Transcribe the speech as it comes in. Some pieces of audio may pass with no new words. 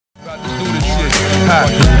Ha,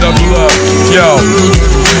 knuckle up, yo.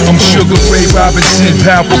 I'm Sugar Ray Robinson,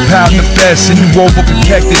 pound for pound the best. And you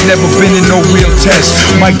overprotected, never been in no real test.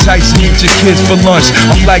 Mike Tyson eat your kids for lunch.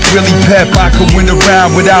 I'm like Willie Pep, I could win a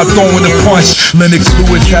round without throwing a punch. Lennox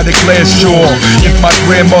Lewis had a glass jaw. If my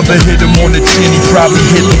grandmother hit him on the chin, he probably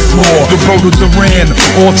hit the floor. Roberto Duran,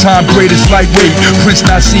 all-time greatest lightweight. Prince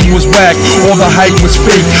Nassim was whack, all the hype was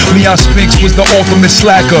fake. Leon Spinks was the ultimate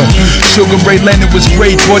slacker. Sugar Ray Leonard was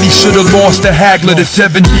great, but he should've lost to Hagler. The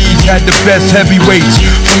 70s had the best heavyweights.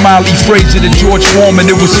 From Ali Frazier to George Foreman,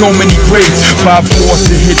 there was so many greats. Bob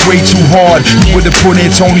Foster hit way too hard. He would've put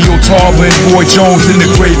Antonio Tarver and Roy Jones in the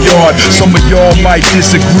graveyard. Some of y'all might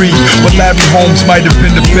disagree, but Larry Holmes might have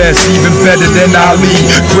been the best, even better than Ali.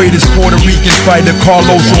 Greatest Puerto Rican fighter,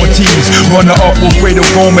 Carlos Ortiz. Runner-up Wilfredo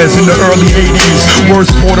Gomez in the early 80s.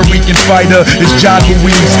 Worst Puerto Rican fighter is John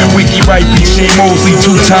Ruiz. Wiki Wright beat Shane Mosley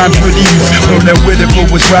 2 times with ease. Learned that Whitaker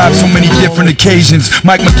was robbed so many different occasions.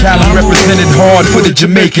 Mike McCallum represented hard for the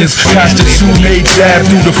Jamaicans. Costa made jab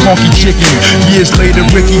through the funky chicken. Years later,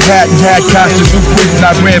 Ricky Hatton had Costa who quit, and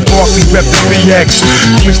I ran Barkley rep the BX.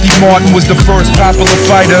 Christy Martin was the first popular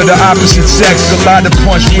fighter of the opposite sex. Collide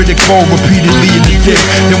punch Whitaker repeatedly in the dick.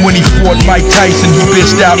 Then when he fought Mike Tyson, he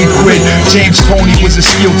bitched out and quit. James Toney was a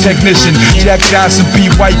skilled technician. Jack Johnson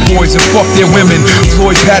beat white boys and fucked their women.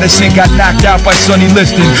 Floyd Patterson got knocked out by Sonny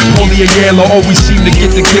Liston. Paulie Ayala always seemed to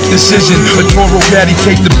get the kick decision. Arturo Gatti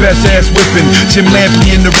take the best ass whipping. Jim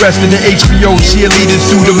Lampley and the rest of the HBO cheerleaders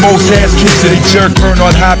do the most ass kissing. They jerked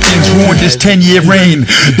Bernard Hopkins, ruined his 10-year reign.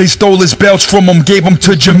 They stole his belts from him, gave him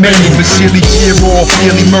to Jermaine. Vasily Kirov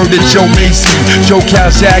nearly murdered Joe Macy. Joe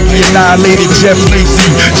Calzaghe annihilated Jeff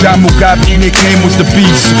Lacey. John Mugabe's nickname was the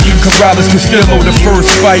Beast. Corrales Castillo, the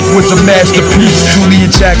first fight was a masterpiece.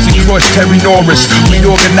 Julian Jackson crushed Terry Norris.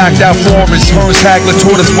 Mayorga knocked out Forrest. Ernst Hagler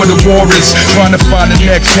taught us what a war is. Trying to find the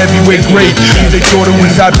next heavyweight great. They thought it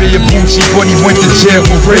was Isaiah Bucci, but he went to jail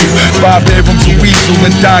for rape. Bob Abrams a weasel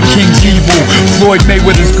and Don King's evil. Floyd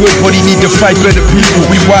Mayweather's good, but he need to fight better people.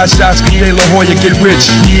 We watched Oscar De La Hoya get rich.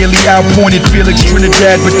 He nearly outpointed Felix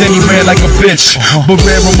Trinidad, but then he ran like a bitch.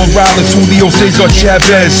 Barrera Morales, Julio Cesar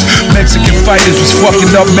Chavez. Mexican fighters was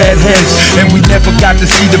fucking up mad heads, and we never got to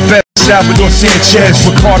see the best. Salvador Sanchez,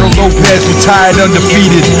 Ricardo Lopez retired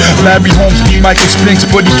undefeated. Larry Holmes beat Michael Spinks,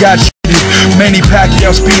 but he got shitted. Manny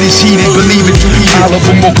Pacquiao speed is heated, believe it to eat it.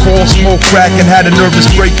 Oliver McCall smoked crack and had a nervous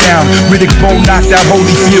breakdown. Riddick Bowe knocked out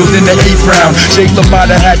Holyfield in the 8th round. Jake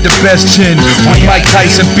LaMotta had the best chin. When Mike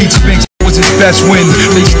Tyson beat Spinks, was his best win.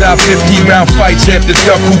 They stopped 15-round fights after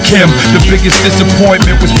Duck Who Kim. The biggest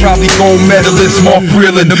disappointment was probably gold medalist Mark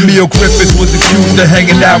Breland. Emil Griffith was accused of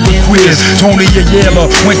hanging out with queers. Tony Ayala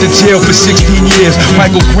went to jail for 16 years.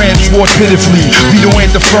 Michael Grant fought pitifully. Vito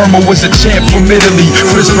Antuofermo was a champ from Italy.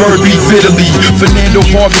 Chris Bird beat Vitaly. Fernando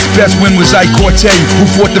Vargas' best win was Ike Corte, who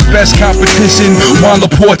fought the best competition, Juan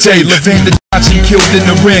Laporte. Levander Johnson killed in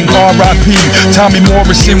the ring, R.I.P. Tommy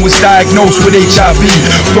Morrison was diagnosed with HIV.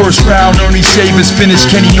 First round, Ernie Shavers finished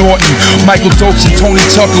Kenny Norton. Michael Dokes and Tony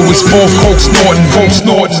Tucker was both Coke Snorton. Coke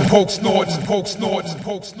Snorton, Coke Snorton, Coke Snorton,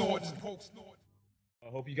 Coke Snorton, Coke Snorton. I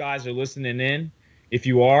hope you guys are listening in. If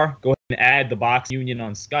you are, go ahead and add the Boxing Union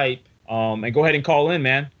on Skype. And go ahead and call in,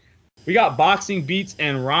 man. We got Boxing Beats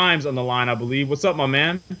and Rhymes on the line, I believe. What's up, my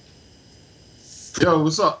man? Yo,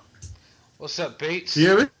 what's up? What's up, Beats? You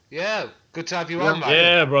hear me? Yeah, good to have you on, man.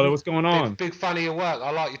 Yeah, brother. What's going on? Big fan of your work.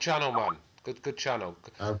 I like your channel, man. Good channel.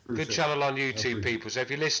 Good channel on YouTube, people. So if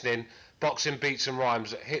you're listening, Boxing Beats and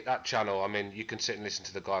Rhymes, hit that channel. I mean, you can sit and listen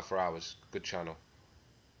to the guy for hours. Good channel.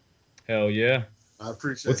 Hell yeah. I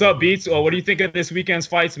appreciate it. What's up, Beats? What do you think of this weekend's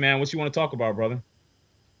fights, man? What you want to talk about, brother?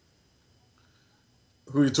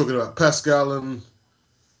 Who are you talking about? Pascal and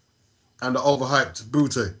the overhyped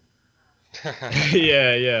Bute.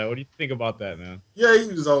 yeah. What do you think about that, man? Yeah, he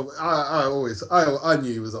was over. I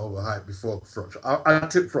knew he was overhyped before Froch. I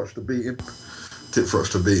tipped Froch to beat him.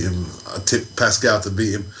 I tipped Pascal to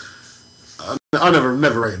beat him. I never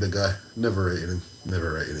rated the guy. Never rated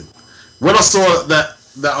him. When I saw that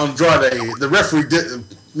Andrade, the referee did,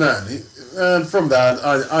 man. And from that,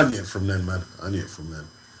 I knew it from then, man.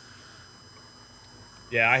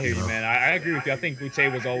 Yeah, I hear you, man. I agree with you. I think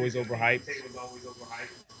Bute was always overhyped.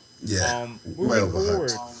 Yeah. Moving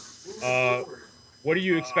forward, what do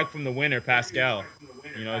you expect from the winner, Pascal?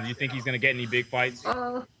 You know, do you think he's gonna get any big fights?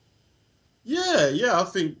 Yeah. I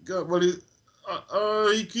think.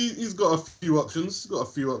 He's got a few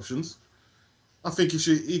options. I think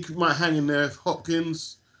he might hang in there.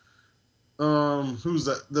 Hopkins. Who's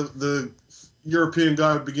that? The European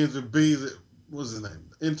guy who begins with B. What's his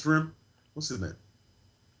name? Interim. What's his name?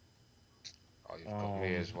 Oh, you've got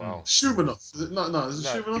me as well. Shumanov. No, is it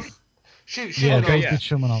Shumanov?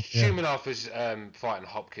 Shumenov is fighting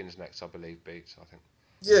Hopkins next, I believe. Beats, I think.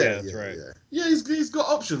 Yeah, that's right. Yeah, he's got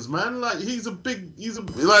options, man. Like he's an entity.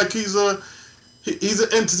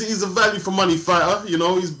 He's a value for money fighter. You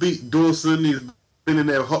know, he's beat Dawson. He's been in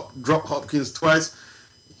there, dropped Hopkins twice.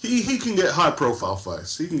 He can get high profile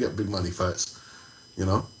fights. He can get big money fights. You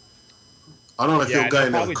know, I don't know if he'll go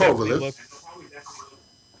in there with Kovalev.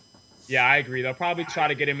 Yeah, I agree. They'll probably try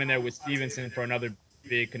to get him in there with Stevenson for another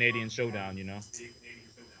big Canadian showdown. You know.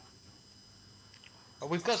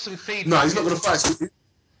 We've got some feedback. No, he's not going to fight.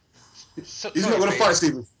 He's not going to fight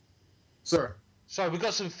Stevenson. Sir. So we've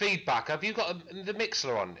got some feedback. Have you got the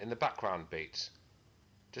Mixler on in the background, Beats?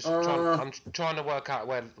 I'm trying to work out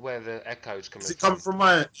where the echo's coming from. Is it coming from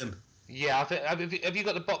my end? Yeah, have you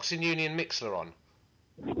got the Boxing Union Mixler on?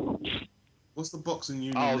 What's the Boxing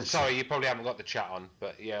Union? Oh, sorry, you probably haven't got the chat on.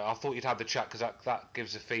 But yeah, I thought you'd have the chat because that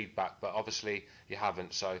gives the feedback. But obviously you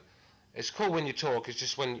haven't. So it's cool when you talk. It's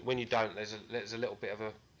just when you don't, there's a little bit of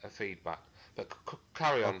a feedback. But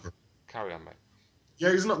carry on, mate.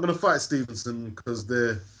 Yeah, he's not going to fight Stevenson because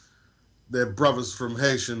they're brothers from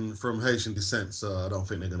Haitian descent. So I don't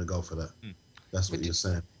think they're going to go for that. That's what you're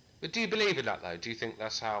saying. But do you believe in that though? Do you think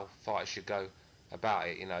that's how fighters should go about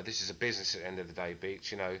it? You know, this is a business at the end of the day,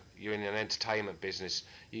 Beats. You know, you're in an entertainment business.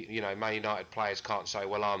 You know, Man United players can't say,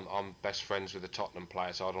 well, I'm best friends with the Tottenham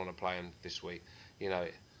player, so I don't want to play him this week. You know,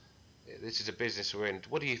 this is a business we're in.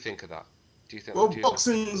 What do you think of that? Do you think? Well,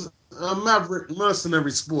 boxing's a maverick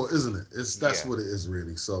mercenary sport, isn't it? That's what it is,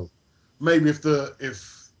 really. So maybe if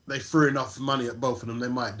they threw enough money at both of them, they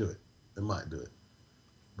might do it.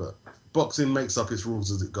 But boxing makes up its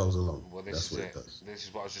rules as it goes along. Well, that's what it does. This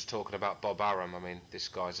is what I was just talking about, Bob Arum. I mean, this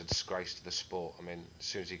guy's a disgrace to the sport. I mean, as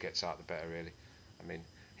soon as he gets out, the better, really. I mean,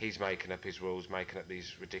 he's making up his rules, making up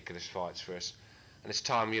these ridiculous fights for us. And it's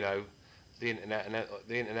time, you know, the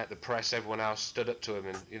internet, the press, everyone else stood up to him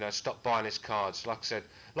and, you know, stopped buying his cards. Like I said,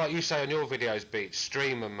 like you say on your videos, Beats,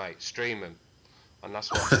 stream them, mate, stream them. And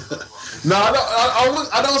that's what... No,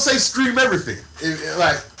 I don't say stream everything.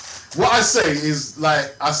 What I say is,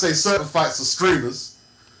 like, I say certain fights are streamers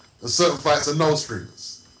and certain fights are no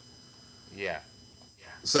streamers. Yeah.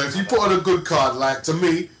 So if you put on a good card, like, to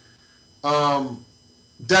me,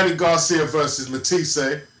 Danny Garcia versus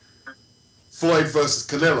Matisse, Floyd versus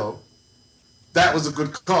Canelo, that was a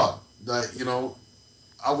good card. Like, you know,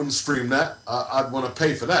 I wouldn't stream that. I'd want to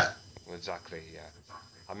pay for that. Exactly, yeah.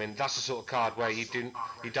 I mean, that's the sort of card where you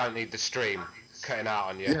don't need the stream cutting out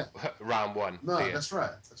on you round one. No, that's right.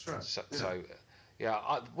 So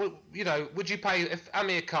well, you know, would you pay if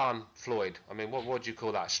Amir Khan Floyd? I mean, what would you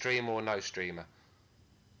call that? Streamer or no streamer?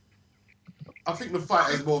 I think the fight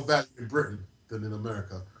has more value in Britain than in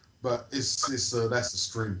America, but that's a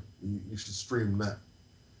stream. You should stream that.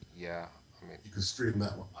 Yeah, I mean, you can stream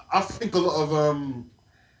that one. I think a lot of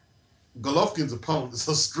Golovkin's opponents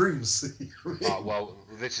are streams. Oh, well,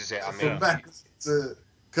 this is it. I mean, from back to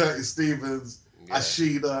Curtis Stevens,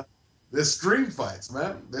 Ashida, they're stream fights,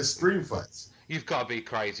 man. They're stream fights. You've got to be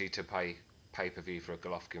crazy to pay pay-per-view for a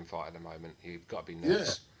Golovkin fight at the moment. You've got to be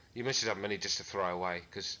nuts. Yeah. You must have money just to throw away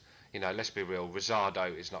because, you know, let's be real,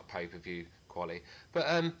 Rosado is not pay-per-view quality.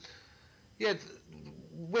 But yeah,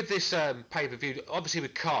 with this pay-per-view, obviously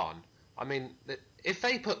with Khan, I mean, if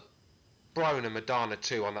they put Broner and Madonna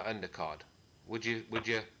 2 on the undercard, would you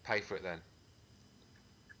pay for it then?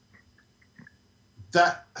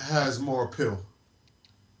 That has more appeal.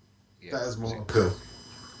 Yeah, that has more appeal.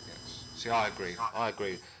 Yes. See, I agree.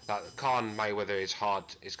 That Khan Mayweather is hard.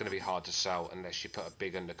 It's going to be hard to sell unless you put a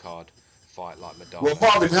big undercard fight like Madonna. Well,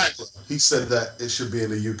 Marvin Hagler, he said that it should be in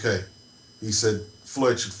the UK. He said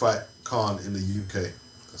Floyd should fight Khan in the UK.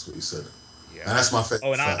 That's what he said. Yeah. And that's my favorite.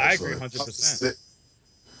 Oh, and I agree 100%.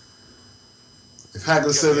 If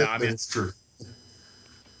Hagler said it, then it's true.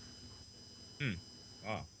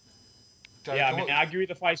 Yeah, I mean, I agree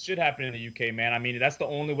the fight should happen in the UK, man. I mean, that's the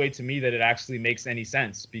only way to me that it actually makes any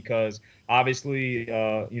sense because obviously,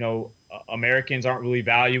 you know, Americans aren't really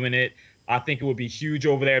valuing it. I think it would be huge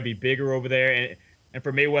over there, be bigger over there, and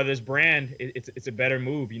for Mayweather's brand, it's a better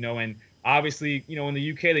move, you know. And obviously, you know, in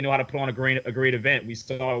the UK, they know how to put on a great event. We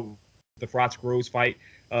saw the Froch Groves fight.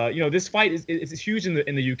 You know, this fight is huge in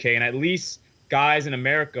the UK, and at least guys in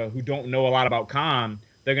America who don't know a lot about Khan,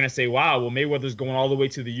 they're going to say, wow, well, Mayweather's going all the way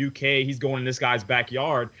to the UK. He's going in this guy's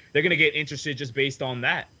backyard. They're going to get interested just based on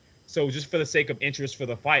that. So just for the sake of interest for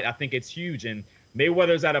the fight, I think it's huge. And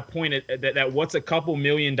Mayweather's at a point that what's a couple $1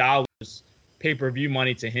 million pay-per-view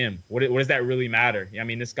money to him? What does that really matter? I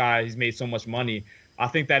mean, this guy, he's made so much money. I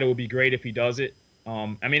think that it would be great if he does it. I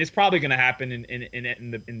mean, it's probably going to happen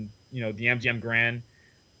in you know, the MGM Grand.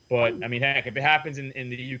 But I mean, heck, if it happens in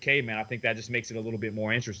the UK, man, I think that just makes it a little bit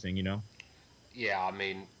more interesting, you know? Yeah, I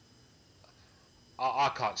mean,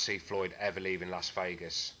 I can't see Floyd ever leaving Las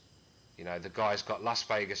Vegas. You know, the guy's got Las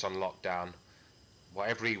Vegas on lockdown.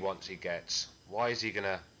 Whatever he wants, he gets. Why is he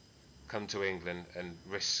gonna come to England and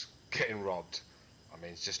risk getting robbed? I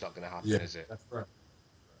mean, it's just not gonna happen, is it? That's right.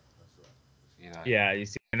 You know. Yeah, you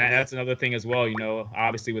see, and that's another thing as well. You know,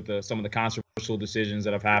 obviously with some of the controversial decisions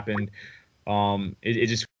that have happened, it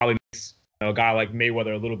just probably makes a guy like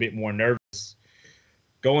Mayweather a little bit more nervous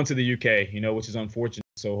going to the UK. You know, which is unfortunate.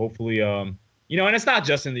 So hopefully, you know, and it's not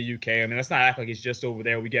just in the UK. I mean, let's not act like it's just over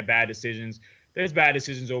there. We get bad decisions. There's bad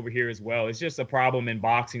decisions over here as well. It's just a problem in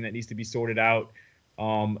boxing that needs to be sorted out.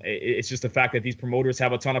 It's just the fact that these promoters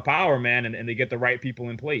have a ton of power, man, and they get the right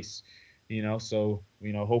people in place. You know, so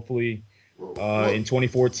you know, hopefully. In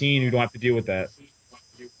 2014, you don't have to deal with that.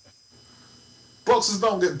 Boxers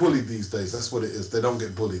don't get bullied these days. That's what it is. They don't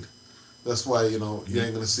get bullied. That's why, you know, you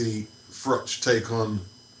ain't going to see Froch take on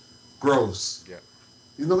Groves. Yeah.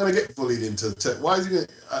 He's not going to get bullied into why is he going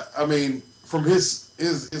to... I mean, from his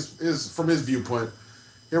viewpoint,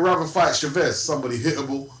 he'd rather fight Chavez, somebody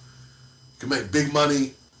hittable, can make big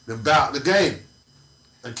money, than bout the game.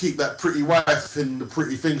 And keep that pretty wife and the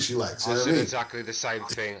pretty thing she likes. I said exactly the same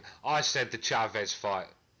thing. I said the Chavez fight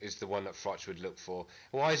is the one that Froch would look for.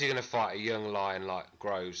 Why is he going to fight a young lion like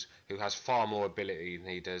Groves, who has far more ability than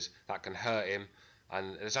he does, that can hurt him,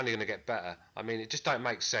 and it's only going to get better? I mean, it just don't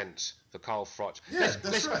make sense for Carl Froch. Yeah,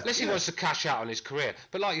 unless he wants to cash out on his career.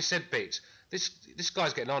 But like you said, Beats, this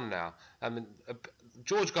guy's getting on now. I mean,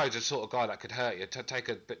 George Groves is the sort of guy that could hurt you, take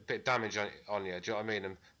a bit of damage on you, do you know what I mean?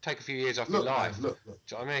 And take a few years off your life. Look. Do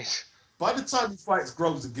you know what I mean? By the time he fights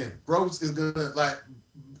Groves again, Groves is going to, like,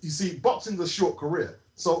 you see, boxing's a short career.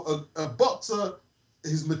 So a boxer,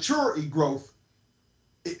 his maturity growth,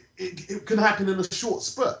 it can happen in a short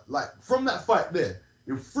spurt. Like, from that fight there,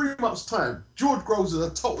 in 3 months' time, George Groves is a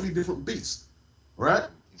totally different beast, right?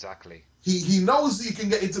 Exactly. He knows he can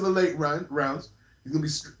get into the late rounds. He's going to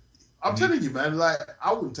be... I'm telling you, man, like,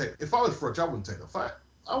 I wouldn't take... If I was Froch, I wouldn't take the fight.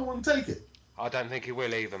 I wouldn't take it. I don't think he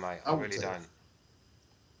will either, mate. I really don't.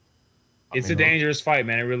 It's a dangerous fight,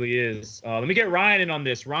 man. It really is. Let me get Ryan in on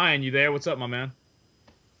this. Ryan, you there? What's up, my man?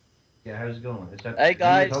 Yeah, how's it going? Hey,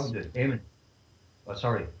 guys. Eamon. Oh,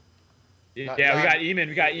 sorry. Yeah, we got Eamon.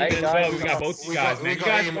 We got Eamon as well. We got both you guys, man. You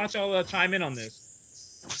guys, why don't y'all chime in on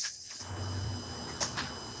this?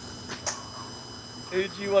 Who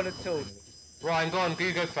do you want to talk? Ryan, go on.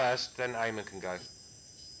 You go first, then Eamon can go.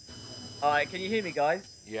 Alright, can you hear me,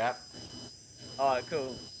 guys? Yeah. Alright,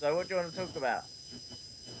 cool. So what do you want to talk about?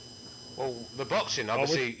 Well, the boxing.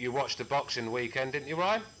 Obviously, you watched the boxing weekend, didn't you,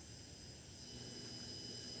 Ryan?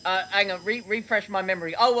 Hang on, refresh my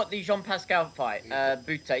memory. Oh, what, the Jean Pascal fight?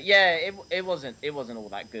 Bute. Yeah, it wasn't all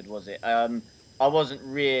that good, was it? I wasn't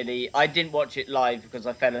really... I didn't watch it live because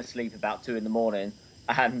I fell asleep about 2 in the morning.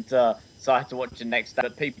 And so I had to watch it next day.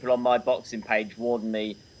 But people on my boxing page warned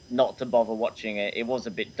me not to bother watching it. It was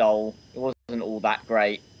a bit dull. It wasn't all that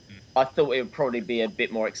great. I thought it would probably be a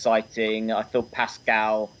bit more exciting. I thought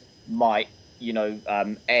Pascal might, you know,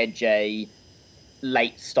 edge a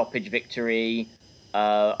late stoppage victory.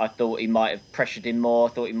 I thought he might have pressured him more.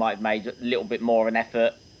 I thought he might have made a little bit more of an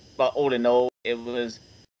effort. But all in all, it was,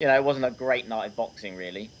 you know, it wasn't a great night of boxing,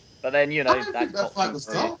 really. But then, you know, that fight was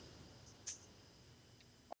dull.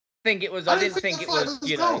 I didn't think it was,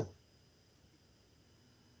 you know.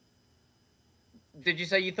 Did you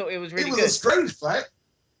say you thought it was really good? It was a strange fight.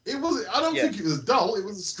 It was. I don't think it was dull. It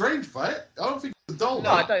was a strange fight. I don't think it was dull.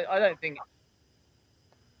 No, I don't think.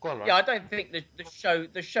 Go on, Ryan. Yeah, I don't think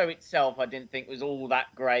the show itself, I didn't think was all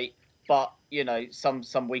that great. But you know, some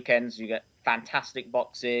weekends you get fantastic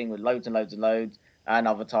boxing with loads and loads and loads, and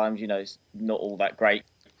other times, you know, it's not all that great.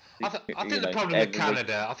 I think the problem with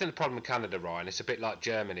Canada. I think the problem with Canada, Ryan, it's a bit like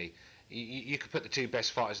Germany. You could put the 2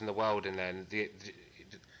 best fighters in the world in there, and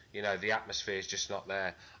you know, the atmosphere is just not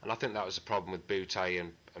there. And I think that was the problem with Bute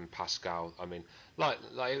and Pascal. I mean,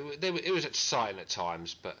 it was exciting at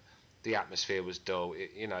times, but the atmosphere was dull.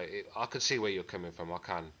 I could see where you're coming from. I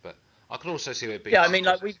can, but I can also see where. Yeah, I mean,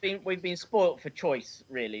 like we've been spoilt for choice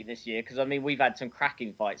really this year, because I mean we've had some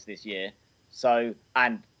cracking fights this year. So,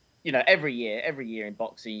 and you know, every year in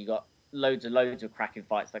boxing you got loads of cracking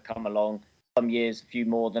fights that come along. Some years a few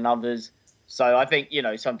more than others. So I think, you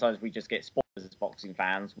know, sometimes we just get spoiled as boxing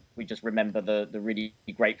fans. We just remember the really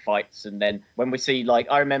great fights, and then when we see, like,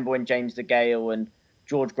 I remember when James DeGale and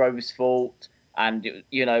George Groves fought, and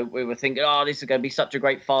you know, we were thinking, oh, this is going to be such a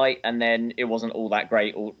great fight, and then it wasn't all that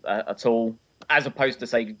great at all. As opposed to,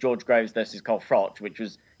 say, George Groves versus Carl Froch, which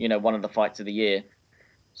was, you know, one of the fights of the year.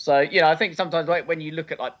 So, I think sometimes when you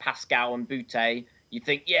look at like Pascal and Boutte, you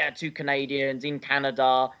think, yeah, two Canadians in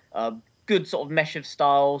Canada, good sort of mesh of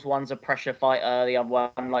styles. One's a pressure fighter, the other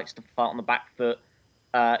one likes to fight on the back foot,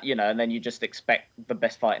 and then you just expect the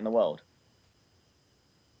best fight in the world.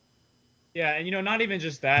 Yeah, and not even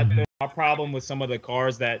just that. My problem with some of the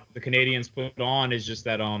cards that the Canadians put on is just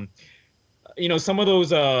that some of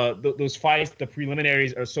those fights, the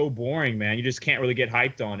preliminaries are so boring, man. You just can't really get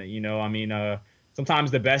hyped on it.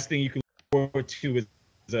 Sometimes the best thing you can look forward to is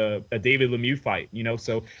a David Lemieux fight.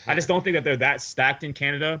 So I just don't think that they're that stacked in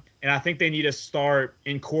Canada, and I think they need to start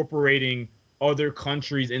incorporating other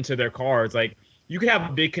countries into their cards. Like, you could have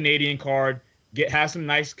a big Canadian card, have some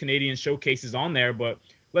nice Canadian showcases on there, but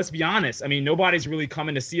let's be honest. I mean, nobody's really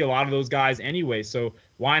coming to see a lot of those guys anyway. So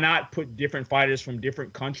why not put different fighters from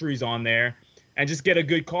different countries on there and just get a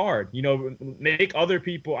good card? Make other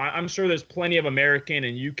people. I'm sure there's plenty of American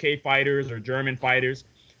and UK fighters or German fighters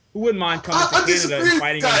who wouldn't mind coming to Canada and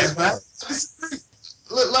fighting. Guys, man. I disagree.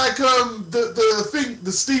 Like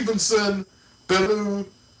the Stevenson, Bellew,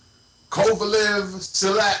 Kovalev,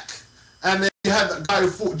 Silak, and then you had that guy who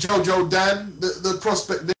fought Jojo Dan, the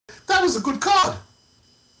prospect there. That was a good card.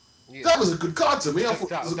 Yeah. That was a good card to me. I thought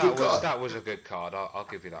that was a good card. That was a good card. I'll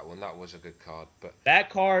give you that one. That was a good card. But that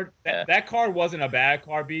card wasn't a bad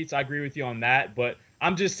card, Beats. I agree with you on that. But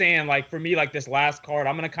I'm just saying, like, for me, like this last card,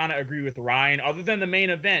 I'm gonna kind of agree with Ryan. Other than the main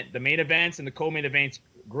events and the co-main events,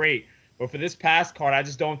 great. But for this past card, I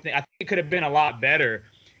just don't think. I think it could have been a lot better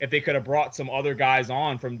if they could have brought some other guys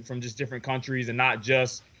on from just different countries and not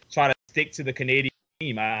just try to stick to the Canadian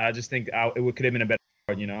team. I just think it could have been a better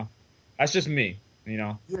card. That's just me.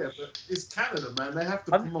 Yeah, but it's Canada, man. They have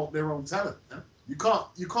to promote their own talent, man. You can't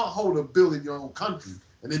hold a bill in your own country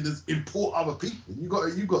and then just import other people. You got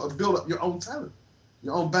to build up your own talent,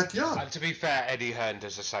 your own backyard. And to be fair, Eddie Hearn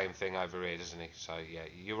does the same thing over here, doesn't he? So yeah,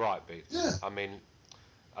 you're right, Beat. Yeah. I mean,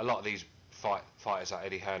 a lot of these fighters that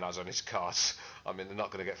Eddie Hearn has on his cards, I mean, they're not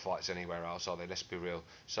going to get fights anywhere else, are they? Let's be real.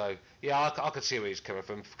 So yeah, I could see where he's coming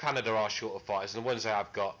from. Canada are short of fighters, and the ones they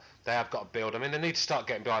have got to build. I mean, they need to start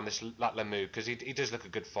getting behind this Lemieux because he does look a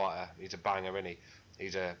good fighter. He's a banger, isn't he?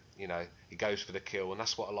 He's he goes for the kill, and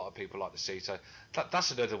that's what a lot of people like to see. So that's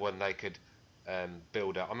another one they could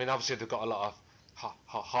build up. I mean, obviously they've got a lot of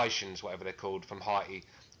Haitians, whatever they're called, from Haiti,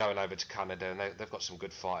 going over to Canada, and they've got some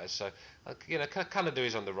good fighters. So Canada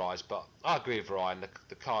is on the rise, but I agree with Ryan.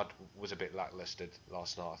 The card was a bit lackluster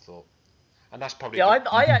last night, I thought, and that's probably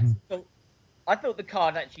I thought the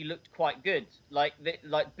card actually looked quite good. Like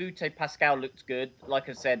Boutte Pascal looked good. Like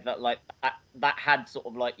I said, that had sort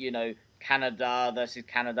of Canada versus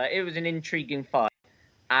Canada. It was an intriguing fight,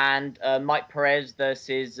 and Mike Perez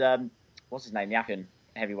versus what's his name, the African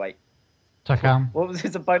heavyweight. Takam. What was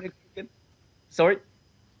his opponent? Sorry.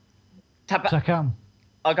 Takam.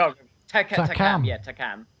 I can't remember. Takam. Yeah,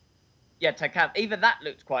 Takam. Yeah, Takam. Even that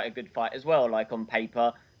looked quite a good fight as well, like on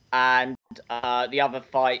paper. And the other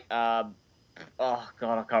fight, oh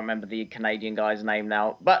god, I can't remember the Canadian guy's name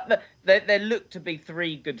now. But there looked to be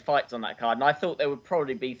 3 good fights on that card, and I thought there would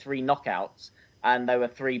probably be 3 knockouts, and there were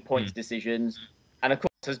 3 points decisions. And of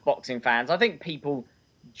course, as boxing fans, I think people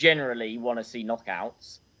generally want to see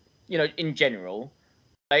knockouts, in general,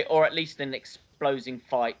 or at least an exploding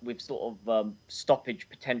fight with sort of stoppage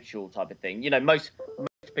potential type of thing. Most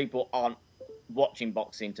people aren't watching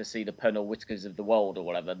boxing to see the Pernell Whitakers of the world or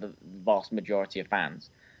whatever, the vast majority of fans.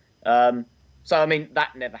 So I mean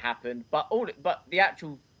that never happened, but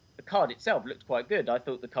the card itself looked quite good. I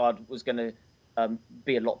thought the card was going to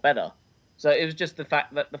be a lot better. So it was just the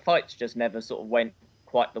fact that the fights just never sort of went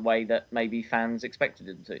quite the way that maybe fans expected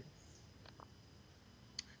them to.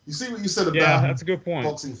 You see what you said about that's a good point.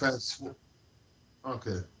 Boxing fans.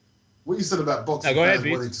 Okay, what you said about boxing fans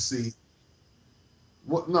wanting to see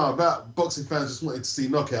about boxing fans just wanting to see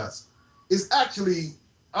knockouts is actually,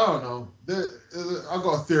 I don't know. I've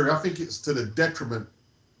got a theory. I think it's to the detriment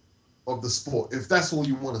of the sport if that's all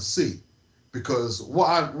you want to see, because what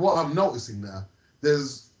I'm noticing now,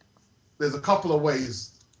 there's a couple of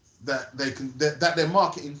ways that they're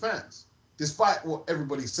marketing fans, despite what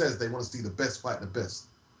everybody says they want to see the best fight the best.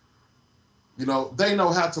 They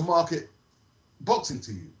know how to market boxing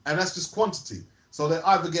to you, and that's just quantity. So they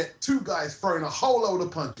either get 2 guys throwing a whole load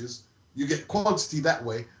of punches, you get quantity that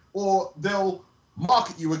way, or they'll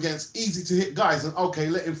market you against easy to hit guys and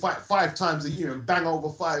let him fight 5 times a year and bang over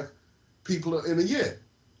 5 people in a year,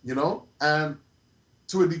 And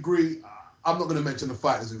to a degree, I'm not going to mention the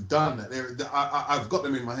fighters who've done that. I've got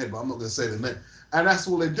them in my head, but I'm not going to say the name. And that's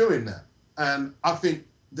all they're doing now. And I think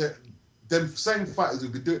that them same fighters who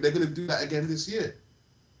could do it, they're going to do that again this year.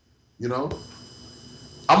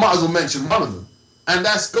 I might as well mention one of them. And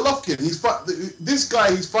that's Golovkin. This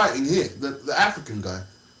guy he's fighting here, the African guy.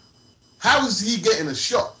 How is he getting a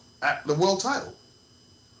shot at the world title?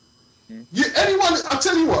 I'll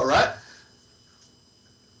tell you what, right?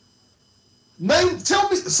 Tell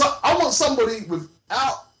me. So I want somebody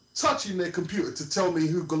without touching their computer to tell me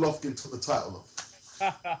who Golovkin took the title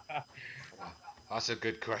of. That's a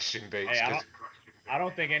good question, Beach. Hey, I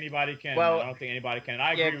don't think anybody can. Well, I don't think anybody can.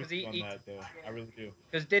 I agree with you on that, though. I really do.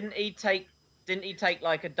 Because didn't he take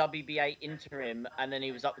like a WBA interim, and then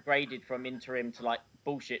he was upgraded from interim to like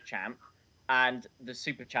bullshit champ, and the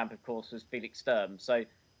super champ, of course, was Felix Sturm. So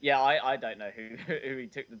yeah, I don't know who he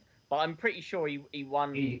took, but I'm pretty sure he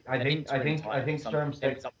won. I think Sturm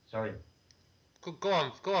stepped. Sorry. Go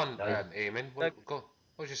on, Eamon. What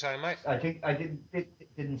was you saying, mate? I think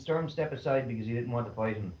didn't Sturm step aside because he didn't want to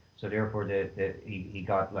fight him, so therefore he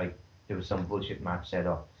got like there was some bullshit match set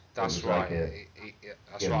up. That's right.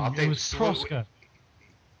 That's right. I think it was Proska.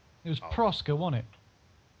 It was Proska, wasn't it?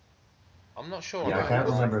 I'm not sure. Yeah, I can't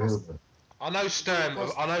remember who. I know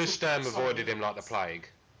Sturm avoided him like the plague.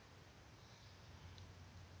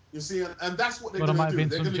 You see, and that's what they're Well, it going might to have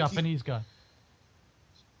do. been some Japanese guy.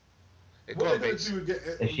 What they're going to do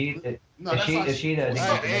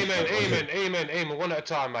Eamon, one at a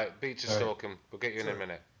time, mate. Beach is talking. We'll get you in a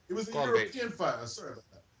minute. It was a European fighter, sorry about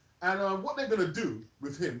that. And what they're going to do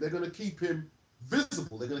with him, they're going to keep him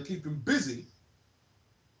visible. They're going to keep him busy.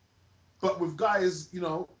 But with guys,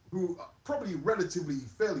 who are probably relatively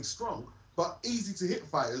fairly strong, but easy to hit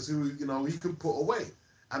fighters who, he can put away.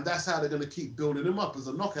 And that's how they're going to keep building him up as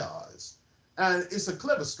a knockout artist. And it's a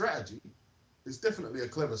clever strategy. It's definitely a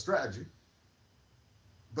clever strategy.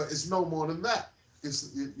 But it's no more than that.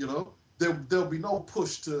 It's, there'll be no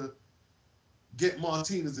push to get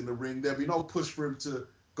Martinez in the ring. There'll be no push for him to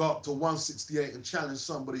go up to 168 and challenge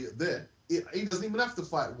somebody there. He doesn't even have to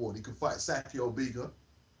fight Ward. He can fight Sakio Biga.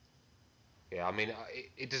 Yeah, I mean,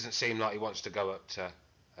 it doesn't seem like he wants to go up to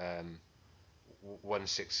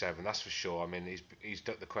 167. That's for sure. I mean, he's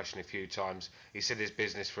ducked the question a few times. He said there's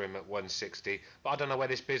business for him at 160, but I don't know where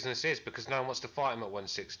this business is because no one wants to fight him at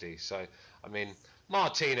 160. So, I mean,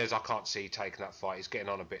 Martinez, I can't see taking that fight. He's getting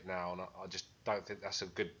on a bit now, and I just don't think that's a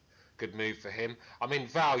good move for him. I mean,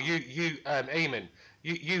 Val, Eamon,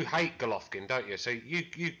 you hate Golovkin, don't you? So you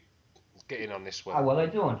get in on this one. Well, I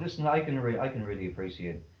don't. Listen, I can really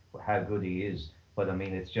appreciate how good he is, but I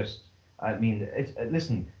mean,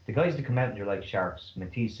 listen, the guys that come out and they're like sharks,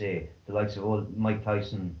 Matisse, the likes of old Mike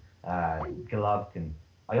Tyson, Golovkin.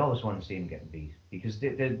 I always want to see him getting beat because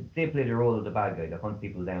they play the role of the bad guy, they hunt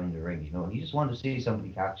people down in the ring, and you just want to see somebody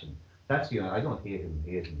catch him. That's I don't hate him,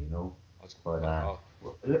 But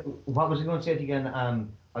what was I going to say again?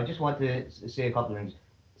 I just want to say a couple of things.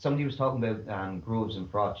 Somebody was talking about Groves and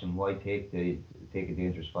Froch and why take a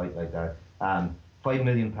dangerous fight like that. £5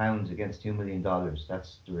 million against $2 million.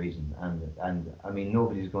 That's the reason. And I mean,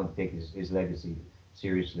 nobody's going to take his legacy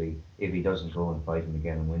seriously if he doesn't go and fight him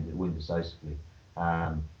again and win decisively.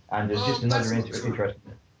 And there's just another interesting.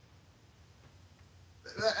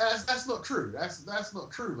 That's not true. That's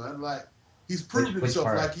not true, man. Like he's proved himself.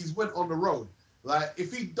 Like he's went on the road. Like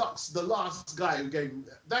if he ducks the last guy who gave him,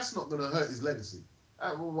 that's not going to hurt his legacy.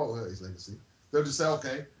 What will hurt his legacy? They'll just say,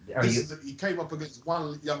 okay, he came up against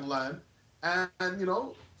one young lion, and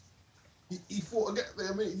he fought against.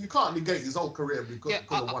 I mean, you can't negate his whole career because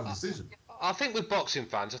of one decision. I think with boxing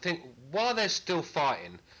fans, I think while they're still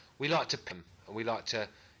fighting, we like to pimp and we like to,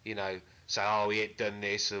 say, oh, he ain't done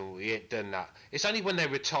this or he ain't done that. It's only when they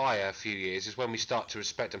retire a few years is when we start to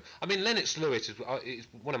respect them. I mean, Lennox Lewis is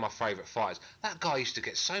one of my favourite fighters. That guy used to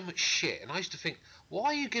get so much shit, and I used to think, why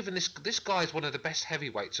are you giving this guy is one of the best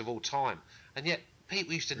heavyweights of all time, and yet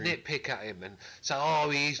people used to nitpick at him and say, oh,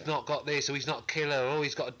 he's not got this, or he's not a killer, or oh,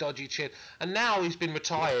 he's got a dodgy chin. And now he's been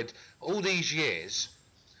retired all these years.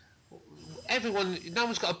 No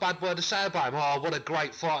one's got a bad word to say about him. Oh, what a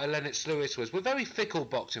great fighter Lennox Lewis was. We're very fickle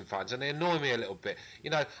boxing fans, and they annoy me a little bit.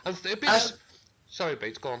 Sorry,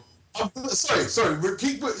 Beats, go on. Sorry.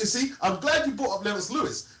 You see, I'm glad you brought up Lennox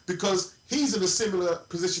Lewis because he's in a similar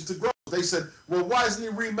position to Groves. They said, well, why isn't he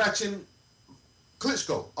rematching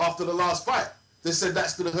Klitschko after the last fight? They said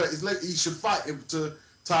that's going to hurt his leg. He should fight him to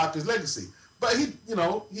tie up his legacy. But he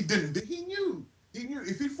didn't. He knew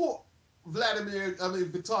if he fought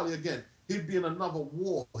Vitaly again, he'd be in another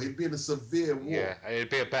war. He'd be in a severe war. Yeah, it'd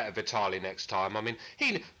be a better Vitaly next time. I mean,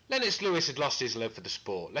 Lennox Lewis had lost his love for the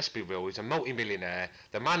sport. Let's be real. He's a multi-millionaire.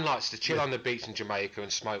 The man likes to chill on the beach in Jamaica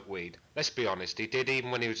and smoke weed. Let's be honest. He did even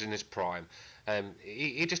when he was in his prime.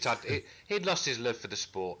 He'd lost his love for the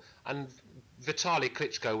sport. And Vitaly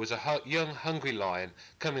Klitschko was a young, hungry lion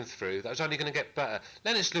coming through that was only going to get better.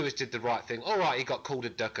 Lennox Lewis did the right thing. All right, he got called a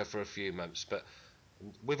ducker for a few months, but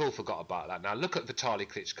we've all forgot about that now. Look at Vitaly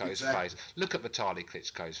Klitschko's face. Look at Vitaly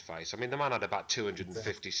Klitschko's face. I mean, the man had about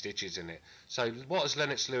 250 stitches in it. So what has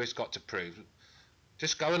Lennox Lewis got to prove?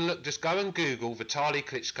 Just go and look. Just go and Google Vitaly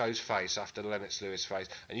Klitschko's face after the Lennox Lewis face,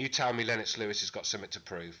 and you tell me Lennox Lewis has got something to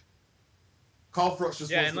prove. Carl Froch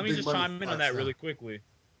just and let me just chime in on that really quickly.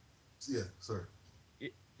 Yeah, sorry.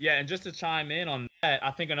 Yeah, and just to chime in on that, I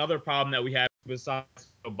think another problem that we have besides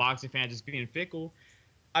boxing fans just being fickle,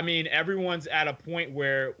 I mean, everyone's at a point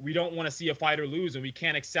where we don't want to see a fighter lose, and we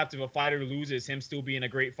can't accept if a fighter loses him still being a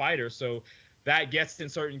great fighter. So that gets in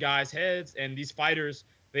certain guys' heads, and these fighters,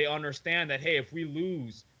 they understand that, hey, if we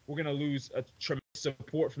lose, we're going to lose a tremendous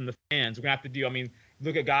support from the fans. We're going to have to deal. I mean,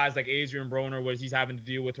 look at guys like Adrian Broner, what he's having to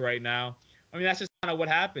deal with right now. I mean, that's just kind of what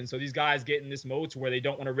happens. So these guys get in this mode to where they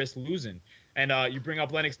don't want to risk losing. And you bring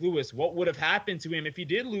up Lennox Lewis. What would have happened to him if he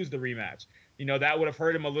did lose the rematch? You know, that would have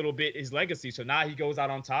hurt him a little bit, his legacy. So now he goes out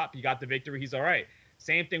on top. He got the victory. He's all right.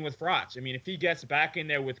 Same thing with Froch. I mean, if he gets back in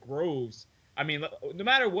there with Groves, I mean, no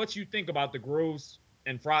matter what you think about the Groves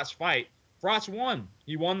and Froch fight, Froch won.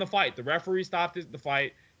 He won the fight. The referee stopped the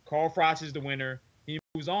fight. Carl Froch is the winner. He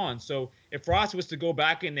moves on. So if Froch was to go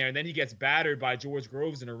back in there and then he gets battered by George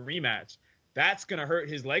Groves in a rematch, that's going to hurt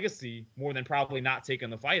his legacy more than probably not taking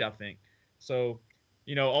the fight, I think. So,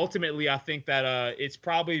 you know, ultimately, I think that it's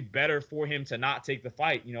probably better for him to not take the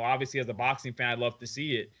fight. You know, obviously, as a boxing fan, I'd love to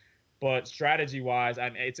see it. But strategy-wise, I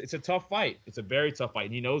mean, it's a tough fight. It's a very tough fight,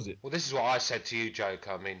 and he knows it. Well, this is what I said to you,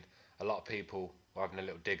 Joker. I mean, a lot of people were having a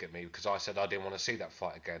little dig at me because I said I didn't want to see that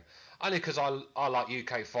fight again. Only because I like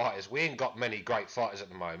UK fighters. We ain't got many great fighters at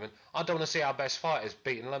the moment. I don't want to see our best fighters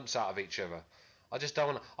beating lumps out of each other. I just don't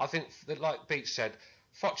want to. I think that, like Beach said,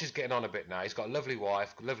 Froch is getting on a bit now. He's got a lovely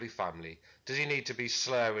wife, lovely family. Does he need to be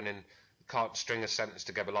slurring and can't string a sentence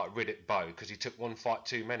together like Riddick Bowe because he took one fight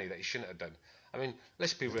too many that he shouldn't have done? I mean,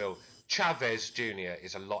 let's be real. Chavez Jr.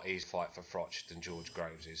 is a lot easier fight for Froch than George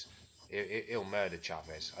Groves is. He'll murder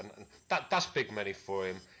Chavez, and that's big money for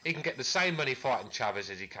him. He can get the same money fighting Chavez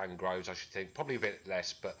as he can Groves, I should think. Probably a bit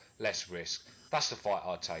less, but less risk. That's the fight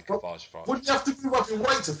I'd take if I was Froch. Wouldn't you have to move up in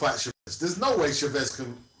weight to fight Chavez? There's no way Chavez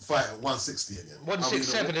can fight at 160 again.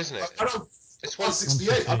 167, isn't it? I don't. It's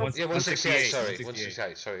 168. Yeah, 168. Sorry,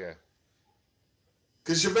 168. Sorry, yeah.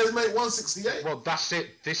 Because Chavez made 168. Well, that's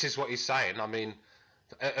it. This is what he's saying. I mean,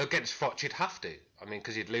 against Froch, he'd have to. I mean,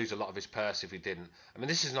 because he'd lose a lot of his purse if he didn't. I mean,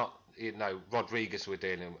 this is not, you know, Rodriguez we're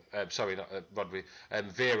dealing with. Sorry, not Rodriguez.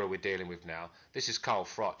 Vera we're dealing with now. This is Carl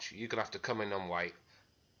Froch. You're going to have to come in on weight,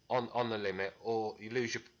 on the limit, or you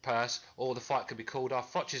lose your purse, or the fight could be called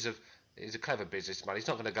off. Froch is a clever businessman. He's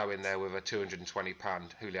not going to go in there with a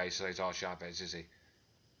 220-pound Julio Cesar Chavez, is he?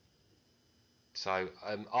 So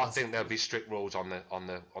I think there'll be strict rules on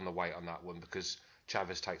the weight on that one because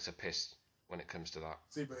Chavez takes a piss when it comes to that.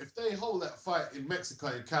 See, but if they hold that fight in Mexico,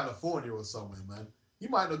 in California or somewhere, man, you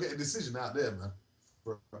might not get a decision out there, man.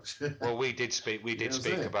 Well, we did speak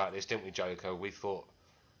about this, didn't we, Joker? We thought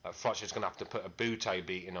Froch is going to have to put a bootay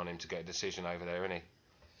beating on him to get a decision over there, isn't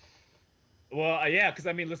he? Well, yeah, because,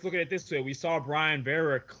 I mean, let's look at it this way. We saw Brian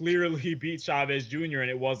Vera clearly beat Chavez Jr., and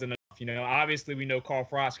it wasn't enough. You know, obviously we know Carl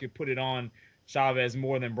Froch could put it on Chavez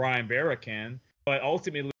more than Brian Vera can. But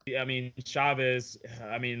ultimately, I mean, Chavez,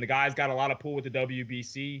 I mean, the guy's got a lot of pull with the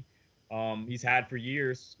WBC. He's had for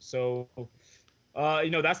years. So, you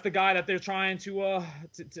know, that's the guy that they're trying to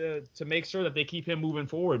make sure that they keep him moving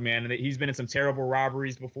forward, man. And he's been in some terrible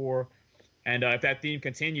robberies before. And if that theme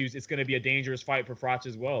continues, it's going to be a dangerous fight for Froch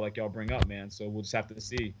as well, like y'all bring up, man. So we'll just have to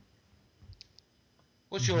see.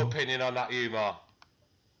 What's your opinion on that, Umar?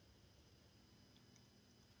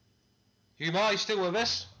 Umar, you still with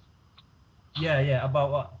us? Yeah.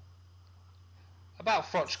 About what?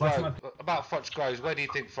 About Froch Groves. About Froch Groves. Where do you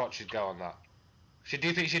think Froch should go on that? Do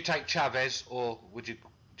you think he should take Chavez, or do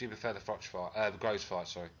you prefer the Froch fight, the Groves fight?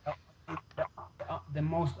 Sorry. The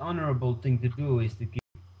most honourable thing to do is to give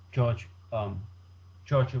George a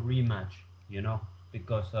rematch. You know,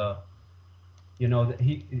 because you know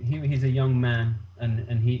he's a young man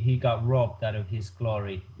and he got robbed out of his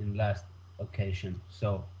glory in last occasion.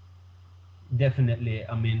 So definitely,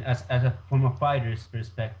 I mean, from a fighter's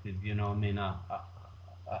perspective, you know, I mean,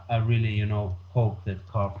 I really, you know, hope that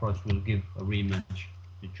Carl Froch will give a rematch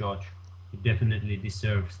to George. He definitely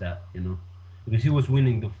deserves that, you know, because he was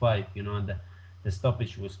winning the fight, you know, and the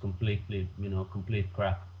stoppage was completely, you know, complete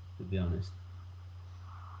crap, to be honest.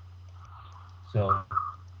 So,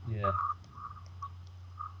 yeah.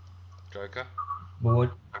 Joker? But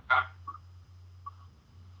what?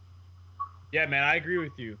 Yeah, man, I agree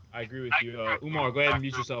with you. Umar, go ahead and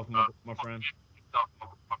mute yourself, my friend.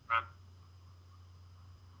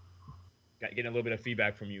 Getting a little bit of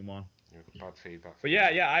feedback from you, Umar. Bad feedback. But yeah,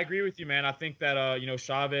 I agree with you, man. I think that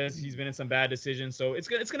Chavez, he's been in some bad decisions, so it's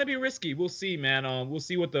gonna be risky. We'll see, man. We'll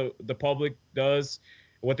see what the public does,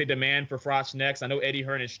 what they demand for Froch next. I know Eddie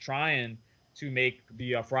Hearn is trying to make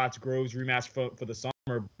the Froch Groves rematch for the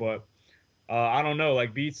summer, but I don't know.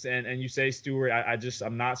 Like Beats and you say Stewart,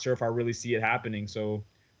 I'm not sure if I really see it happening. So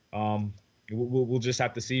we'll just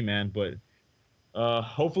have to see, man. But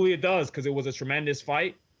hopefully it does, because it was a tremendous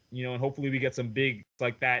fight. And hopefully we get some big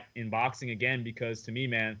like that in boxing again, because to me,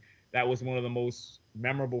 man, that was one of the most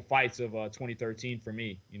memorable fights of 2013 for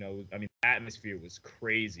me. The atmosphere was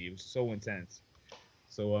crazy. It was so intense.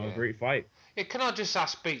 So great fight. Yeah, can I just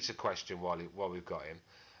ask Beats a question while we've got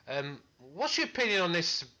him? What's your opinion on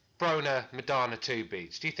this Broner Maidana 2,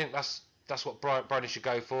 Beats? Do you think that's what Broner should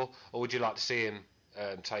go for, or would you like to see him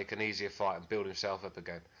take an easier fight and build himself up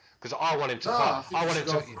again? Because I want him to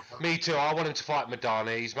fight. Me too. I want him to fight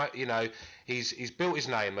Maidana. He's built his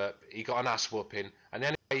name up. He got an ass whooping, and the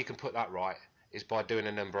only way you can put that right is by doing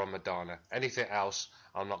a number on Maidana. Anything else,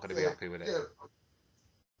 I'm not going to be happy with it. Yeah.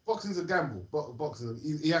 Boxing's a gamble. Boxing,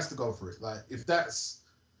 he has to go for it. Like if that's,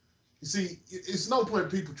 you see, it's no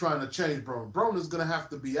point people trying to change Broner. Broner's going to have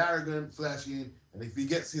to be arrogant, flashy, and if he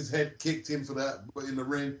gets his head kicked in for that in the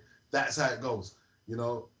ring, that's how it goes.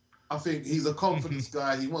 I think he's a confidence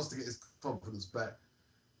guy. He wants to get his confidence back.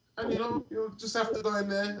 And, he'll just have to go in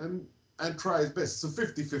there and try his best. It's a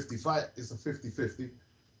 50-50 fight. It's a 50-50.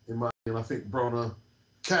 In my opinion, I think Broner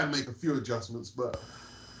can make a few adjustments, but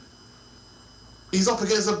he's up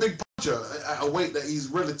against a big puncher at a weight that he's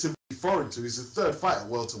relatively foreign to. He's his third fight at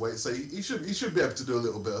welterweight, so he should be able to do a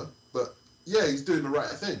little better. But, yeah, he's doing the right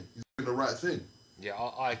thing. Yeah,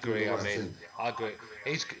 I agree. I agree.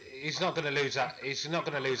 He's not going to lose that. He's not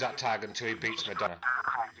going to lose that tag until he beats Maidana.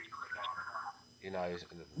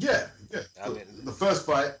 Yeah. The first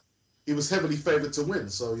fight, he was heavily favoured to win.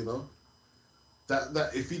 So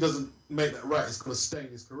that if he doesn't make that right, it's going to stain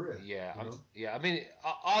his career. Yeah,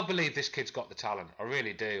 I believe this kid's got the talent. I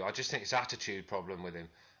really do. I just think it's attitude problem with him.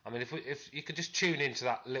 If you could just tune into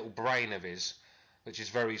that little brain of his, which is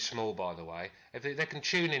very small, by the way. If they can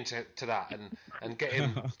tune into that and get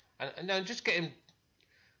him and just get him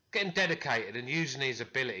dedicated and using his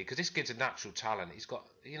ability, because this kid's a natural talent. He's got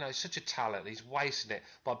such a talent. He's wasting it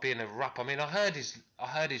by being a rapper. I heard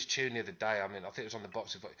his tune the other day. I think it was on the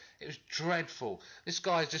boxing fight. It was dreadful. This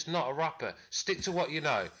guy's just not a rapper. Stick to what you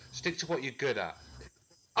know. Stick to what you're good at.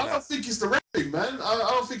 I don't think it's the rapping, man. I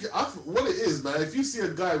don't think what it is, man. If you see a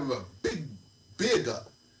guy with a big beer gut.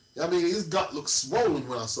 His gut looks swollen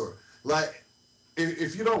when I saw it. Like,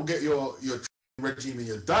 if you don't get your regime and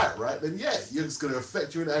your diet right, then yeah, it's going to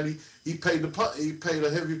affect you. And he paid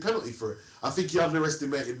a heavy penalty for it. I think he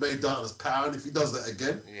underestimated Maidana's power, and if he does that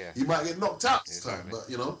again, he might get knocked out this time. But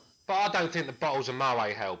But I don't think the bottles of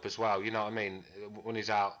Moet help as well. You know what I mean? When he's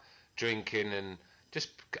out drinking and just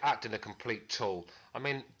acting a complete tool.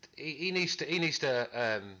 He needs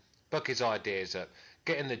to buck his ideas up,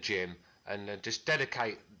 get in the gym, and just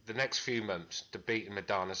dedicate the next few months to beating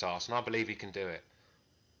Maidana's arse, and I believe he can do it.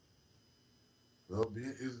 Well,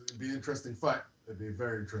 it'd be an interesting fight. It'd be a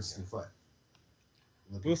very interesting fight.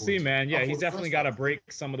 We'll see, man. Yeah, he's definitely got to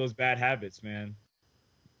break some of those bad habits, man.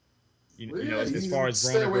 As far as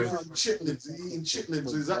stay away from chitlins. He's eating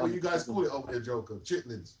chitlins. Is that what you guys call it over there, Joker?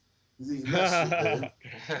 Chitlins. He's eating that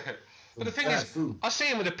shit, But the thing is, I see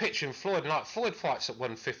him with a picture in Floyd, and like Floyd fights at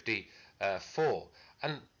 154,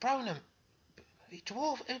 and Broner, he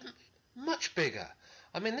dwarfed much bigger.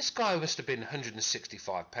 This guy must have been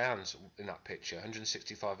 165 pounds in that picture,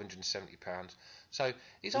 165, 170 pounds. So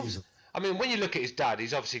he's obviously, when you look at his dad,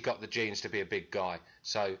 he's obviously got the genes to be a big guy.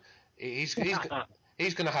 So he's going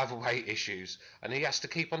to have weight issues, and he has to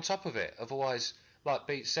keep on top of it. Otherwise, like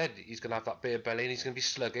Beat said, he's going to have that beer belly, and he's going to be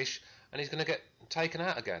sluggish, and he's going to get taken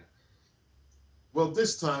out again. Well,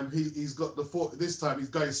 this time he's got this time he's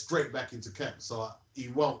going straight back into camp, so he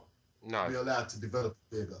won't be allowed to develop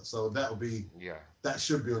a beer gut. So that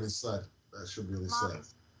should be on his side.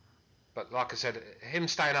 But like I said, him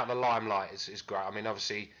staying out in the limelight is great.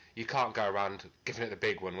 Obviously you can't go around giving it the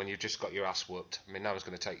big one when you've just got your ass whooped. No one's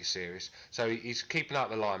going to take you serious. So he's keeping out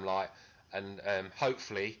the limelight, and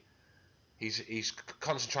hopefully he's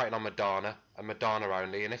concentrating on Maidana and Maidana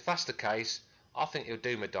only. And if that's the case, I think he'll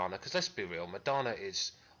do Maidana, because let's be real, Maidana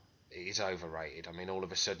is overrated. All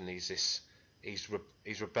of a sudden he's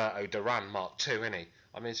Roberto Duran Mark II, isn't he?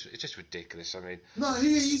 I mean, it's just ridiculous. I mean, no,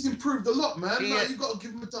 he's improved a lot, man. He, No, you got to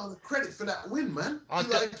give Maidana credit for that win, man.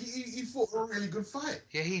 He fought a really good fight.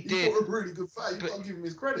 Yeah, he did. He fought a really good fight. You got to give him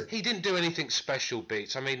his credit. He didn't do anything special,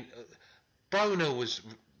 Beats. I mean, Broner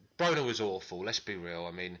was awful. Let's be real.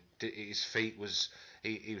 I mean, his feet was.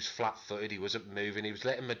 He was flat-footed. He wasn't moving. He was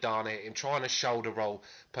letting Maidana hit him, trying to shoulder roll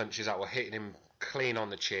punches that were hitting him clean on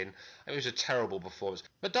the chin. It was a terrible performance.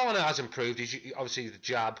 Maidana has improved. He's obviously the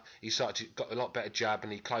jab. He got a lot better jab,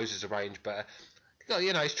 and he closes the range better.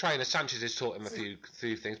 You know, his trainer Sanchez has taught him a few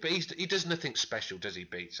things, but he does nothing special, does he,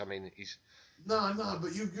 Beats? I mean, he's no,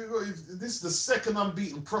 but this is the second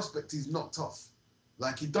unbeaten prospect he's knocked off.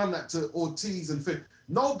 Like he done that to Ortiz and Finn.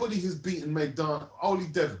 Nobody has beaten Maidana. Only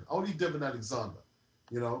Devin Alexander.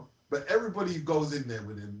 You know, but everybody who goes in there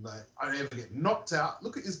with him, like, I never get knocked out.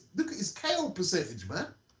 Look at his KO percentage, man.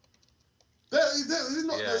 He's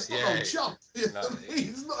not no chump. You know what I mean?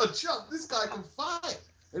 He's not a chump. This guy can fight,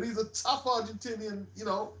 and he's a tough Argentinian. You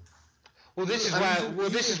know. Well, this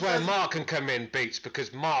is where Mark can come in, Beats,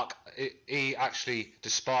 because Mark he actually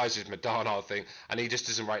despises Maidana, I think, and he just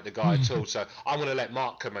doesn't rate the guy at all. So I'm going to let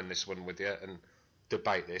Mark come in this one with you and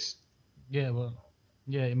debate this. Yeah, well.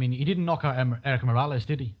 Yeah, I mean, he didn't knock out Eric Morales,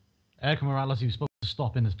 did he? Eric Morales, he was supposed to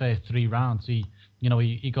stop in his first 3 rounds. He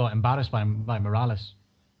got embarrassed by Morales.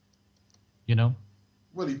 You know?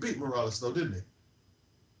 Well, he beat Morales, though, didn't he?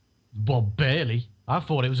 Well, barely. I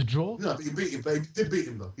thought it was a draw. No, but he beat him. But he did beat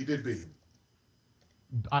him, though. He did beat him.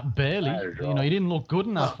 Barely. You know, he didn't look good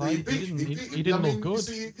in that fight. He didn't look good.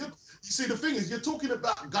 You see, the thing is, you're talking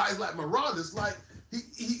about guys like Morales, like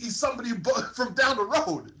he's somebody from down the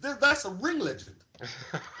road. That's a ring legend.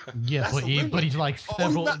 Yeah, but he's like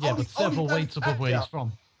several weights above where he's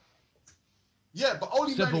from. Yeah, but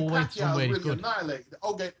only several Manny weights from where Pacquiao he's really good. annihilated.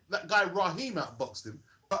 Okay, that guy Raheem outboxed him,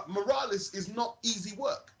 but Morales is not easy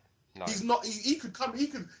work. No. He's not. He could come. He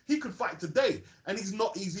could fight today, and he's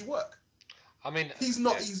not easy work. I mean, he's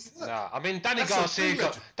not easy work. No, I mean Danny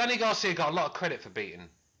Garcia got a lot of credit for beating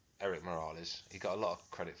Eric Morales. He got a lot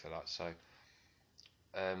of credit for that. So.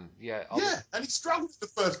 Yeah, and he struggled in the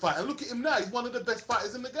first fight, and look at him now. He's one of the best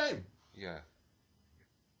fighters in the game. Yeah.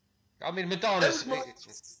 I mean, Maidana's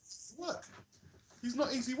work. He's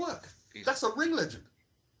not easy work. That's a ring legend.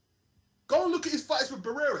 Go and look at his fights with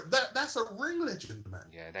Barrera. That's a ring legend, man.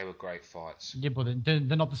 Yeah, they were great fights. Yeah, but they're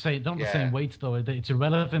not the same. They're not the same weights, though. It's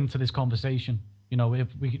irrelevant to this conversation. You know, if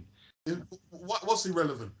we. What's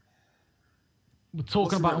irrelevant? We're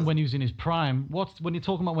talking about him when he was in his prime. When you're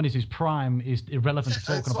talking about when he's his prime is irrelevant to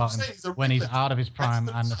talking about him when he's out of his prime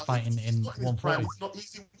and fighting in 140. It's not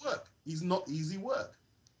easy work. He's not easy work.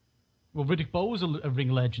 Well, Riddick Bowe was a ring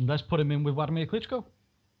legend. Let's put him in with Wladimir Klitschko.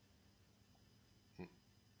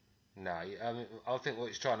 No, I mean, I think what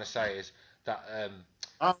he's trying to say is that.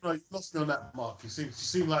 I don't know. You lost me on that, Mark. You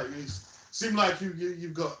seem like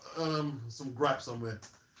you've got some gripe somewhere.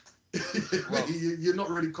 Well, you're not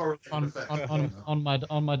really correlating the fact.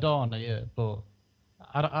 On my Dawn, yeah, but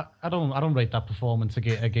I don't rate that performance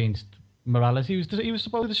against Morales. He was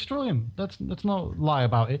supposed to destroy him. Let's not lie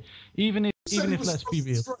about it. Even if let's be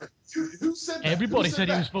real. Who said that? Everybody said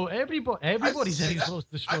he was supposed. Everybody said he was supposed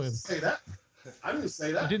to destroy him. I didn't say that. I didn't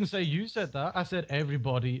say that. I didn't say you said that. I said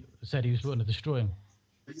everybody said he was going to destroy him.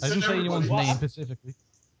 I didn't say anyone's name specifically.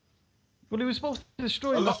 Well, he was supposed to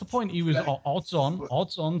destroy him. That's the point. He was odds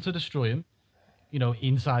on to destroy him. You know,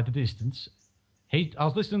 inside the distance. I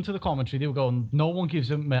was listening to the commentary. They were going, no one gives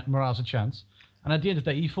him Morales a chance. And at the end of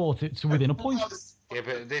the day, he fought it to within a point. Yeah,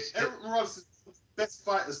 but Eric Morales is the best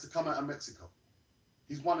fighters to come out of Mexico.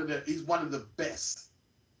 He's one of the best.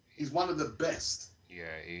 He's one of the best. Yeah,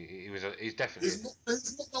 he's definitely a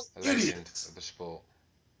legend of the sport.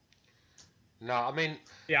 No, I mean,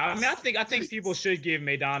 I think people should give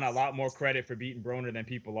Maidana a lot more credit for beating Broner than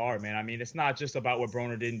people are, man. I mean, it's not just about what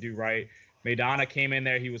Broner didn't do right. Maidana came in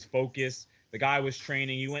there, he was focused. The guy was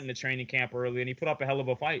training. He went into training camp early, and he put up a hell of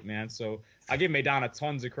a fight, man. So I give Maidana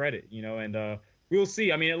tons of credit, you know, and we'll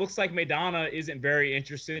see. I mean, it looks like Maidana isn't very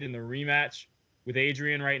interested in the rematch with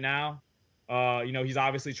Adrian right now. You know, he's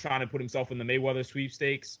obviously trying to put himself in the Mayweather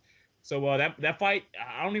sweepstakes. So that fight,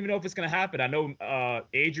 I don't even know if it's going to happen. I know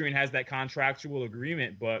Adrian has that contractual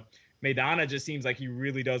agreement, but Maidana just seems like he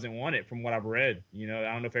really doesn't want it from what I've read. You know,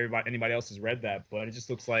 I don't know if anybody else has read that, but it just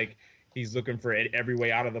looks like he's looking for every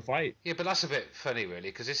way out of the fight. Yeah, but that's a bit funny, really,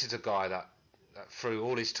 because this is a guy that threw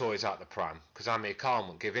all his toys out the pram, because Amir Khan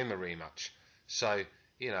won't give him a rematch. So,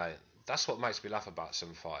 you know, that's what makes me laugh about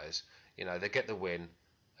some fighters. You know, they get the win,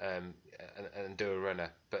 and do a runner,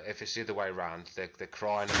 but if it's the other way around, they're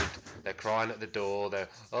crying at the door.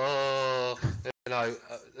 you know,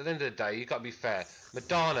 at the end of the day, you've got to be fair.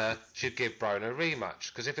 Madonna should give Broner a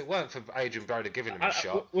rematch, because if it weren't for Adrian Broner giving him a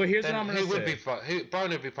shot, well, here's then what I'm gonna say. Broner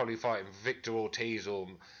would be probably fighting Victor Ortiz or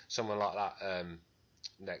someone like that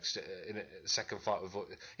next in the second fight with.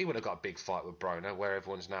 He would have got a big fight with Broner, where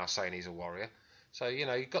everyone's now saying he's a warrior. So you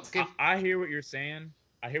know, you've got to give. I hear what you're saying.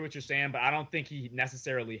 But I don't think he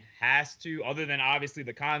necessarily has to, other than obviously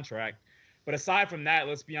the contract. But aside from that,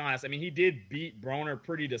 let's be honest. I mean, he did beat Broner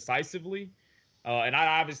pretty decisively. And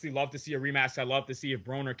I'd obviously love to see a rematch. I'd love to see if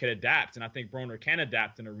Broner could adapt, and I think Broner can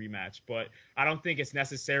adapt in a rematch. But I don't think it's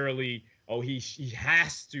necessarily, he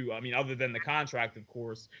has to. I mean, other than the contract, of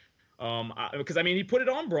course. Because, I mean, he put it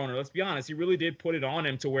on Broner. Let's be honest. He really did put it on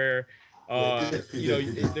him to where,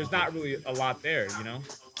 there's not really a lot there, you know?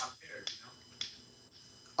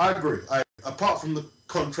 I agree. Apart from the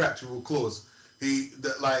contractual clause,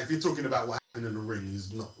 if you're talking about what happened in the ring,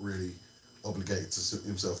 he's not really obligated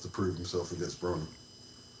himself to prove himself against Broner.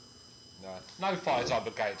 No fight is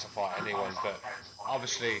obligated to fight anyone, but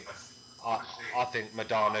obviously, I think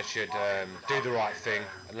Madonna should do the right thing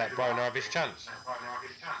and let Broner have his chance.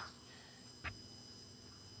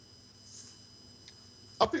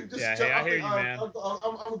 I think this. Yeah, I hear you, man. I'm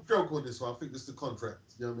a joke on this one. I think this is the contract.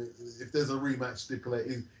 You know what I mean? If there's a rematch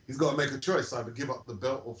stipulated, he's got to make a choice: either give up the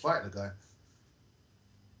belt or fight the guy.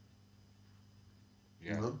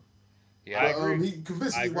 Yeah. You know? Yeah, but, he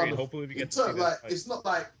convincingly won. Hopefully, we get to see like it's not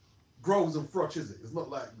like Groves and Froch, is it? It's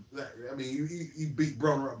not like that. I mean, he beat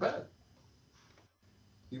Broner up bad.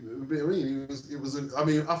 I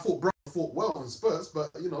thought Broner fought well in spurts,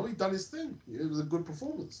 but he done his thing. It was a good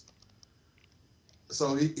performance.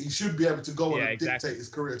 So he should be able to go on and dictate his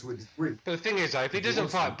career to a degree. But the thing is, though, if he doesn't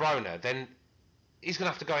fight Broner, then he's going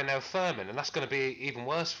to have to go in there with Thurman, and that's going to be even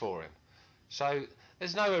worse for him. So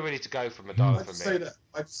there's nowhere really to go for Madonna for me.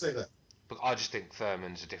 I'd say that. But I just think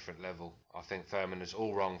Thurman's a different level. I think Thurman is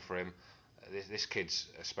all wrong for him. This kid's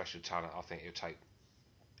a special talent. I think he'll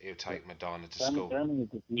take Madonna to school. Thurman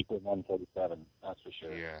is a deeper 137, that's for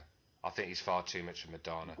sure. Yeah, I think he's far too much for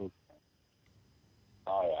Madonna.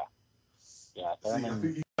 Oh yeah. Yeah, I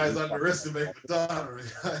think you guys underestimate Madonna.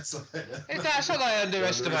 That's not like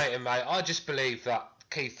underestimating, mate. I just believe that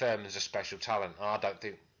Keith Thurman's a special talent, and I don't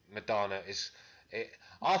think Madonna is.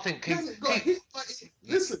 I think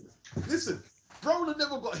Listen. Broner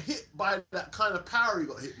never got hit by that kind of power he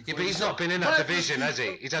got hit. Yeah, but he's not been in that division, has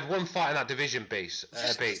he? He's had one fight in that division, Beats.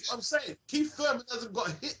 I'm saying Keith Thurman hasn't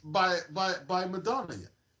got hit by Madonna yet.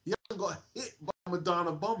 He hasn't got hit by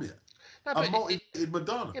Madonna bomb yet. No, but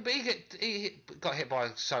Madonna. Yeah, but he got hit by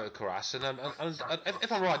Soto Karass, and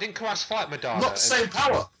if I'm right, didn't Karass fight Madonna? Not the same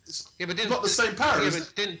power. Yeah, but not the same power. Yeah,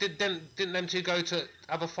 but didn't them two go to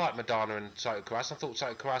have a fight, Madonna and Soto Karass? I thought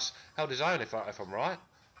Soto Karass held his own, if I'm right.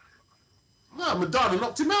 No, Madonna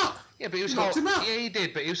knocked him out. Yeah, but he was knocked him out. Yeah, he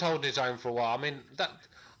did, but he was holding his own for a while. I mean,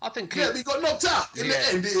 I think. Yeah, but he got knocked out in the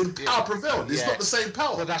end. And power prevailed. It's not the same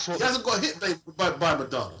power. Well, that's what he hasn't got hit by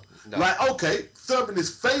Madonna. No. Okay, Thurman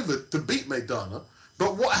is favoured to beat Madonna,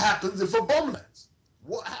 but what happens if a bomb lands?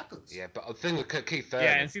 What happens? Yeah, but the thing with Keith Thurman.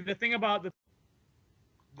 Yeah, and see the thing about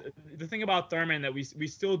the thing about Thurman that we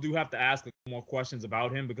still do have to ask more questions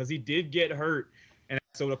about him, because he did get hurt in that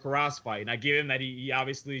Soto Karass fight, and I give him that he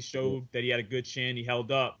obviously showed that he had a good chin, he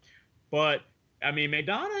held up, but I mean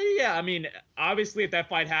Madonna, yeah, I mean obviously if that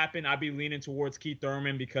fight happened, I'd be leaning towards Keith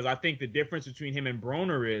Thurman, because I think the difference between him and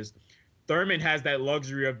Broner is Thurman has that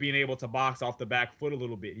luxury of being able to box off the back foot a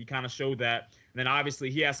little bit. He kind of showed that. And then obviously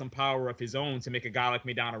he has some power of his own to make a guy like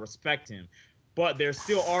Maidana respect him. But there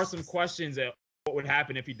still are some questions at what would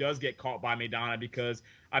happen if he does get caught by Maidana, because,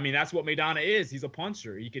 I mean, that's what Maidana is. He's a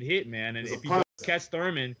puncher. He could hit, man. And if he does catch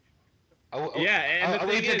Thurman... Are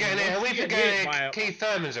we forgetting Keith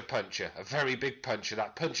Thurman's a puncher, a very big puncher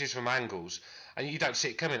that punches from angles, and you don't see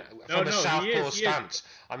it coming from a southpaw stance.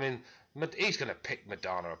 I mean... He's going to pick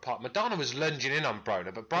Madonna apart. Madonna was lunging in on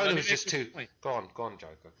Broner, but Broner was just too... Go on,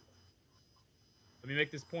 Joker. Let me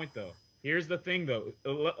make this point, though. Here's the thing, though.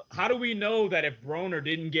 How do we know that if Broner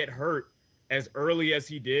didn't get hurt as early as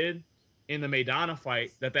he did in the Maidana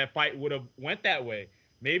fight, that fight would have went that way?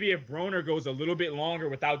 Maybe if Broner goes a little bit longer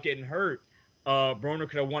without getting hurt, Broner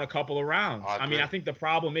could have won a couple of rounds. I mean, I think the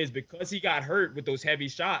problem is because he got hurt with those heavy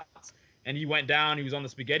shots and he went down, he was on the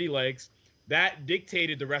spaghetti legs, that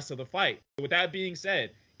dictated the rest of the fight. With that being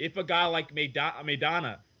said, if a guy like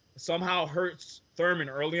Maidana somehow hurts Thurman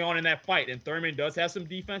early on in that fight, and Thurman does have some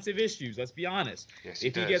defensive issues, let's be honest. Yes,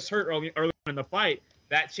 if he gets hurt early in the fight,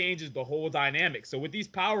 that changes the whole dynamic. So with these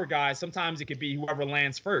power guys, sometimes it could be whoever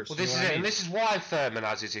lands first. Well, this is it, and this is why Thurman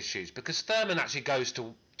has his issues, because Thurman actually goes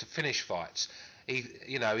to finish fights.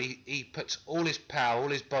 He puts all his power, all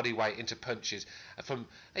his body weight into punches.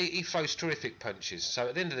 He throws terrific punches. So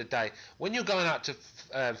at the end of the day, when you're going out to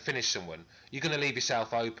finish someone, you're going to leave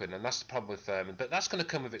yourself open, and that's the problem with Thurman. But that's going to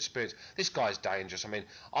come with experience. This guy's dangerous. I mean,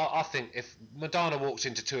 I think if Maidana walks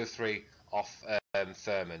into 2 or 3 off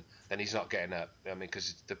Thurman, then he's not getting up. I mean,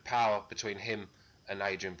 because the power between him and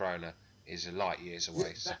Adrian Broner is light years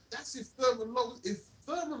away. Yeah, that's if Thurman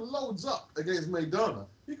loads up against Maidana,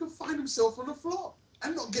 he could find himself on the floor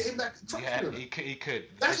and not get him back to track him. He could.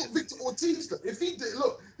 That's what Victor Ortiz does. If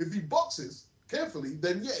he boxes carefully,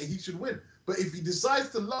 then yeah, he should win. But if he decides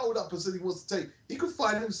to load up and says he wants to take, he could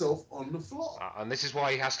find himself on the floor. And this is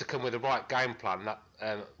why he has to come with the right game plan,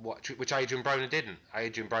 which Adrian Broner didn't.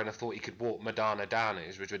 Adrian Broner thought he could walk Maidana down. It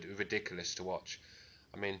was ridiculous to watch.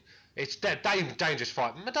 I mean, it's a dangerous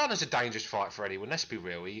fight. Madana's a dangerous fight for anyone. Let's be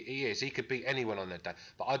real. He is. He could beat anyone on that day.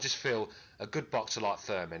 But I just feel a good boxer like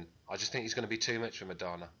Thurman, I just think he's going to be too much for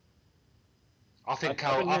Maidana. I think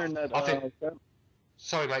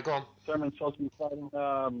sorry, mate. Go on. Thurman's supposed to be fighting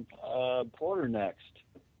Porter next.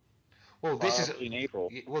 Well, this is in April.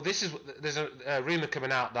 Well, there's a rumor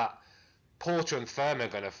coming out that Porter and Thurman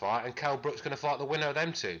are going to fight, and Kell Brook's going to fight the winner of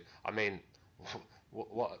them two. I mean,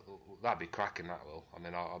 what that'd be cracking. That will. I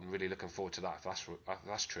mean, I'm really looking forward to that. If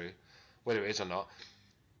that's true, whether it is or not.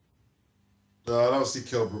 I don't see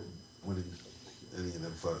Kell Brook winning any of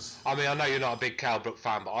them first. I mean, I know you're not a big Kell Brook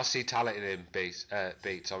fan, but I see talent in him. Beats.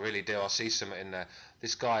 I really do. I see something in there.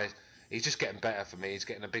 This guy, he's just getting better for me. He's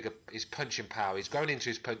getting his punching power. He's growing into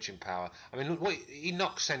his punching power. I mean, he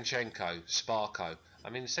knocked Senchenko, Sparko. I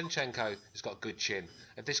mean, Senchenko has got a good chin.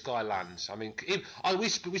 If this guy lands, I mean,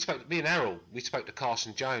 we spoke. Me and Errol, we spoke to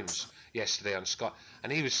Carson Jones yesterday on Scott,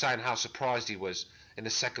 and he was saying how surprised he was in the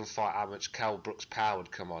second fight how much Kell Brook's power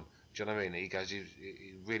had come on. Do you know what I mean? He goes, he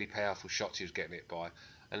really powerful shots he was getting hit by,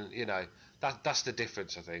 and that's the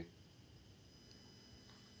difference, I think.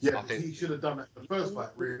 Yeah, I think he should have done that the first fight.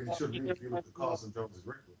 Really, he should have. If you look at Carson Jones'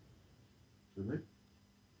 record, shouldn't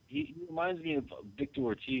he? He reminds me of Victor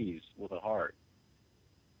Ortiz with a heart.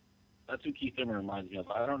 That's who Keith Thurman reminds me of.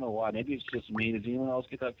 I don't know why. Maybe it's just me. Does anyone else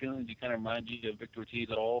get that feeling? Does he kind of remind you of Victor Ortiz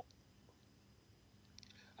at all?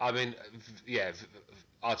 I mean, yeah,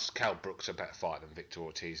 Kell Brook's a better fighter than Victor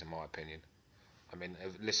Ortiz, in my opinion. I mean,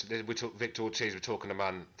 listen, Victor Ortiz, we're talking a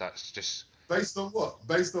man that's just... Based on what?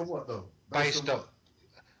 Based on what, though? Based on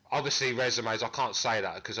obviously, resumes, I can't say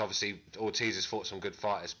that because obviously Ortiz has fought some good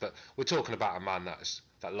fighters, but we're talking about a man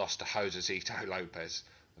that lost to Josecito Lopez.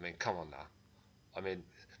 I mean, come on now. I mean,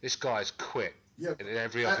 this guy's quick in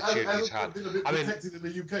every opportunity he's had. I mean, protected in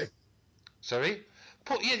the UK. Sorry?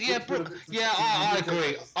 Brook. Yeah,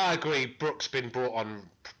 I agree. Brook's been brought on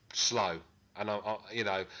slow, and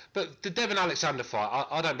but the Devin Alexander fight,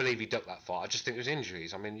 I don't believe he ducked that fight. I just think it was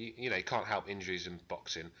injuries. I mean, you can't help injuries in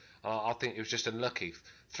boxing. I think it was just unlucky.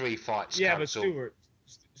 3 fights. Yeah, cancelled. but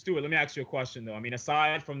Stuart, let me ask you a question though. I mean,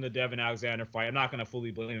 aside from the Devin Alexander fight, I'm not going to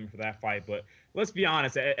fully blame him for that fight, but let's be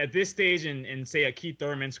honest. At this stage in say a Keith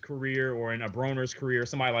Thurman's career or in a Broner's career,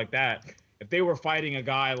 somebody like that, if they were fighting a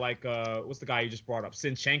guy like what's the guy you just brought up,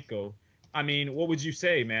 Senchenko, I mean, what would you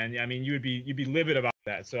say, man? I mean, you'd be livid about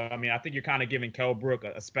that. So I mean, I think you're kind of giving Kell Brook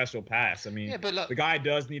a special pass. I mean, yeah, but look, the guy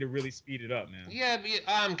does need to really speed it up, man. Yeah,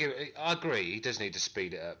 I agree. He does need to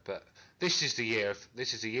speed it up, but this is the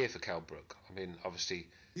year for Kell Brook. I mean, obviously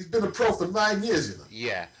he's been a pro for 9 years,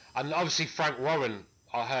 Yeah, and obviously Frank Warren.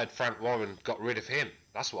 I heard Frank Warren got rid of him.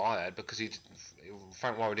 That's what I heard because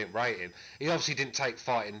Frank Warren didn't rate him. He obviously didn't take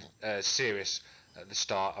fighting serious at the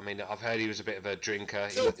start. I mean, I've heard he was a bit of a drinker.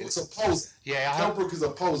 Kell Brook's a poser. Yeah, Kell Brook is a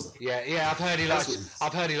poser. Yeah. I've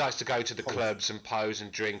heard he likes to go to the clubs and pose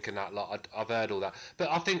and drink and that lot. I've heard all that. But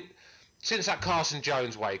I think since that Carson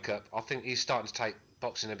Jones wake up, I think he's starting to take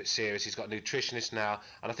boxing a bit serious. He's got a nutritionist now,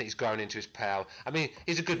 and I think he's growing into his power. I mean,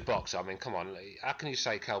 he's a good boxer. I mean, come on, how can you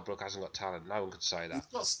say Kell Brook hasn't got talent? No one could say that. He's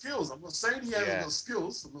got skills. I'm not saying he hasn't got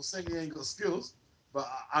skills. I'm not saying he ain't got skills, but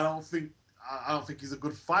I don't think he's a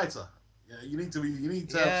good fighter. Yeah, you need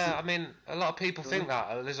to. Yeah, I mean, a lot of people think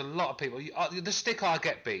that. There's a lot of people. The stick I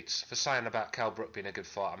get Beats for saying about Kell Brook being a good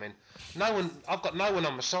fighter. I mean, I've got no one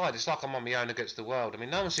on my side. It's like I'm on my own against the world. I mean,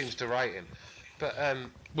 no one seems to rate him. But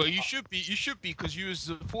well, you should be because you was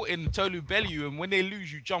supporting Tolu Bellew, and when they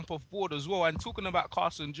lose, you jump off board as well. And talking about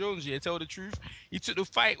Carson Jones, tell the truth, he took the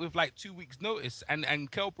fight with like 2 weeks' notice, and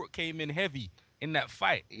Kell Brook came in heavy in that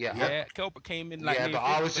fight. Yeah. Kell Brook came in like. Yeah, but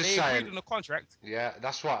I was just saying. In the contract. Yeah,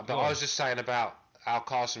 that's right. But I was just saying about how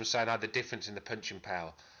Carson was saying the difference in the punching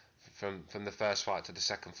power from the first fight to the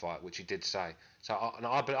second fight, which he did say. So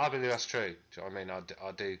I believe that's true. Do you know what I mean?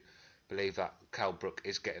 I do believe that Kell Brook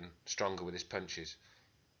is getting stronger with his punches.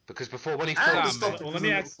 Because before, when he And the fought, stoppage well, was let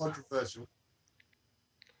me a ask- little controversial.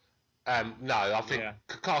 no, I think Yeah.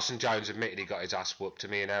 Carson Jones admitted he got his ass whooped to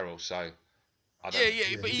me and Errol. So I don't.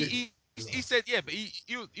 Yeah, but he he said but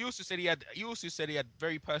he also said he had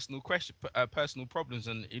very personal personal problems,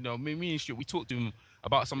 and you know me and Stuart, we talked to him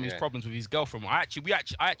about some of his Yeah. problems with his girlfriend. I actually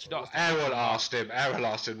asked him. Errol asked him. Errol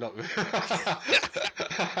asked him, not me.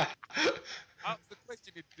 Asked the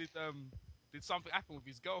question: Did something happen with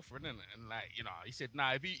his girlfriend? And like, you know, he said,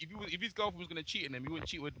 nah. If his girlfriend was gonna cheat on him, he wouldn't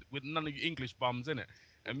cheat with none of you English bums, innit?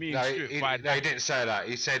 And me and Stuart fired. No, he didn't say that.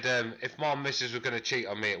 He said, if my missus were going to cheat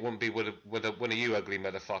on me, it wouldn't be with one of you ugly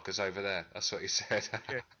motherfuckers over there. That's what he said.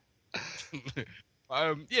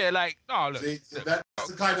 Like, no, look. See, that's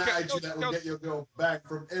the kind of attitude that will get your girl back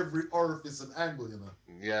from every orifice and angle, you know.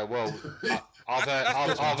 Yeah, well, I've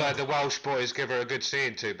heard the Welsh boys give her a good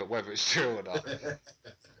seeing to, but whether it's true or not.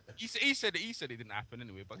 He said it didn't happen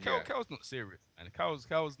anyway. But Yeah. Kel's not serious, man. Kel's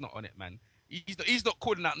not on it, man. He's not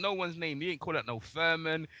calling out no one's name. He ain't calling out no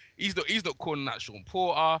Furman. He's not calling out Sean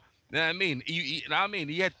Porter. You know what I mean? You know what I mean?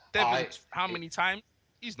 He had Devin how many times?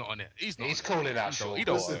 He's not on it. He's calling out Sean Porter. He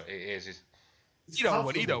don't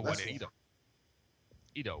want it.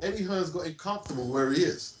 Eddie Hearn's got him comfortable where he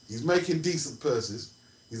is. He's making decent purses.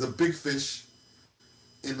 He's a big fish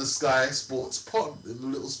in the Sky Sports pond, in the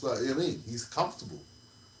little spot. You know what I mean? He's comfortable.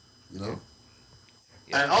 You know?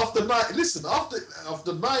 Yeah. And after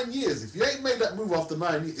 9 years, if you ain't made that move after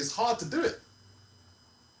 9 years, it's hard to do it.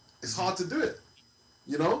 It's hard to do it.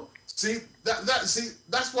 You know? See,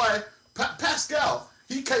 that's why Pascal,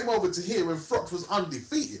 he came over to here when Froch was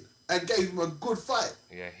undefeated and gave him a good fight.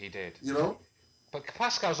 Yeah, he did. You know? But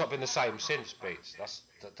Pascal's not been the same since, Beats. That's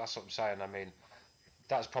what I'm saying. I mean,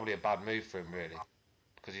 that's probably a bad move for him, really,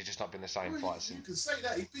 because he's just not been the same fighter since. You can say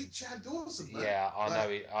that. He beat Chad Dawson, man. Yeah,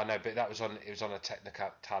 I know, but it was on a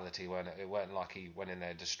technicality, weren't it? It weren't like he went in there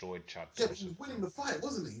and destroyed Chad Yeah, Dawson. but he was winning the fight,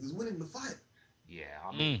 wasn't he? He was winning the fight. Yeah,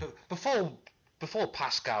 I mean, before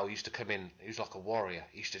Pascal used to come in, he was like a warrior.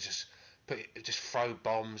 He used to just throw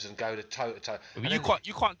bombs and go to toe to toe. But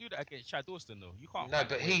you can't do that against Chad Dawson though. You can't. No,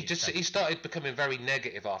 but he started becoming very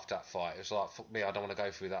negative after that fight. It was like, fuck me, I don't want to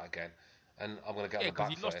go through that again, and I'm gonna get on the back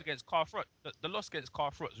because he lost against Carl Frotz. The loss against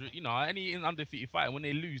Carl Frotz, you know, any undefeated fighter, when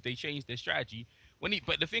they lose, they change their strategy.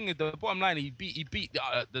 But the thing is, the bottom line, he beat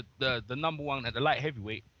the number one at the light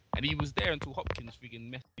heavyweight, and he was there until Hopkins freaking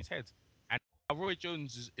messed his head. And Roy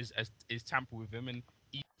Jones is tampered with him, and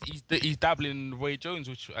he's dabbling in Roy Jones,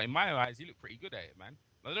 which in my eyes he looked pretty good at it, man.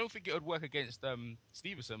 I don't think it would work against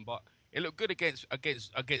Stevenson, but it looked good against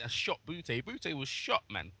a shot Butte. Butte was shot,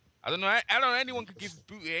 man. I don't know anyone could give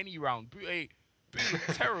Butte any round. Butte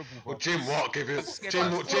was terrible, bro. Well, Jim Watt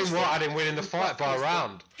had him winning the fight by a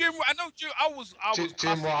round. Jim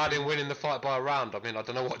Watt had him winning the fight by a round. I mean, I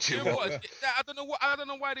don't know what Jim Watt. I don't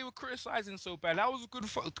know why they were criticizing so bad. That was a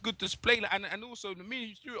good display, and also me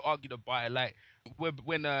and Stuart argued about it. Like when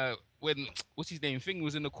what's his name thing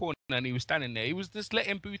was in the corner and he was standing there, he was just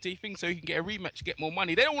letting Butte think so he can get a rematch, get more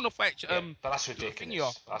money. They don't want to fight. But that's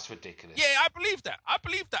ridiculous. That's ridiculous. Yeah, I believe that. I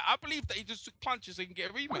believe that he just took punches so he can get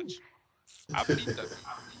a rematch. I believe that.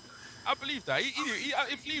 I believe that.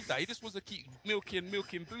 I believe that. He just wants to keep milking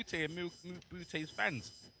Butte and Butte's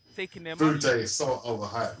fans, taking their money. Butte is so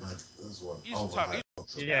overhyped, man. That's what.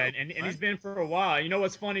 Yeah, and he's been for a while. You know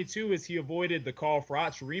what's funny too is he avoided the Carl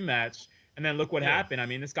Froch rematch, and then look what happened. I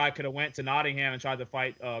mean, this guy could have went to Nottingham and tried to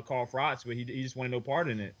fight Carl Froch, but he just wanted no part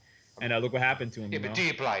in it. And look what happened to him. Yeah, but do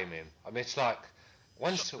you blame him? I mean, it's like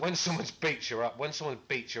when someone's beat your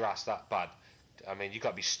ass that bad. I mean, you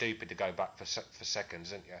got to be stupid to go back for seconds,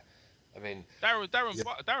 isn't you? I mean,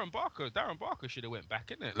 Darren Barker should have went back,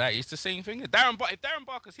 isn't it? Like, it's the same thing. If Darren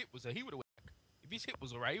Barker's hip was there, he would have went back. If his hip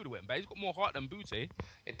was alright, he would have went back. He's got more heart than Butte.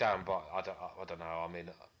 Darren Barker, I don't know. I mean,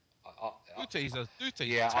 Butte's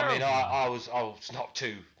yeah. terrible. I mean, I was not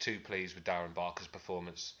too pleased with Darren Barker's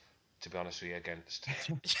performance, to be honest with you, against.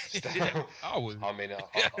 I mean,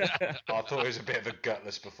 I thought it was a bit of a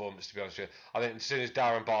gutless performance, to be honest with you. I think as soon as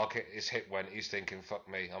Darren Barker, his hip went, he's thinking, fuck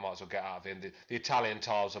me, I might as well get out of him. The Italian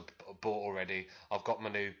tiles are bought already. I've got my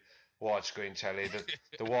new widescreen telly.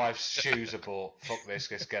 The wife's shoes are bought. Fuck this,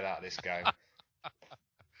 let's get out of this game.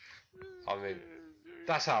 I mean,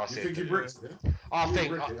 that's how I see it. You think he bricked it? I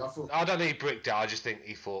don't think he bricked it. I just think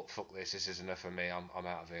he thought, fuck this is enough for me. I'm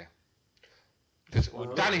out of here. Because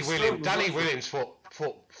Danny Williams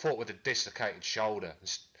fought with a dislocated shoulder.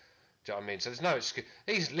 Do you know what I mean? So there's no excuse.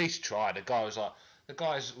 He's at least tried. The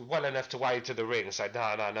guy's well enough to wade to the ring and say,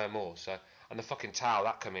 no more. So, and the fucking towel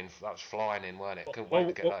that was flying in, weren't it? Couldn't wait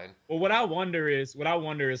to get that in. Well, what I wonder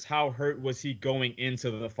is how hurt was he going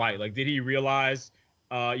into the fight? Like, did he realize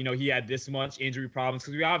he had this much injury problems,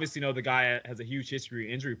 because we obviously know the guy has a huge history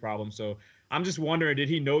of injury problems. So I'm just wondering, did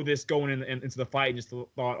he know this going into the fight and just thought,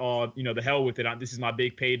 oh, the hell with it. This is my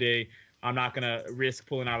big payday. I'm not going to risk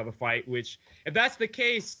pulling out of the fight, which if that's the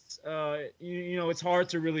case, it's hard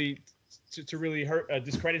to really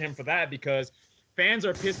discredit him for that, because fans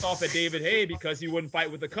are pissed off at David Haye because he wouldn't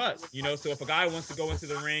fight with a cut. So if a guy wants to go into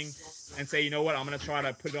the ring and say, you know what, I'm going to try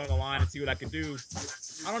to put it on the line and see what I can do,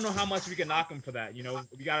 I don't know how much we can knock him for that. We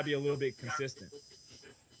got to be a little bit consistent.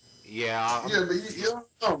 Yeah. Yeah, but you don't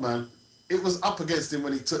know, man. It was up against him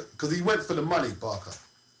when because he went for the money, Barker.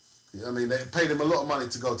 They paid him a lot of money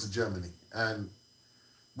to go to Germany. And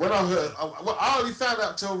when I heard, I only found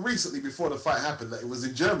out till recently before the fight happened that it was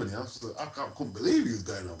in Germany. I couldn't believe he was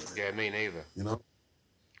going over there. Yeah, me neither. A lot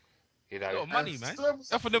of money, man.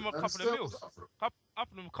 Offered them a couple of mils.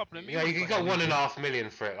 Yeah, you got $1.5 million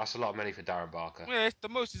for it. That's a lot of money for Darren Barker. Yeah, it's the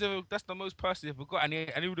most that's the most Percy ever got, and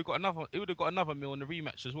he would have got another. He would have got another meal in the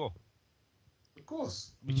rematch as well. Of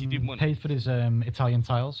course. Which he didn't want. Paid for his Italian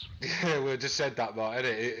tiles. Yeah, we just said that, Mark,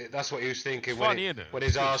 innit? That's what he was thinking when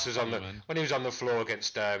his arse was on when he was on the floor against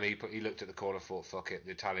Sturm. He looked at the corner, thought, "Fuck it,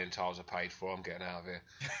 the Italian tiles are paid for. I'm getting out of here."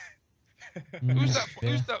 Who's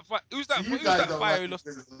that fire who lost?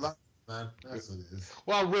 Man, that's what it is.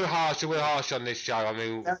 Well, we're harsh on this show.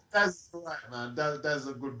 That's right, man. That's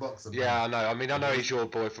a good boxer. Yeah, man. I know. I know he's your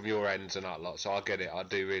boy from your ends and that lot, so I get it. I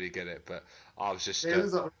do really get it. But I was just. I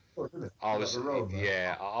was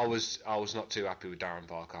not too happy with Darren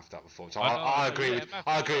Barker after that performance. I agree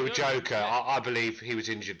with Joker. I believe he was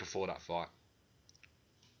injured before that fight.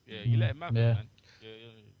 Yeah, you let him have it, man.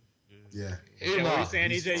 Yeah. What were you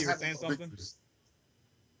saying, EJ? You were saying something?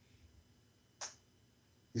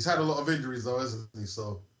 He's had a lot of injuries though, hasn't he?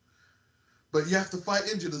 So, but you have to fight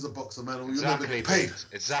injured as a boxer, man, or you'll never get paid.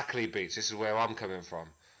 Exactly, Beats. This is where I'm coming from.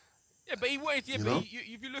 Yeah, but he wanted. Yeah, but if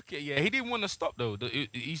you look at it, he didn't want to stop though.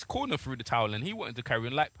 He's cornered through the towel, and he wanted to carry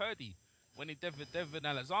on like Purdy. When he Devin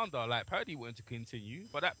Alexander, like Purdy wanted to continue,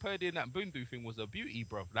 but that Purdy and that Bundu thing was a beauty,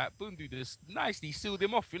 bro. Like Bundu just nicely sealed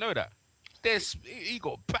him off. You know that? He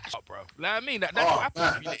got bashed up, bro. Like that's what happened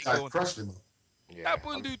if you let him go on. Crushed him. Yeah,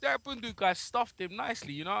 that Bundu guy stuffed him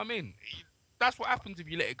nicely. You know what I mean? That's what happens if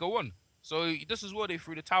you let it go on. So this is where they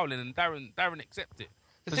threw the towel in, and Darren accepted it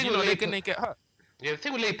because they're gonna get hurt. Yeah, the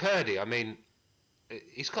thing with Lee Purdy,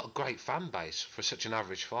 he's got a great fan base for such an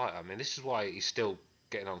average fighter. This is why he's still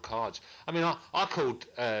getting on cards. I called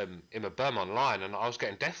him a bum online, and I was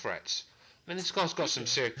getting death threats. This guy's got some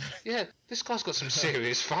serious. Yeah, this guy's got some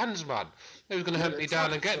serious fans, man. They were going to hunt me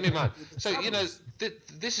down and get me, man. So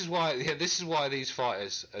this is why. Yeah, this is why these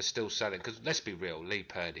fighters are still selling. Because let's be real, Lee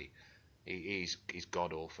Purdy, he's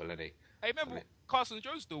god awful, isn't he? Hey, remember Carson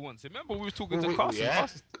Jones still wants it. Remember we were talking to Carson. Yeah,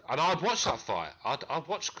 and I'd watch that fight. I'd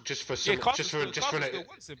watch just for some, yeah, just for an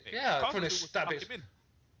yeah, for an that'd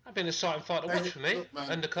be an exciting fight to watch for me.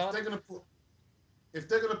 Undercard. If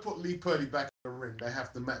they're gonna put Lee Purdy back in the ring, they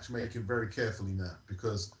have to matchmake him very carefully now,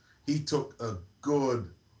 because he took a good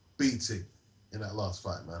beating in that last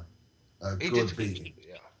fight, man. Good beating.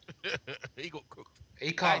 Yeah. He got cooked.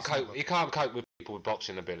 He can't cope. He can't cope with people with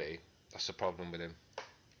boxing ability. That's the problem with him.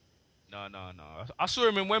 No. I saw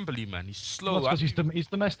him in Wembley, man. He's slow. That's because he's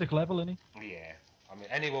domestic level, isn't he? Yeah.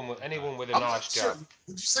 Anyone with a nice jab.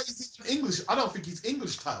 Would you say he's English? I don't think he's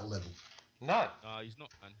English title level. No. No, he's not,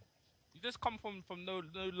 man. He just come from no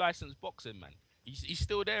licensed boxing, man. He's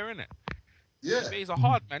still there, innit? Yeah. He's a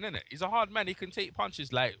hard man, innit? He's a hard man. He can take punches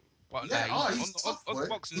but he's tough, on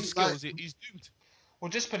boxing skills, he's doomed. Well,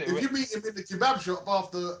 just put it. If you meet him in the kebab shop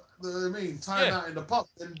after time out in the pub,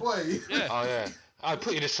 then boy. Yeah. Oh yeah. I'd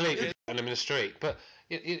put you to sleep and him in the street, but.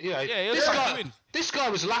 This guy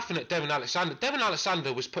was laughing at Devin Alexander. Devin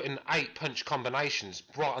Alexander was putting 8-punch combinations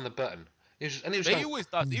right on the button. He always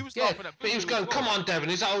does. He was laughing at. But he was going, "Come on, Devin.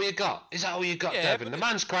 Is that all you got? Is that all you got, Devin? The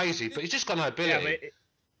man's crazy, but he's just got no ability."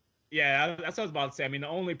 Yeah, that's what I was about to say. The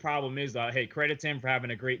only problem is, hey, credit to him for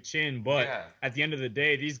having a great chin, but at the end of the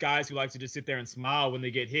day, these guys who like to just sit there and smile when they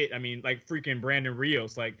get hit, like freaking Brandon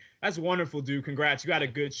Rios, that's wonderful, dude. Congrats, you got a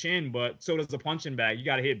good chin, but so does the punching bag. You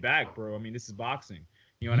got to hit back, bro. This is boxing.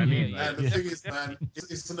 You know what I mean? And the thing is, man,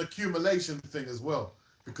 it's an accumulation thing as well,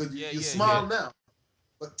 because you smile now,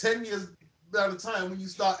 but 10 years down the time when you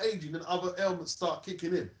start aging, then other ailments start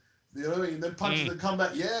kicking in. You know what I mean? Then punches that come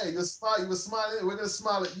back. Yeah, you were smiling. We're gonna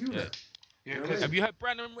smile at you now. Yeah. You know have you heard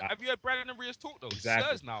Brandon Rios talk though? Exactly. He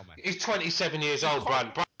slurs now, man. He's 27 years old,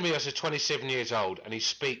 Brandon Rios is 27 years old, and he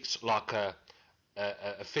speaks like a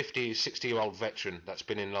 50, 60-year-old veteran that's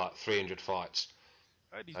been in 300 fights.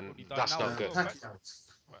 And that's not good.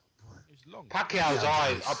 It's long.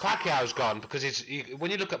 Pacquiao's gone because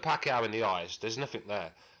when you look at Pacquiao in the eyes, there's nothing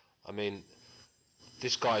there. I mean,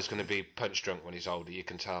 this guy's going to be punch drunk when he's older. You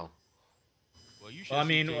can tell. Well, I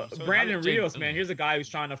mean, Brandon Rios, man, here's a guy who's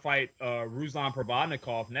trying to fight Ruslan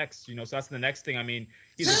Provodnikov next. You know, so that's the next thing. I mean,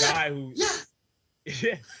 he's a guy who,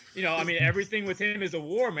 you know, I mean, everything with him is a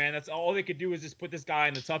war, man. That's all they could do is just put this guy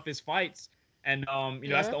in the toughest fights, and you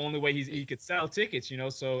know, that's the only way he could sell tickets. You know,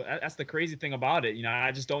 so that's the crazy thing about it. You know,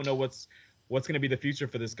 I just don't know what's going to be the future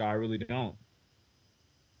for this guy. I really don't.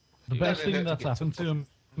 The best thing that's happened to him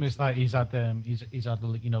is that he's had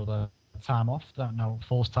you know, the time off,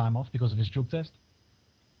 forced time off because of his drug test.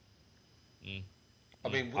 I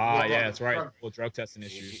mean, yeah, that's right. Well, drug testing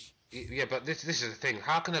issues. Yeah, but this is the thing.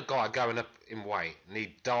 How can a guy going up in weight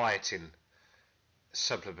need dieting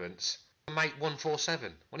supplements and make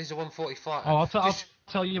 147 when he's a 145? Oh, I'll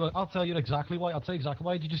tell you exactly why. I'll tell you exactly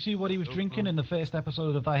why. Did you see what he was drinking in the first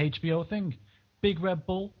episode of that HBO thing? Big Red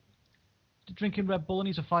Bull. Drinking Red Bull, and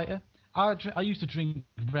he's a fighter. I used to drink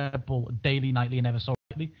Red Bull daily, nightly, and ever so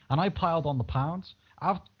lightly, and I piled on the pounds.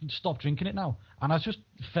 I've stopped drinking it now, and I just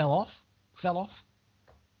fell off.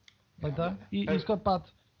 Like that. He's got bad.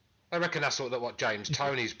 I reckon that's what James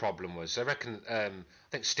Toney's problem was. I reckon, I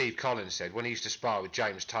think Steve Collins said when he used to spar with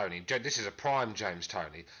James Toney, this is a prime James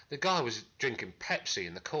Toney, the guy was drinking Pepsi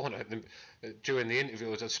in the corner during the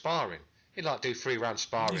interview as a sparring. He'd like do 3-round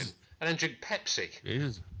sparring and then drink Pepsi.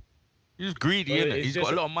 He's greedy, isn't it? He's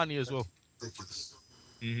got a lot of money as well.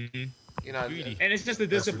 Mm-hmm. You know, and it's just a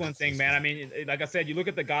discipline thing, man. I mean, like I said, you look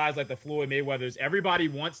at the guys like the Floyd Mayweathers. Everybody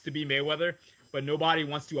wants to be Mayweather, but nobody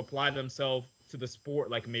wants to apply themselves to the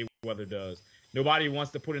sport like Mayweather does. Nobody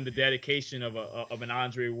wants to put in the dedication of an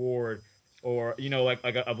Andre Ward or, you know, like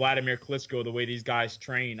a Vladimir Klitschko, the way these guys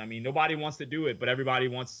train. I mean, nobody wants to do it, but everybody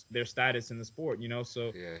wants their status in the sport, you know?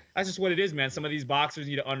 So that's just what it is, man. Some of these boxers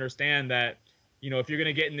need to understand that, you know, if you're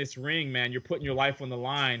going to get in this ring, man, you're putting your life on the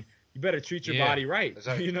line. You better treat your body right.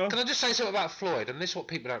 Exactly. You know? Can I just say something about Floyd? And this is what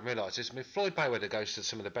people don't realise. I mean, Floyd Mayweather goes to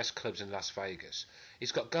some of the best clubs in Las Vegas.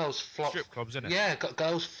 He's got girls strip clubs, isn't it? Yeah, got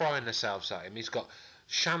girls throwing themselves at him. He's got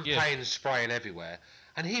champagne spraying everywhere,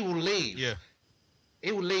 and he will leave. Yeah.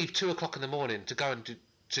 He will leave 2 o'clock in the morning to go and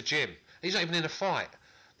to gym. He's not even in a fight.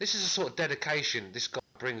 This is the sort of dedication this guy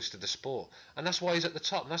brings to the sport, and that's why he's at the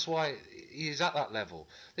top. And that's why he's at that level.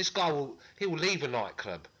 This guy will leave a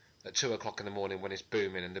nightclub at 2 o'clock in the morning when it's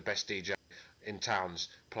booming and the best DJ in town's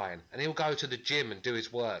playing, and he'll go to the gym and do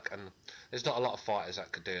his work, and there's not a lot of fighters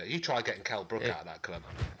that could do it. You try getting Kell Brook out of that club.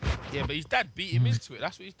 Yeah, but his dad beat him into it.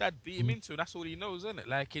 That's what his dad beat him into. That's all he knows, isn't it?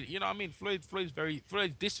 Like, you know what I mean?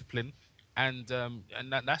 Floyd's disciplined, and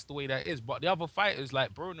that's the way that is. But the other fighters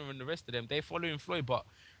like Broner and the rest of them, they're following Floyd, but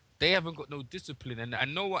they haven't got no discipline. And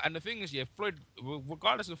the thing is, Floyd,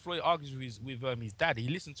 regardless of Floyd argues with his dad, he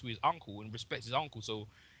listens to his uncle and respects his uncle. So,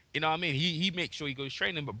 you know what I mean? He makes sure he goes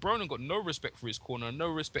training, but Broner got no respect for his corner, no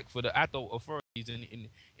respect for the adult authorities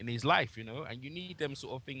in his life, you know. And you need them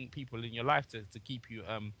sort of people in your life to keep you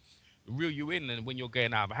reel you in, and when you're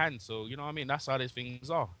getting out of hand. So you know what I mean? That's how these things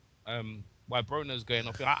are. Why Broner's going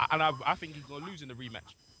off, I think he's gonna lose in the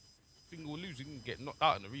rematch. I think he'll lose. He can get knocked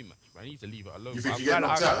out in the rematch. Man, he needs to leave it alone. You think he get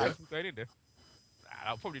knocked out? Going in there.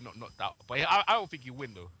 I'll probably not knocked out, but I don't think he'll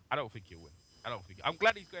win though. I don't think he'll win. I'm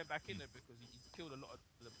glad he's going back in there because he's killed a lot of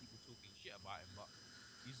the people talking shit about him, but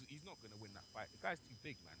he's not going to win that fight. The guy's too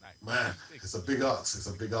big, man. Man, it's a big ox. It's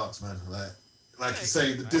a big ox, man. Like you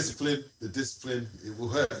say, the discipline, it will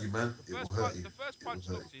hurt you, man. It will hurt you. The first punch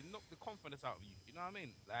knocked the confidence out of you. You know what I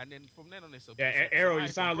mean? And then from then on, it's Arrow, you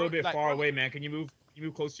sound a little bit far away, man. Can you move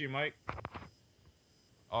close to your mic?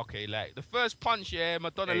 Okay, like the first punch,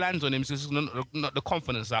 Madonna lands on him, so it's not the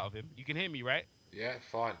confidence out of him. You can hear me, right? Yeah,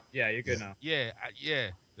 fine. Yeah, you're good now. Yeah.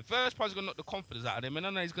 The first punch is gonna knock the confidence out of him, and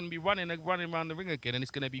then he's gonna be running around the ring again, and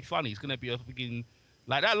it's gonna be funny. It's gonna be a freaking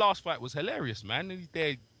like that last fight was hilarious, man. He's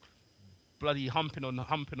there, bloody humping on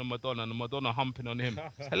Madonna, and Madonna humping on him.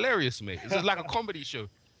 It's hilarious, mate. It's like a comedy show.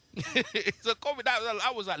 It's a comedy.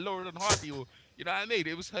 That was like Laurel and Hardy, or you know what I mean?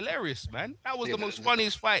 It was hilarious, man. That was the most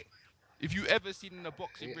funniest fight if you ever seen in a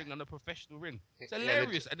boxing ring on a professional ring. It's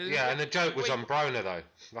hilarious. And the joke was on Broner though.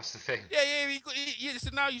 That's the thing. Yeah.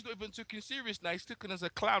 So now he's not even taken serious. Now he's taken as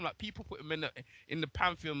a clown. Like people put him in the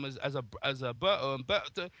pantheon as a Berto, and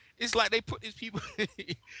Berto. It's like they put these people.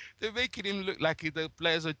 They're making him look like he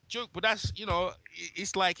plays a joke. But that's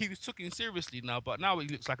it's like he was taken seriously now. But now he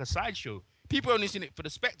looks like a sideshow. People are only seeing it for the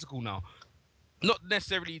spectacle now, not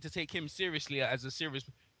necessarily to take him seriously as a serious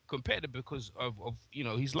competitor because of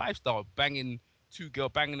his lifestyle, banging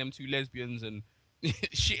them two lesbians and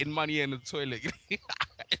shitting money in the toilet.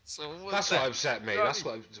 That's what upset me. That's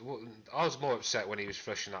what I was more upset when he was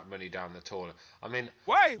flushing that money down the toilet. I mean,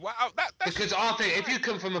 why? Because I think if you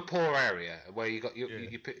come from a poor area where you got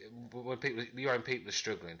when your own people are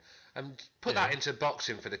struggling, and put that into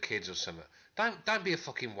boxing for the kids or something. Don't be a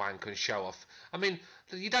fucking wank and show off. I mean,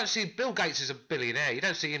 you don't see Bill Gates is a billionaire. You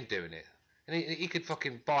don't see him doing it, and he could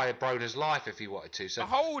fucking buy a Broner's life if he wanted to. So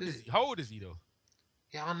how old is he? How old is he though?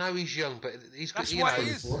 Yeah, I know he's young, but he's got. That's what he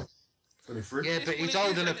is. 23. Yeah, but he's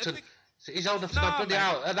old enough to. He's old enough to go bloody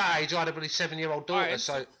out. At that age, I had a bloody 7-year-old daughter. Right,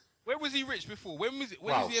 so where was he rich before? When's he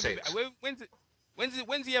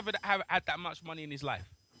ever had that much money in his life?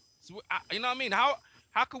 So, you know what I mean?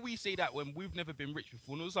 How can we say that when we've never been rich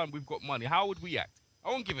before? And all of a sudden we've got money. How would we act?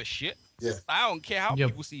 I don't give a shit. Yeah. I don't care how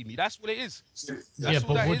people see me. That's what it is. Yeah,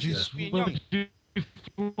 but would you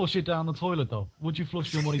flush it down the toilet though? Would you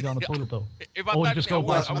flush your money down the toilet though? If I or would done you just it, go I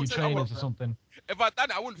buy some would- new trainers or something? If I done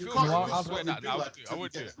it, I wouldn't feel can't good. really I swear just that. like I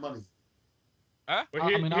would do get it. money. Huh? But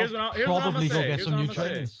I mean, here's what I'm probably gonna go say. get Here's some what I'm new gonna say.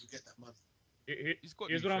 trainers. Get that money.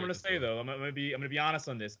 Here's what I'm gonna say though. I'm gonna be honest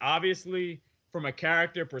on this. Obviously, from a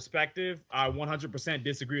character perspective, I 100%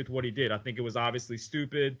 disagree with what he did. I think it was obviously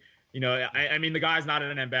stupid. You know, I mean, the guy's not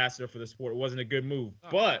an ambassador for the sport. It wasn't a good move.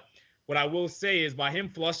 But what I will say is, by him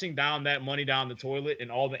flushing down that money down the toilet and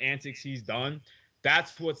all the antics he's done,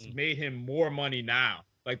 that's what's made him more money now.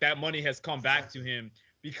 Like, that money has come back to him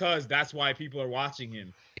because that's why people are watching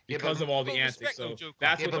him, because of all the antics. So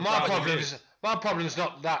that's what but the my problem is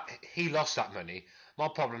not that he lost that money. My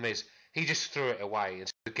problem is he just threw it away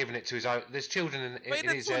instead of giving it to his own. There's children in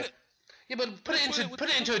his. Yeah, but put it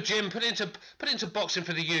into a gym, put it into boxing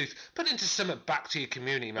for the youth, put it into something back to your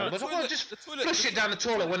community, man. But just flush it down the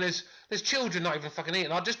toilet when there's children not even fucking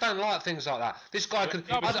eating. I just don't like things like that. This guy could.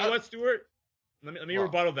 No, but you know what, Stuart? Let me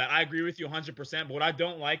rebuttal that. I agree with you 100%. But what I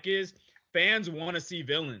don't like is fans want to see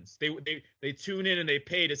villains. They tune in and they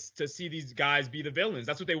pay to see these guys be the villains.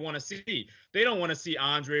 That's what they want to see. They don't want to see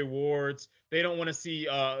Andre Wards. They don't want to see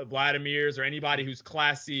Vladimir's or anybody who's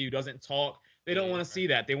classy, who doesn't talk. They don't want to see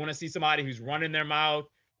that. They want to see somebody who's running their mouth.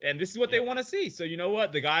 And this is what they want to see. So you know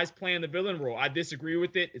what? The guy's playing the villain role. I disagree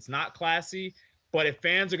with it. It's not classy. But if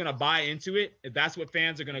fans are going to buy into it, if that's what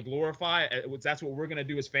fans are going to glorify, that's what we're going to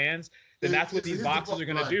do as fans, then that's what these boxers are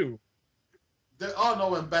going to do. There are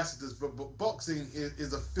no ambassadors, but boxing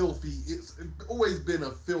is a filthy. It's always been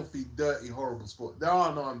a filthy, dirty, horrible sport. There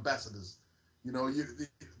are no ambassadors. You know,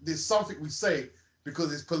 there's something we say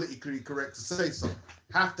because it's politically correct to say so.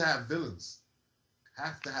 Have to have villains.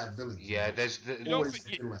 Yeah, there's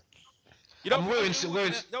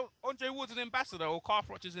Andre Ward's an ambassador or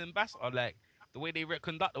Carthroch is an ambassador, like the way they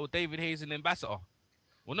conduct, or David Hayes an ambassador.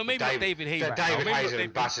 Well, no, maybe not David Hayes. David Hayes is an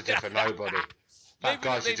ambassador for nobody. That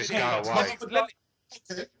guy should just go away.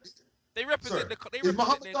 They represent the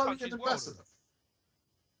Muhammad Ali an ambassador?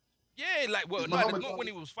 Yeah, like not when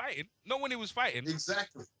he was fighting. Not when he was fighting.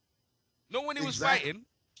 Exactly. Not when he was fighting.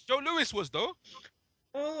 Joe Louis was though.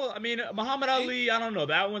 Oh, I mean, Muhammad Ali, I don't know.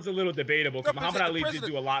 That one's a little debatable because Muhammad Ali did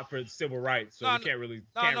do a lot for civil rights, so you can't really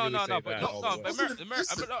say that.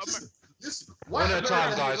 Listen, one at a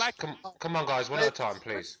time, guys. Come on, guys. One at a time,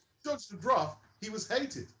 please. Judge the draft. He was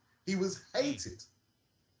hated.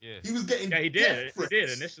 Yeah. He was getting. Yeah, he did. He did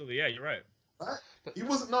initially. Yeah, you're right. Right? He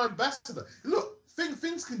wasn't no ambassador. Look,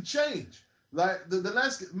 things can change. Like the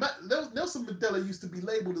landscape. Nelson Mandela used to be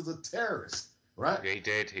labeled as a terrorist, right? Yeah, he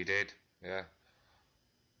did. Yeah.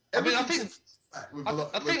 I mean, I think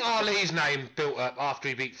Ali's name built up after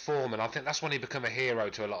he beat Foreman. I think that's when he became a hero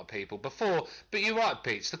to a lot of people. But you're right,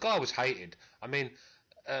 Pete. The guy was hated. I mean,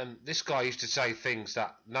 this guy used to say things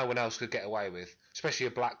that no one else could get away with, especially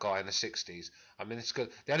a black guy in the 60s. I mean, it's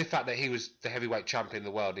good. The only fact that he was the heavyweight champion in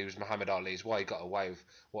the world, he was Muhammad Ali, is why he got away with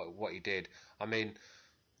what he did. I mean,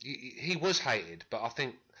 he was hated, but I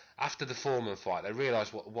think after the Foreman fight, they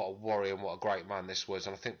realised what a warrior and what a great man this was,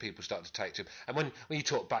 and I think people started to take to him. And when you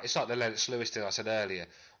talk back, it's like the Lennox Lewis thing I said earlier.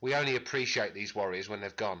 We only appreciate these warriors when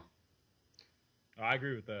they've gone. I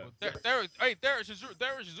agree with that. Derek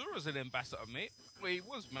Chisora an ambassador, mate. Well, he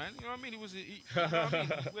was, man. You know what I mean? He was. He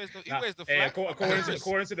wears the flag.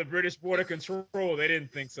 According to the British Border Control, they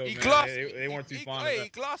didn't think so. They weren't too fond of that. He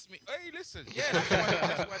glassed me. Hey, listen. Yeah,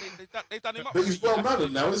 that's why they done him up. But he's well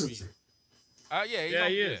mannered now, isn't he? He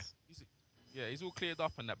is. He's all cleared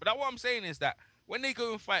up on that. But what I'm saying is that when they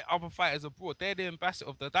go and fight other fighters abroad, they're the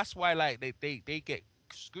ambassador of the. That's why like they get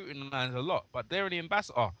scrutinized a lot. But they're the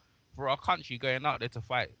ambassador for our country going out there to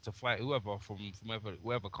fight whoever from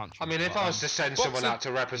whoever country. I mean, if I was to send someone out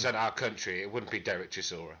to represent our country, it wouldn't be Derek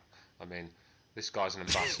Chisora. I mean, This guy's an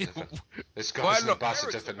ambassador. This Why guy's an not?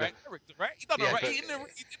 ambassador Eric's for. right. Eric's right. He done Yeah, alright.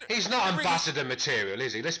 but he's not ambassador material,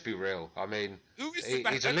 is he? Let's be real. I mean,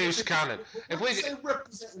 he's a loose cannon. If we say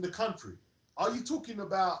representing the country, are you talking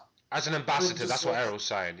about as an ambassador? That's what Errol's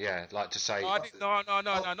saying. Yeah, like to say. No,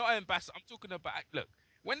 not an ambassador. I'm talking about, look,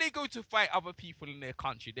 when they go to fight other people in their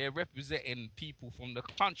country, they're representing people from the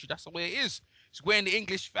country. That's the way it is. It's wearing the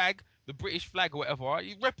English flag, the British flag, or whatever.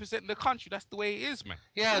 You represent the country. That's the way it is, man.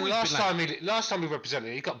 Yeah, and last time he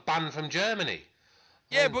represented, he got banned from Germany.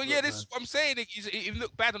 Yeah, but yeah, this is what I'm saying. It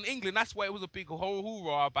looked bad on England. That's why it was a big whole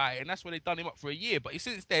hoorah about it, and that's why they done him up for a year. But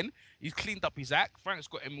since then, he's cleaned up his act. Frank's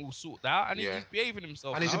got him all sorted out, and he's behaving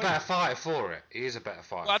himself. And he's a better fighter for it. He is a better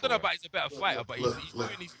fighter. Well, I don't know about he's a better fighter, but he's doing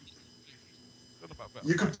his.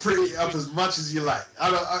 You can pretty it up as much as you like.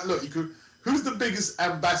 Look, you could. Who's the biggest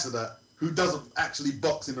ambassador who doesn't actually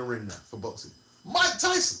box in the ring now for boxing? Mike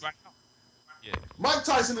Tyson. Right now. Yeah. Mike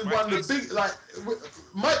Tyson is one of the big.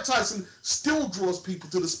 Mike Tyson still draws people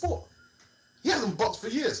to the sport. He hasn't boxed for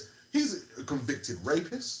years. He's a convicted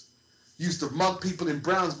rapist. Used to mug people in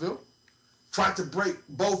Brownsville. Tried to break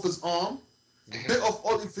Bowford's arm. Bit off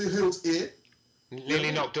Holyfield's ear.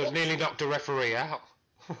 Nearly knocked a referee out.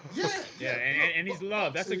 Yeah, and he's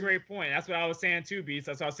loved. That's a great point. That's what I was saying too, Beats.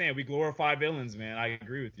 That's what I was saying. We glorify villains, man. I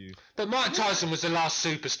agree with you. But Mike Tyson was the last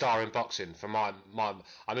superstar in boxing for my.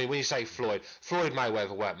 I mean, when you say Floyd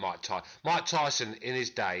Mayweather weren't Mike Tyson. Mike Tyson in his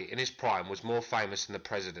day, in his prime, was more famous than the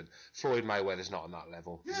president. Floyd Mayweather's not on that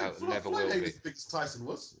level. Yeah, no, never will be. As big as Tyson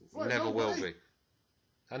was. Never will be.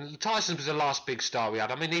 And Tyson was the last big star we had.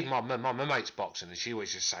 I mean, even my mate's boxing, and she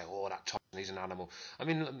always just say, "Oh, that Tyson, he's an animal." I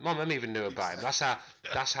mean, my mum even knew about him.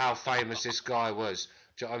 That's how famous this guy was.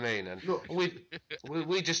 Do you know what I mean? And look,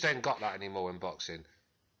 we just ain't got that anymore in boxing.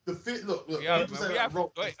 The fear, look. We Fear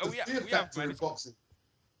have, factor in boxing.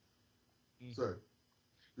 Sorry,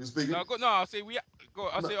 who's speaking? No, I'll say we.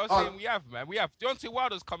 I'll say we have, man. We have Deontay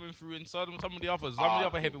Wilder's coming through, and some of the others, some of the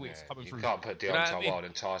other heavyweights coming through. You can't put Deontay Wilder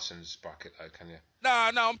in Tyson's bracket, though, can you? No,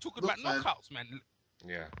 I'm talking about knockouts, man.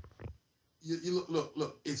 Yeah. You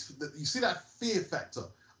look. You see that fear factor.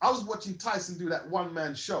 I was watching Tyson do that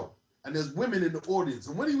one-man show, and there's women in the audience,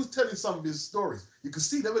 and when he was telling some of his stories, you could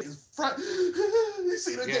see them in front. You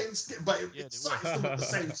see them getting scared, but it excites them at the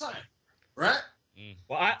same time, right?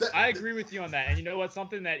 Well, I agree with you on that. And you know what?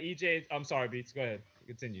 Something that EJ... I'm sorry, Beats. Go ahead.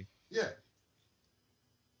 Continue. Yeah.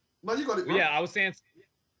 No, you got it, bro. Yeah, I was saying...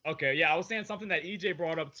 Okay, yeah, I was saying something that EJ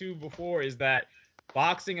brought up, too, before, is that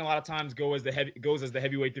boxing a lot of times goes as the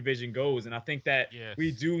heavyweight division goes. And I think that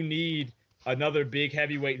we do need another big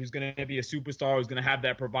heavyweight who's going to be a superstar, who's going to have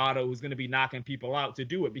that bravado, who's going to be knocking people out to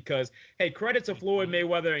do it. Because, hey, credit to Floyd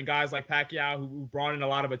Mayweather and guys like Pacquiao who brought in a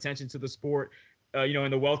lot of attention to the sport.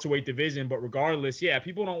 In the welterweight division, but regardless,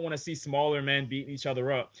 people don't want to see smaller men beating each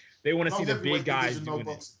other up. They want to see the big guys doing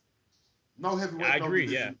it. No heavyweight. I agree.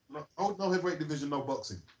 Division, no heavyweight division, no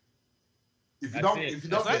boxing. If you don't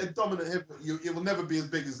get a dominant heavyweight, it will never be as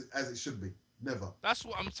big as it should be. Never. That's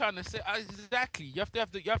what I'm trying to say. Exactly. You have to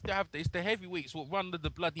have it's the heavyweights what run the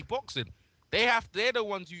bloody boxing. They're the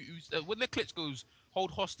ones who when the Klitschko's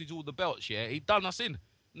hold hostage all the belts. Yeah, he done us in.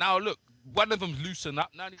 Now look. One of them's loosened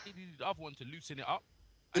up. Now they need the other one to loosen it up.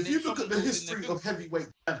 If you look at the history of heavyweight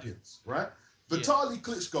champions, right? Vitaly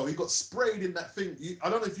Klitschko, he got sprayed in that thing.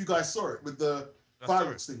 I don't know if you guys saw it with the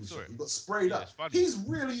fire extinguisher. He got sprayed up. He's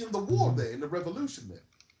really in the war there, in the revolution there,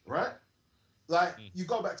 right? Like, you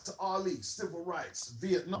go back to Ali, civil rights,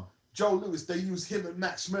 Vietnam. Joe Louis, they used him and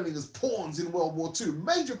Max Schmeling as pawns in World War II.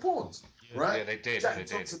 Major pawns, right? Yeah, they did. Jack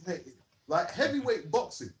Johnson hated. Like, heavyweight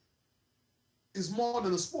boxing is more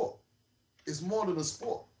than a sport. It's more than a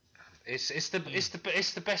sport. It's the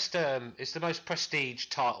best it's the most prestige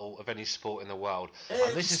title of any sport in the world.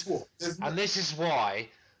 And this is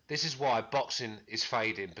why boxing is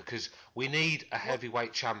fading, because we need a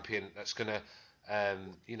heavyweight champion that's gonna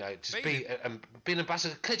just be an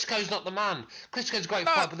ambassador. Klitschko's not the man. Klitschko's a great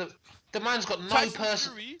fighter, but the man's got no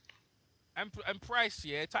person. And Price,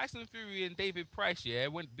 Tyson Fury and David Price,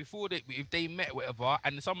 if they met, whatever,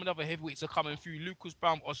 and some of the other heavyweights are coming through, Lucas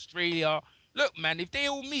Brown, Australia. Look, man, if they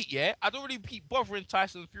all meet, I don't really keep bothering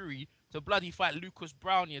Tyson Fury to bloody fight Lucas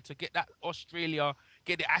Brown to get that Australia,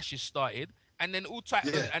 get the Ashes started, and then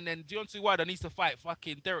and then Deontay Wilder needs to fight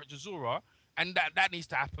fucking Derek Chisora, and that needs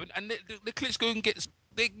to happen, and the Klitschko can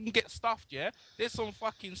get stuffed, There's some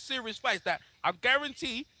fucking serious fights that I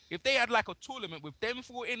guarantee. If they had like a tournament with them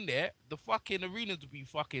four in there, the fucking arenas would be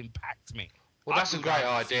fucking packed, mate. Well, that's a great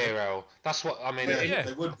idea, El. That's what I mean.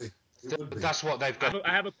 They would be. That's what they've got.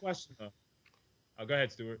 I have a question though. Oh, go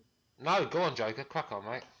ahead, Stuart. No, go on, Joker. Crack on,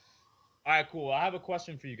 mate. All right, cool. I have a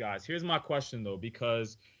question for you guys. Here's my question though,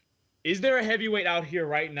 because Is there a heavyweight out here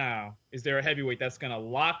right now? Is there a heavyweight that's going to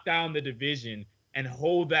lock down the division and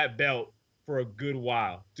hold that belt for a good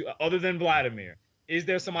while, other than Vladimir? Is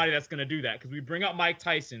there somebody that's going to do that? Because we bring up Mike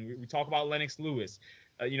Tyson, we talk about Lennox Lewis,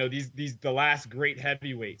 the last great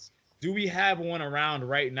heavyweights. Do we have one around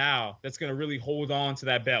right now that's going to really hold on to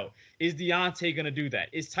that belt? Is Deontay going to do that?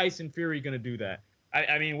 Is Tyson Fury going to do that?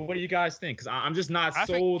 I mean, what do you guys think? Because I'm just not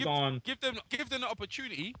sold on. Give them the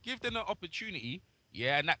opportunity. Give them the opportunity.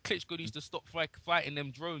 Yeah, and that Klitschko needs to stop fighting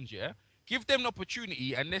them drones. Yeah, give them the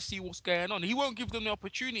opportunity, and let's see what's going on. He won't give them the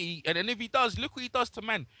opportunity, and then if he does, look what he does to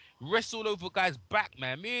man. Wrestle over guys' back,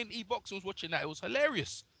 man. Me and E-Boxing was watching that. It was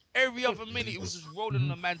hilarious. Every other minute, he was just rolling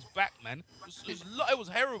on a man's back, man. It was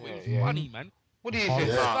heroin. It was funny, man. What do you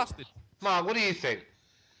think, Mark? What do you think?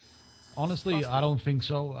 Honestly, I don't think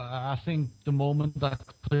so. I think the moment that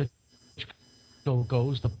Klitschko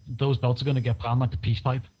goes, those belts are going to get put on like the peace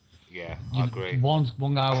pipe. Yeah, I agree. One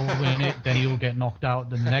guy will win it, then he'll get knocked out.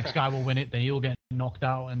 Then the next guy will win it, then he'll get knocked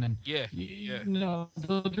out, and then they'll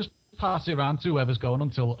just pass it around to whoever's going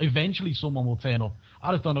until eventually someone will turn up.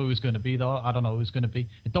 I just don't know who's going to be though. I don't know who's going to be.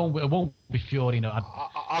 It won't be Fury.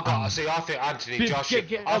 I think Anthony Joshua.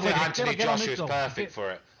 I think Anthony Joshua is perfect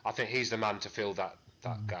for it. I think he's the man to fill that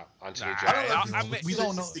gap. Anthony Joshua. We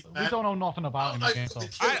don't know nothing about him.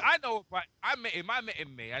 I know, but I met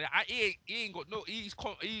him, man. He ain't got no. He's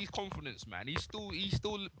confidence, man. He's still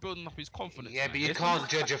building up his confidence. Yeah, but you can't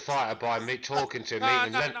judge a fighter by me talking to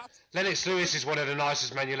him. Lennox Lewis is one of the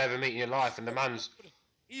nicest men you'll ever meet in your life, and the man's.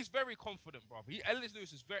 He's very confident, bro. Lennox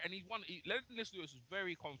Lewis is Lennox Lewis is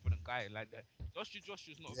very confident guy. Like that.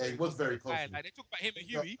 Joshua's not. Yeah, he was very confident. Like, they talk about him and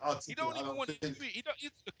Huey. He don't even want Huey.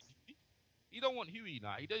 He don't want Huey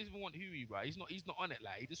now. He doesn't even want Huey, right? He's not on it.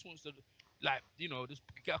 Like he just wants to, just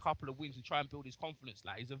get a couple of wins and try and build his confidence.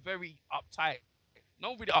 Like he's a very uptight,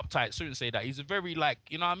 not really uptight. Shouldn't say that. He's a very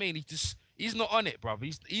you know what I mean. He's not on it, bro.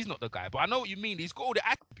 He's not the guy. But I know what you mean. He's got all the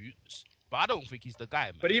attributes, but I don't think he's the guy,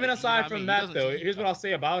 man. But even aside from that, though, here's what I'll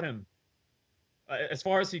say about him. As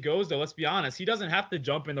far as he goes, though, let's be honest. He doesn't have to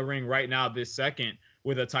jump in the ring right now, this second,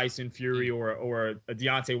 with a Tyson Fury or a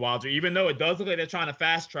Deontay Wilder. Even though it does look like they're trying to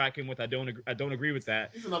fast track him, I don't agree with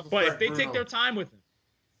that. But if they take their time with him,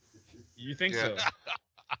 you think so?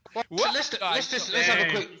 Well, let's have a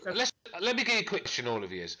quick. Let me give you a quick question, all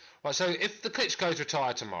of you. Right. So if the Klitschko's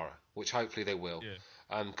retire tomorrow, which hopefully they will,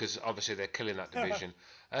 because obviously they're killing that division.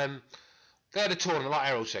 They had a tournament, like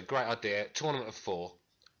Errol said, great idea. Tournament of 4.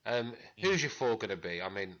 Who's your 4 going to be? I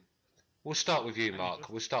mean, we'll start with you, Mark.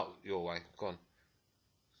 We'll start your way. Go on.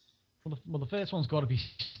 Well, the first one's got to be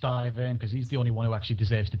Stiven, because he's the only one who actually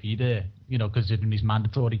deserves to be there, considering he's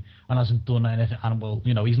mandatory and hasn't done anything.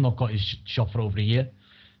 And, he's not got his shot for over a year.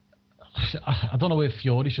 I don't know if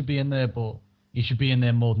Fury should be in there, but he should be in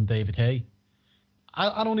there more than David Haye.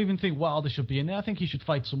 I don't even think Wilder should be in there. I think he should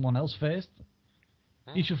fight someone else first.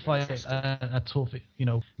 He should fight a tough,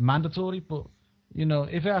 mandatory. But,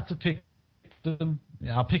 if I had to pick them,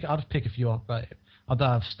 I'd pick a few up. Right? I'd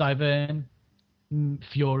have Stiven,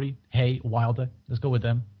 Fury, Haye, Wilder. Let's go with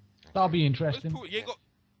them. That'll be interesting.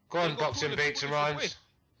 Go on, boxing beats and rhymes.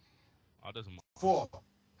 Oh, doesn't matter. 4.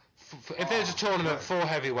 If there's a tournament, 4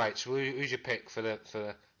 heavyweights, who's your pick for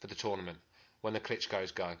the tournament when the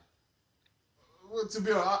Klitschko's go? Well, to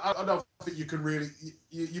be honest, I don't think you can really.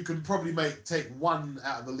 You can probably take one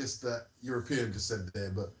out of the list that European just said there,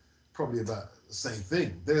 but probably about the same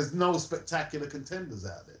thing. There's no spectacular contenders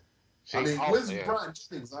out there. Where's Brian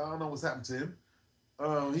Jennings? I don't know what's happened to him.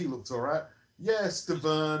 He looked all right. Yes,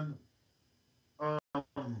 Deverne,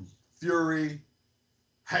 Fury,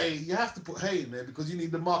 Haye. You have to put Haye in there because you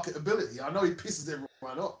need the marketability. I know he pisses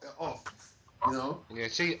everyone off. Yeah.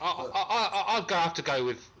 See, I'd have to go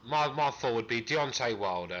with my 4 would be Deontay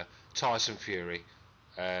Wilder, Tyson Fury,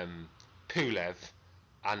 Pulev,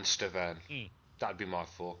 and Stiven. That'd be my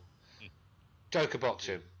 4. Joker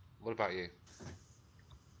boxing. What about you?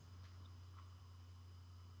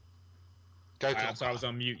 I'm sorry, I was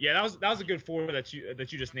on mute. Yeah, that was a good 4 that you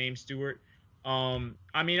just named, Stuart.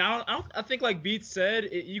 I think like Beats said,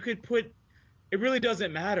 you could put. It really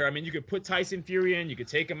doesn't matter. I mean, you could put Tyson Fury in, you could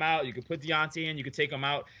take him out, you could put Deontay in, you could take him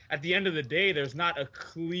out. At the end of the day, there's not a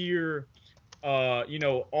clear,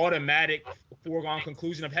 automatic foregone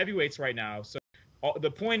conclusion of heavyweights right now. So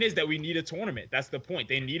the point is that we need a tournament. That's the point.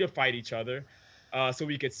 They need to fight each other, so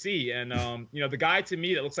we could see. And the guy to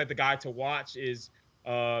me that looks like the guy to watch is.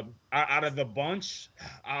 Out of the bunch,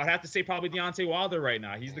 I would have to say probably Deontay Wilder right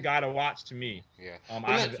now. He's the guy to watch to me. Yeah.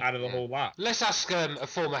 Out of the whole lot. Let's ask a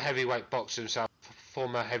former heavyweight boxer himself,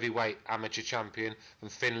 former heavyweight amateur champion from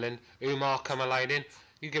Finland, Umar Kamalainen.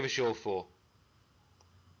 You give us your 4.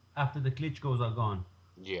 After the Klitschkos are gone.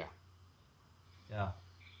 Yeah. Yeah.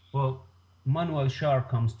 Well, Manuel Schär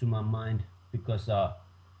comes to my mind because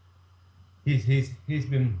he's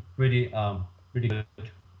been pretty good.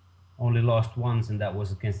 Only lost once, and that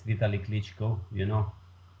was against Vitaly Klitschko. You know.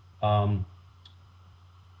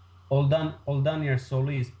 Oldanier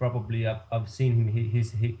Solis probably I've seen him.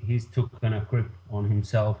 He's taken a grip on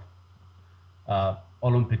himself.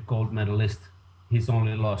 Olympic gold medalist. He's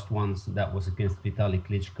only lost once. That was against Vitaly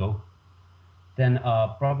Klitschko. Then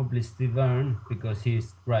probably Stiverne, because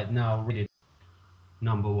he's right now rated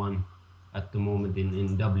 #1 at the moment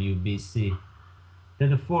in WBC. Then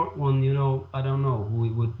the fourth one, you know, I don't know who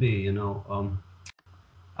it would be. You know,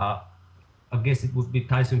 I guess it would be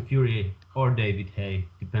Tyson Fury or David Haye.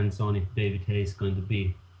 Depends on if David Haye is going to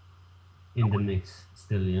be in the mix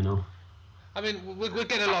still. You know. I mean, we're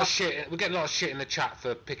getting a lot of shit. We're getting a lot of shit in the chat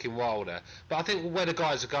for picking Wilder, but I think where the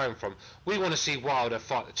guys are going from, we want to see Wilder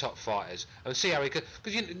fight the top fighters and see how he could.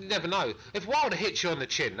 Because you never know. If Wilder hits you on the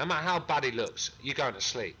chin, no matter how bad he looks, you're going to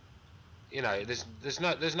sleep. You know, there's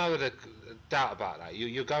no other doubt about that.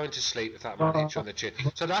 You're going to sleep if that man hits you on the chin.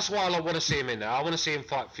 So that's why I want to see him in there. I want to see him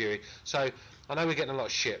fight Fury. So I know we're getting a lot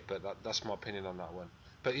of shit, but that's my opinion on that one.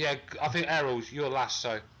 But yeah, I think Errol, you're last,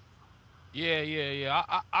 so. Yeah.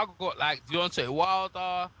 I've got like Deontay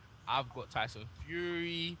Wilder. I've got Tyson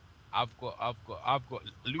Fury. I've got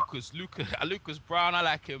Lucas Brown. I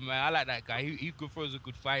like him, man. I like that guy. He throws a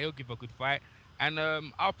good fight. He'll give a good fight. And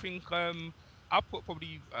I think I'll put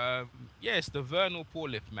probably Stiverne or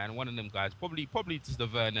Paulif, man. One of them guys. Probably just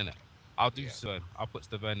Stiverne in it. I'll do Stiverne. I'll put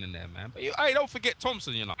Stiverne in there, man. But hey, don't forget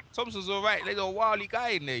Thompson. You know, Thompson's alright. There's a wily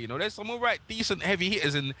guy in there. You know, there's some alright, decent heavy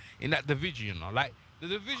hitters in that division. You know, like. The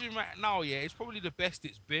division right now, yeah, it's probably the best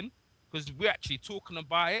it's been because we're actually talking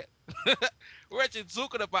about it. We're actually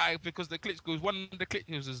talking about it because one of the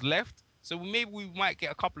Klitschko's is left. So maybe we might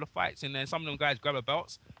get a couple of fights and then some of them guys grab a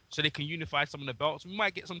belts so they can unify some of the belts. We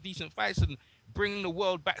might get some decent fights and bring the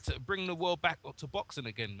world back up to boxing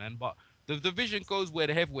again, man. But the division goes where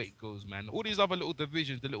the heavyweight goes, man. All these other little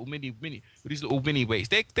divisions, the little mini weights,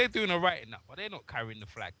 they're doing alright enough, but they're not carrying the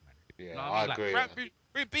flag, man. Yeah, you know I agree.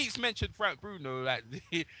 Beats mentioned Frank Bruno like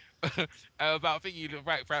about thinking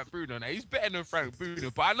Frank Bruno. Now he's better than Frank Bruno,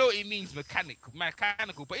 but I know he means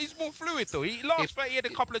mechanical. But he's more fluid though. Last fight he had a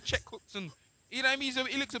couple of check hooks and you know what I mean.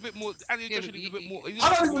 He looks a bit more. And he looks a bit more.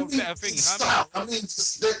 I don't even mean style. I mean,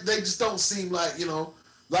 they just don't seem like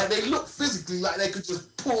like they look physically like they could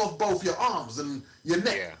just pull off both your arms and your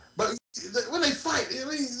neck. Yeah. But when they fight,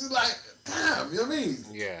 it's like damn. You know what I mean?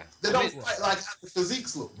 Yeah. They don't fight like how the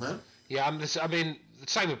physiques look, man. Yeah, I mean, the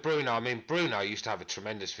same with Bruno. I mean, Bruno used to have a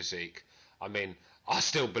tremendous physique. I mean, I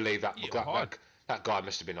still believe that guy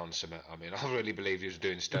must have been on something. I mean, I really believe he was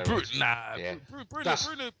doing steroids. Bruno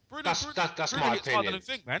that's my hits opinion. harder than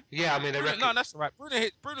think, man. Yeah, I mean, no, that's right.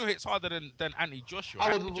 Bruno hits harder than Anthony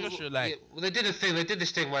Joshua. They did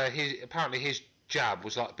this thing where apparently his jab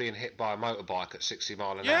was like being hit by a motorbike at 60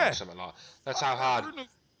 mile an hour or something like that. That's how hard.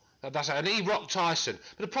 And he rocked Tyson.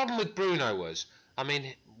 But the problem with Bruno was, I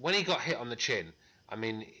mean, when he got hit on the chin, I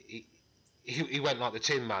mean, he went like the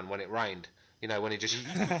Tin Man when it rained. You know, when he just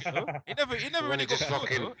he never when really he just got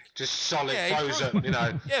fucking just solid frozen. You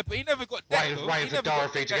know. Yeah, but he never got decked. Waiting for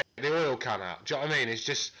Dorothy to get the oil can out. Do you know what I mean? It's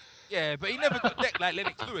just. Yeah, but he never got decked like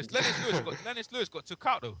Lennox Lewis. Lennox Lewis got took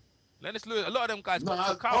out though. Lennox Lewis, a lot of them guys got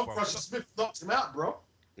took out, bro. Crusher Smith knocked him out, bro.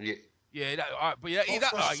 Yeah. Yeah,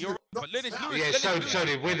 you're right. But Lennox Lewis. Yeah,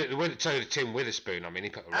 so did Tim Witherspoon. I mean, he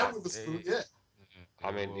put a right. Witherspoon, yeah. I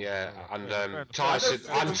mean, yeah, and Tyson.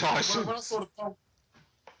 When I saw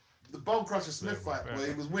the Bone Crusher Smith fight, boy,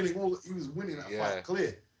 he was winning that fight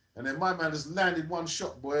clear, and then my man just landed one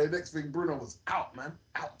shot, boy. Next thing, Bruno was out, man,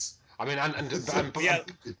 out. I mean, and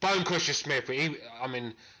Bone Crusher Smith. He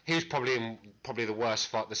was probably the worst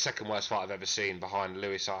fight, the second worst fight I've ever seen behind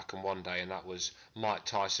Lewis Arkin one day, and that was Mike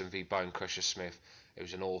Tyson v Bone Crusher Smith. It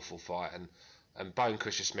was an awful fight, and Bone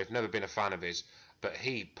Crusher Smith, never been a fan of his, but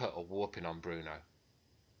he put a whooping on Bruno.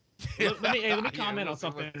 let me comment on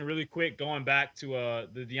something really quick. Going back to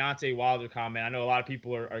the Deontay Wilder comment, I know a lot of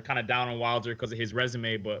people are kind of down on Wilder because of his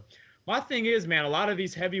resume, but my thing is, man, a lot of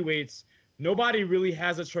these heavyweights, nobody really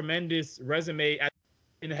has a tremendous resume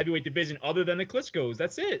in the heavyweight division other than the Klitschko's.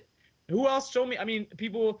 That's it. Who else showed me? I mean,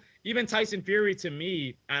 people, even Tyson Fury to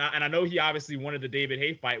me, and I know he obviously wanted the David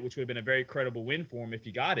Haye fight, which would have been a very credible win for him if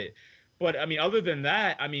he got it. But, I mean, other than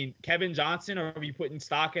that, I mean, Kevin Johnson, are we putting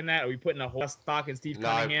stock in that? Are we putting a whole stock in Steve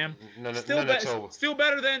Cunningham? No, still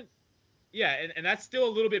better than – yeah, and that's still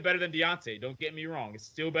a little bit better than Deontay. Don't get me wrong. It's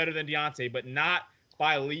still better than Deontay, but not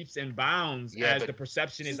by leaps and bounds as the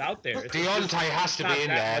perception is out there. Deontay has to be in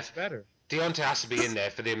there. Much better. Deontay has to be in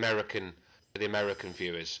there for the American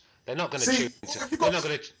viewers. They're not going to See, tune. you They're got- not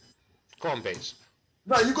going to. Go on, Bits.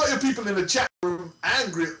 No, you got your people in the chat room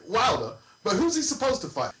angry at Wilder, but who's he supposed to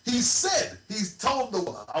fight? He's told the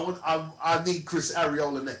world, I need Chris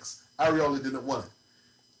Arreola next. Arreola didn't want it.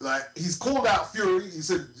 Like, he's called out Fury. He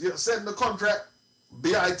said, send the contract,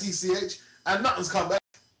 BITCH, and nothing's come back.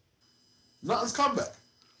 Nothing's come back.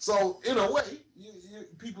 So, in a way,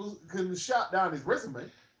 people can shout down his resume.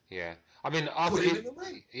 Yeah. I mean, Put it in the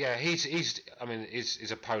ring. yeah, he's. I mean,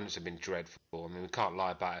 his opponents have been dreadful. I mean, we can't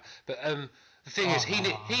lie about it. But the thing is, he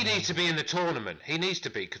needs to be in the tournament. He needs to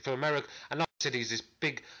be, 'cause for America. And like I said, he's this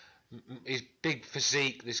big, his big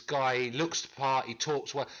physique. This guy, he looks the part. He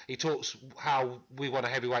talks well. He talks how we want a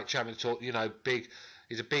heavyweight champion to talk. You know, big.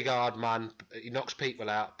 He's a big, hard man. He knocks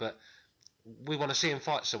people out, but we want to see him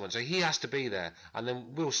fight someone, so he has to be there, and then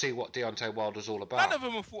we'll see what Deontay Wilder's all about. None of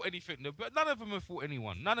them have fought anything, but none of them have fought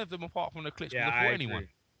anyone. None of them, apart from the Klitschko, Yeah, have I fought agree. anyone.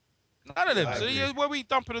 None of them. I So agree. yeah, where we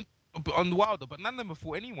dumping on Wilder, but none of them have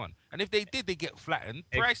fought anyone. And if they did, they get flattened.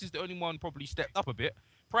 Price is the only one probably stepped up a bit.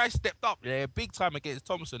 Price stepped up, yeah, big time against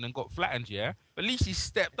Thompson and got flattened, yeah. But at least he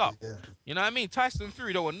stepped up. Yeah. You know what I mean? Tyson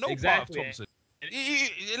Fury don't want no Exactly. part of Thompson.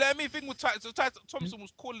 Let me think with Tyson. So Thompson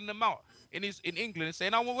was calling them out in England and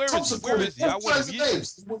saying, "Oh, where is Thompson he? Where called is he? I all want kinds him." of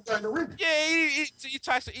names. He wouldn't go in the ring. Yeah,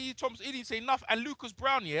 Tyson, Thompson, he didn't say nothing. And Lucas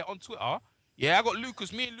Brown, yeah, on Twitter. Yeah, I got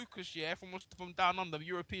Lucas, me and Lucas, yeah, from down on the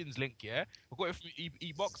Europeans link, yeah. I got it from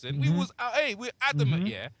e-boxing. We was, we're adamant,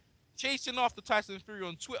 yeah, chasing after Tyson Fury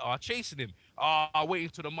on Twitter, chasing him. Waiting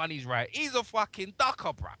till the money's right. He's a fucking ducker,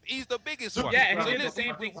 bruv. He's the biggest one. Yeah, and he Brown did the was same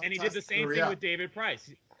not thing. Tyson And he did the same Fury thing out. with David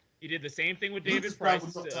Price. He did the same thing with Lucas David Brown Price.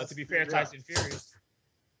 was not To Tyson be fair, Fury out. Tyson Fury.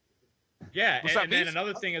 Yeah, What's and that, then Vince?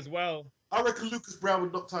 another thing as well. I reckon Lucas Brown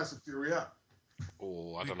would knock Tyson Fury out.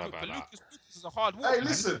 Oh, I don't know about that. Lucas is a hard walk, Hey, man.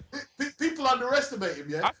 listen, people underestimate him,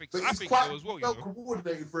 yeah? I think but so he's as quite well, you well know.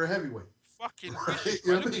 coordinated for a heavyweight. Fucking Right? vicious,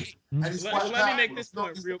 You know man. what I Look mean? at- And he's Let- quite let me make powerful. this He's not-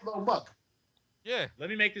 point he's real- no mug. Yeah. Let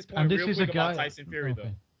me make this And point this real is a quick about guy. Tyson Fury, though.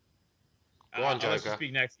 Okay. Go on, I'll let you Joker.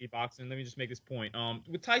 speak next, E-Boxing. Let me just make this point.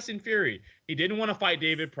 With Tyson Fury, he didn't want to fight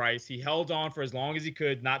David Price. He held on for as long as he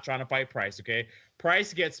could, not trying to fight Price, okay?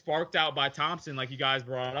 Price gets sparked out by Thompson, like you guys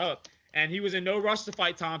brought up, and he was in no rush to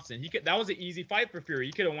fight Thompson. That was an easy fight for Fury.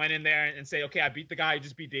 He could have went in there and say, okay, I beat the guy who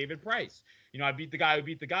just beat David Price. You know, I beat the guy who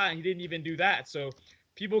beat the guy, and he didn't even do that. So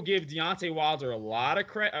people give Deontay Wilder a lot of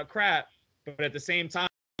crap, but at the same time,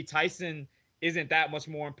 Tyson isn't that much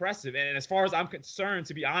more impressive. And as far as I'm concerned,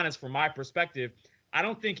 to be honest, from my perspective, I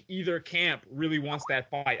don't think either camp really wants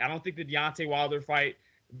that fight. I don't think the Deontay Wilder fight,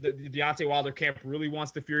 the Deontay Wilder camp really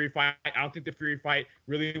wants the Fury fight. I don't think the Fury fight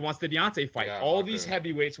really wants the Deontay fight. Yeah, All I these agree.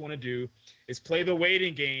 heavyweights want to do is play the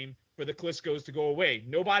waiting game for the Klitschkos to go away.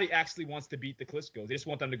 Nobody actually wants to beat the Klitschkos. They just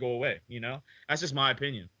want them to go away, you know? That's just my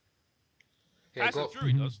opinion. Yeah, Tyson go,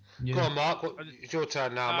 Fury does. Yeah. go on, Mark. It's your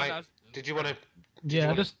turn now, No, mate. no. Did you want to?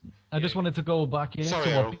 Yeah, I just wanted to go back here Sorry,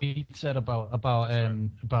 to Errol. what Pete said about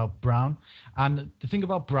Brown, and the thing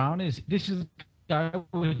about Brown is this is a guy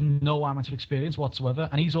with no amateur experience whatsoever,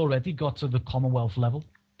 and he's already got to the Commonwealth level.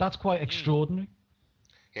 That's quite extraordinary,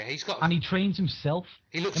 Yeah, he's got. and he trains himself.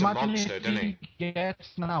 He looks a Imagine monster, if doesn't he?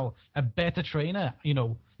 gets now a better trainer. You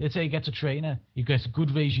know, let's say he gets a trainer, he gets a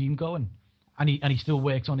good regime going, and he still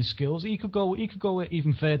works on his skills. He could go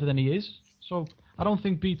even further than he is. So I don't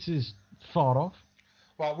think Beats is far off.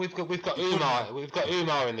 Well, we've got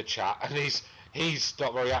Umar in the chat, and he's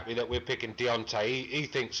not very happy that we're picking Deontay. He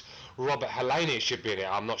thinks Robert Helenius should be in it.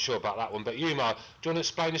 I'm not sure about that one, but Umar, do you want to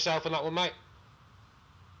explain yourself on that one, mate?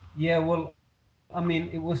 Yeah, well, I mean,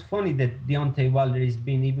 it was funny that Deontay Wilder is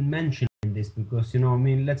being even mentioned in this because, you know, I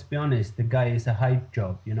mean, let's be honest, the guy is a hype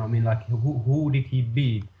job. You know, I mean, like, who did he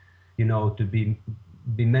beat, you know, to be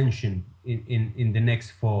mentioned in the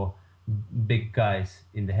next four big guys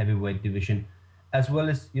in the heavyweight division, as well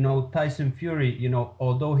as, you know, Tyson Fury. You know,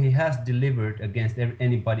 although he has delivered against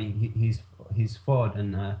anybody he's fought,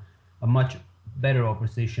 and a much better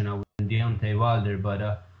opposition than Deontay Wilder,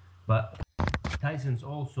 but Tyson's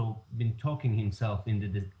also been talking himself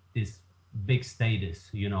into this big status,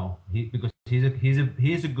 you know, because he's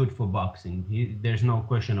a good for boxing. There's no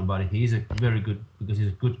question about it. He's a very good, because he's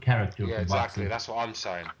a good character Yeah, for exactly. boxing. That's what I'm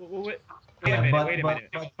saying. Wait a minute, but, wait a but,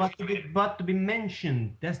 minute. but to be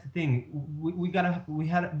mentioned, that's the thing. We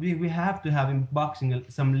have to have in boxing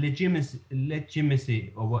some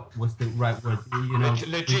legitimacy, or what's the right word? You know,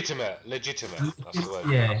 Legitimate. That's the word.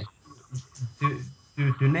 yeah.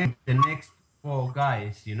 To name the next four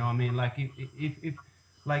guys, you know, what I mean, like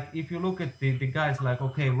if you look at the guys, like,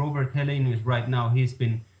 okay, Robert Helenius right now, his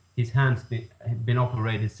hands been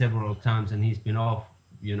operated several times, and he's been off,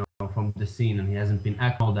 you know, from the scene, and he hasn't been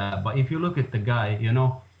acting all that. But if you look at the guy, you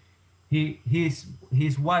know,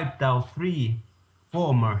 he's wiped out 3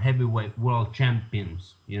 former heavyweight world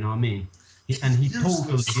champions. You know what I mean? He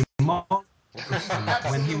totally demolished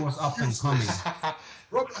when he was up and coming.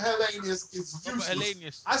 Robert Helenius is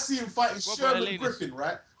useless. I see him fighting Sherman Griffin,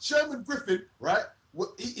 right? Sherman Griffin, right?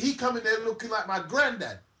 He come in there looking like my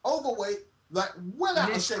granddad, overweight, like well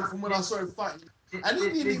out of shape from when I saw him fighting, and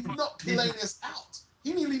he nearly knocked Helenius out.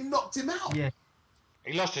 He nearly knocked him out. Yeah.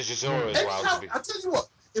 He lost his Chisora as well. I tell you what,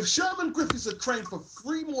 if Sherman Griffiths had trained for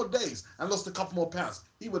 3 more days and lost a couple more pounds,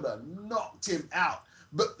 he would have knocked him out.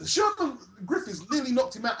 But Sherman Griffiths nearly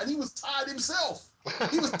knocked him out, and he was tired himself.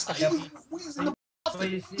 He was tired. He was wheezing the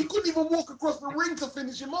He couldn't even walk across the ring to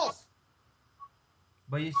finish him off.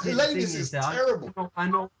 But you see, the thing is that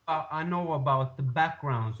I know about the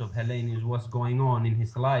backgrounds of Helenius, what's going on in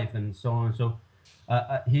his life and so on. So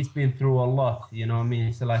he's been through a lot, you know what I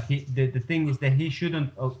mean? So like the thing is that he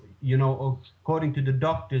shouldn't, you know, according to the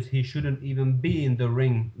doctors, he shouldn't even be in the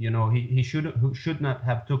ring. You know, he should not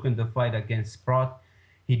have taken the fight against Sprott.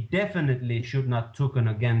 He definitely should not taken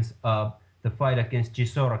against the fight against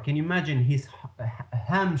Chisora. Can you imagine his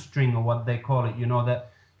hamstring, or what they call it? You know,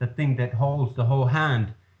 the thing that holds the whole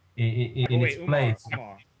hand in its place.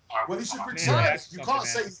 Well, he should retire. You can't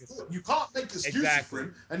say you can't make excuses for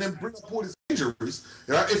him and then bring up all his injuries.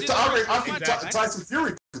 Right? I think Tyson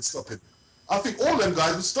Fury could stop him. I think all them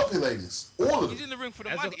guys would stop Helenius. All of them. He's in the ring for the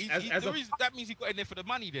money. That means he got in there for the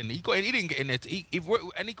money. Then he didn't get in there. He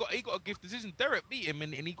got a gift decision. Derek beat him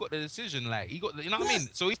and he got the decision. Like he got, you know what I mean.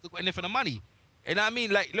 So he's got in there for the money. You know what I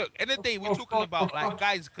mean? Like, look, end of the day, we're talking about like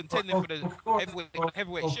guys contending for the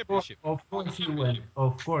heavyweight championship. Of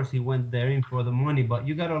course he went there in for the money. But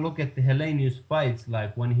you gotta look at the Helenius fights,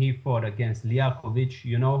 like when he fought against Liakovic,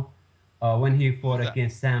 you know, when he fought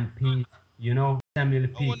against Sam Pete, you know, Samuel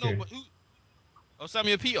Peter. Oh,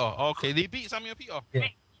 Samuel Peter. Okay, they beat Samuel Peter.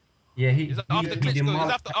 Yeah, he after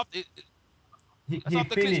Klitschko. He's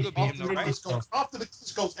after Klitschko beat him, right? After the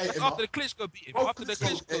Klitschko ate him. After the Klitschko beat him. After the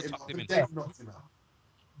Klitschko tucked him in.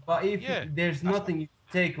 But there's nothing you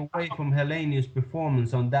take away from Helenius'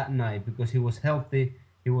 performance on that night, because he was healthy,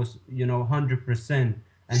 he was, you know, 100%,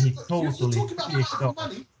 and he totally finished off.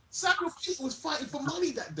 Money. Samuel Peter was fighting for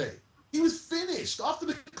money that day. He was finished. After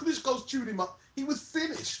the Klitschko's chewed him up, he was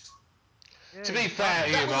finished. Yeah. To be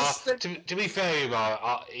fair,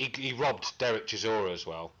 Umar, he robbed Derek Chisora as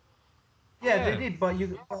well. Yeah, they did, but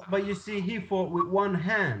you see, he fought with one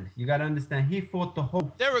hand. You gotta understand, he fought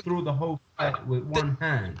through the whole fight with one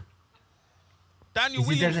hand. Daniel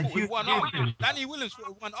Williams fought with one arm. Danny Williams fought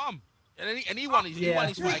with one arm, and he won his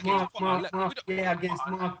fight against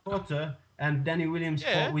Mark Potter, and Danny Williams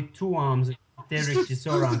fought with 2 arms. Derek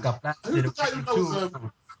Chisora and got blasted with 2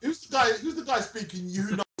 arms. Who's the guy speaking?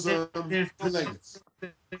 You knows Helenius.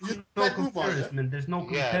 There's no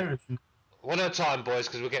comparison. One at a time, boys,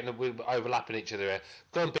 because we're overlapping each other here.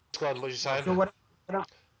 Go on, Squad, what are you saying? So what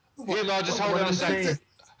Umar, just hold on a sec.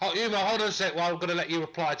 Umar, hold on a sec while I'm going to let you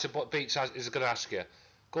reply to what Beats is going to ask you.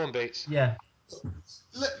 Go on, Beats. Yeah.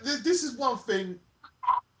 This is one thing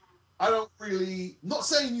I don't really, not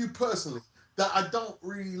saying you personally, that I don't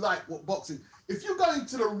really like what boxing. If you go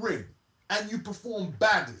into the ring and you perform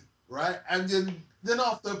badly, right, and then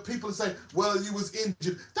after people say, well, you was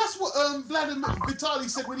injured. That's what Vladimir Vitali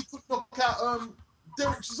said when he couldn't knock out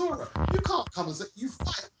Derek Chisora. You can't come and say, you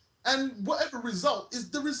fight. And whatever result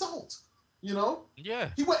is the result, you know? Yeah.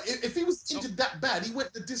 If he was injured that bad, he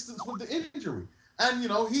went the distance with the injury. And, you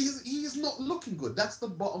know, he's not looking good. That's the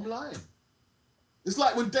bottom line. It's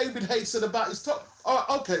like when David Hayes said about his toe. Oh,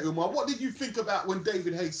 okay, Umar, what did you think about when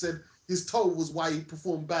David Hayes said his toe was why he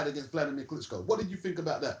performed bad against Vladimir Klitschko? What did you think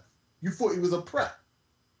about that? You thought he was a prat.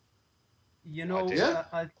 You know,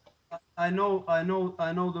 I know.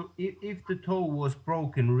 If the toe was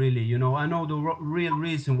broken, really, you know, I know the real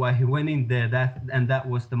reason why he went in there. That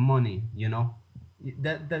was the money. You know,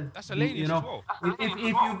 that's a lady, you know, as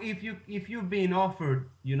well. If you've been offered,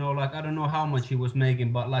 you know, like I don't know how much he was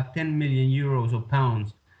making, but like 10 million euros or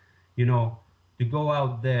pounds, you know, to go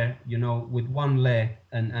out there, you know, with one leg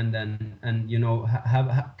and you know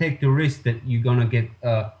take the risk that you're gonna get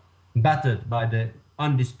battered by the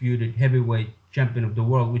undisputed heavyweight champion of the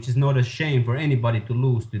world, which is not a shame for anybody to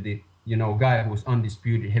lose to the, you know, guy who's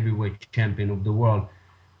undisputed heavyweight champion of the world.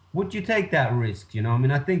 Would you take that risk? You know, I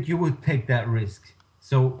mean, I think you would take that risk.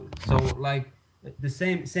 So like the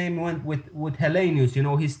same went with Helenius. You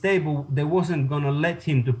know, his stable, they wasn't gonna let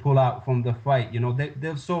him to pull out from the fight. You know,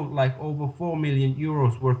 they've sold like over 4 million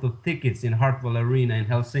euros worth of tickets in Hartwall Arena in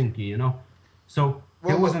Helsinki. You know, so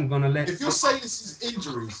they wasn't gonna let. If you're saying this is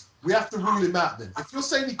injuries, we have to rule him out then. If you're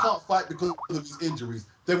saying he can't fight because of his injuries,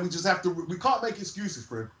 then we just have to, we can't make excuses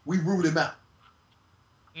for him. We rule him out.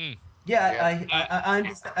 Yeah, I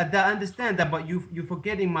understand that, but you're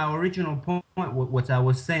forgetting my original point. What I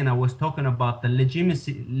was saying, I was talking about the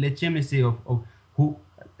legitimacy of who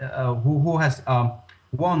has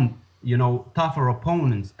won, you know, tougher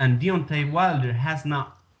opponents, and Deontay Wilder has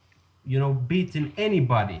not, you know, beaten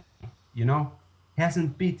anybody, you know,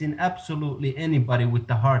 hasn't beaten absolutely anybody with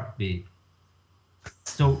the heartbeat.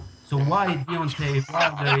 So why Deontay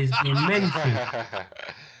Wilder is being mentioned?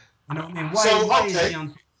 You know what I mean? Why is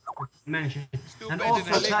Deontay mentioned? And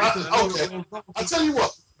also, I'll tell you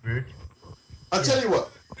what. I'll tell you what.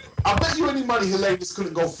 I bet you any money Helenius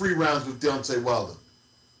couldn't go 3 rounds with Deontay Wilder.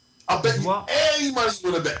 I bet you any money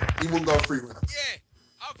you would have bet he wouldn't go 3 rounds. Yeah,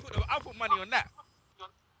 I'll put money on that.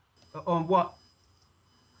 On what?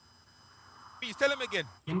 Please tell him again.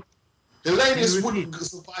 Helenius wouldn't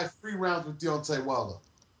survive 3 rounds with Deontay Wilder.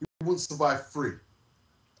 He wouldn't survive 3.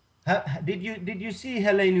 Did you see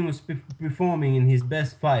Helenius performing in his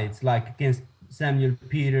best fights, like against Samuel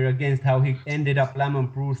Peter, against how he ended up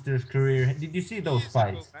Lamont Brewster's career? Did you see those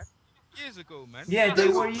fights? Years ago, man. Yeah, they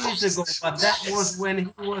were years ago, but that was when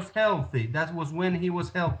he was healthy. That was when he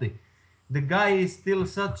was healthy. The guy is still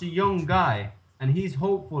such a young guy, and he's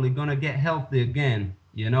hopefully gonna get healthy again.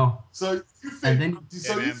 You know. So you think? You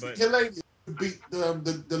think Helenius beat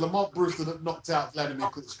the Lamont Brewster that knocked out Vladimir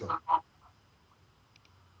Klitschko?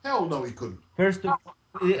 Hell no, he couldn't. First of all,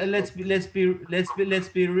 let's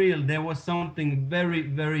be real. There was something very,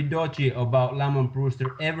 very dodgy about Lamont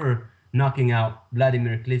Brewster ever knocking out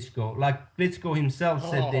Vladimir Klitschko. Like Klitschko himself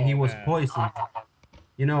said that he was poisoned.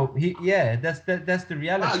 You know, that's the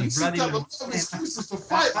reality. You seem to have a lot of excuses for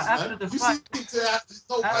fights, man. You seem to have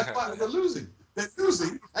no fighters are losing. They're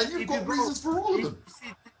losing, and you've got reasons for all of them.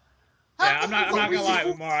 Yeah, I'm not gonna lie,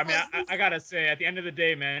 Umar. I mean, I gotta say, at the end of the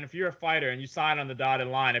day, man, if you're a fighter and you sign on the dotted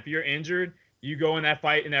line, if you're injured, you go in that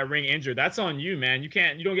fight in that ring injured. That's on you, man. You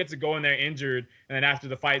don't get to go in there injured and then after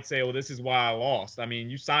the fight say, well, this is why I lost. I mean,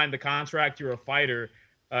 you signed the contract. You're a fighter.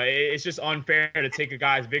 It's just unfair to take a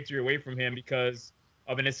guy's victory away from him because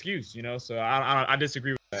of an excuse, you know. So I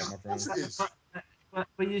disagree with that, my friend.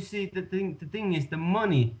 But you see, the thing is, the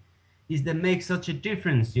money is that makes such a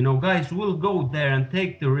difference. You know, guys will go there and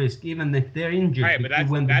take the risk even if they're injured. Right, but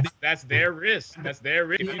that's their risk. That's their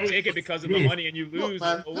risk. If you take it because of the money and you lose, look,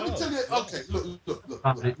 man, let me tell you. Okay, look.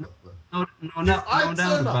 No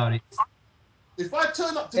doubt about it. If I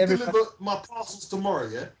turn up to deliver my parcels tomorrow,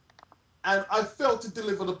 yeah, and I fail to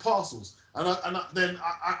deliver the parcels, then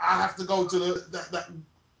I have to go to that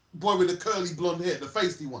boy with the curly blonde hair, the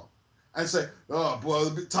feisty one, and say, oh boy, I'm a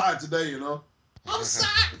bit tired today, you know. I'm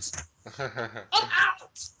sad. I'm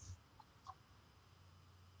out.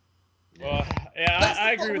 Well, yeah,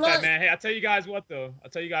 I agree with that, man. Hey, I'll tell you guys what, though.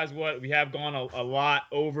 We have gone a lot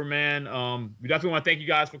over, man. We definitely want to thank you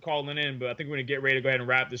guys for calling in, but I think we're going to get ready to go ahead and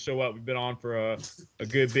wrap this show up. We've been on for a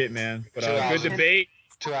good bit, man. But good debate.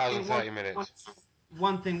 2 hours and 30 minutes.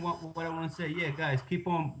 One thing, what I want to say, yeah, guys, keep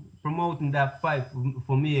on promoting that fight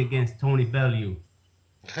for me against Tony Bellew.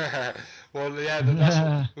 Well, yeah, that's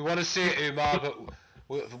what, we want to see it, Umar, but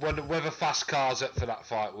whether Fast Car's up for that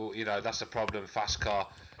fight, well, you know, that's the problem. Fast Car,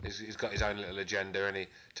 he's got his own little agenda, and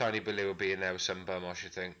Tony Bellew will be in there with some bum, I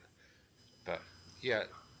should think. But yeah,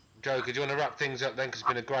 Joker, do you want to wrap things up then? Because it's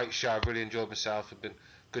been a great show. I've really enjoyed myself. It's been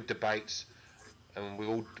good debates, and we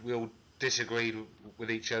all disagreed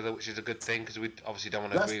with each other, which is a good thing because we obviously don't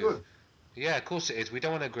want to agree. With, yeah, of course it is. We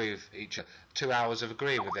don't want to agree with each other. 2 hours of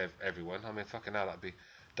agreeing with everyone. I mean, fucking hell, that'd be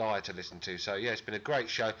dire to listen to. So yeah, it's been a great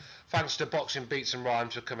show. Thanks to Boxing Beats and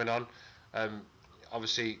Rhymes for coming on.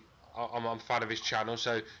 Obviously, I'm a fan of his channel,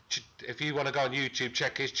 so if you want to go on YouTube,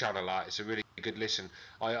 check his channel out. It's a really good listen.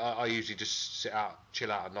 I usually just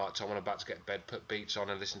chill out at night, so when I'm about to get to bed, put beats on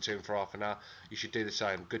and listen to him for half an hour. You should do the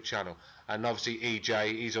same. Good channel. And obviously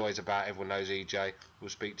EJ, he's always about. Everyone knows EJ. We'll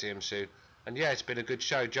speak to him soon. And yeah, it's been a good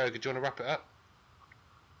show. Joker, do you want to wrap it up?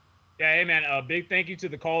 Yeah, hey man, a big thank you to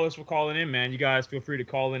the callers for calling in, man. You guys feel free to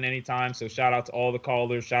call in anytime. So shout out to all the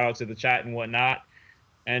callers, shout out to the chat and whatnot.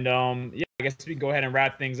 And yeah, I guess we can go ahead and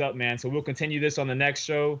wrap things up, man. So we'll continue this on the next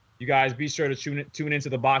show. You guys be sure to tune into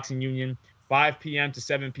the Boxing Union, 5 p.m. to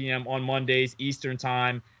 7 p.m. on Mondays Eastern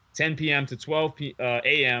Time, 10 p.m. to 12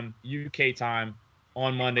 a.m. UK time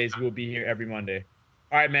on Mondays. We'll be here every Monday.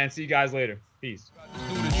 All right, man. See you guys later. Peace.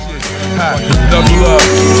 Double up,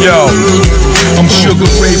 yo. I'm Sugar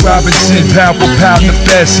Ray Robinson, pound for pound the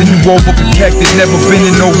best. And you overprotected, never been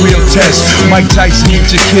in no real test. Mike Tyson eat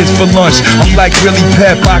your kids for lunch. I'm like Willie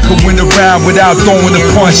Pep, I could win a round without throwing a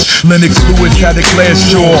punch. Lennox Lewis had a glass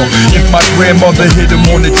jaw. If my grandmother hit him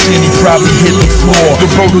on the chin, he probably hit the floor. The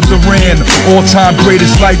Roto Duran, all-time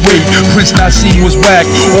greatest lightweight. Prince Nassim was whack,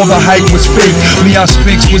 all the hype was fake. Leon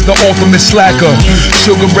Spinks was the ultimate slacker.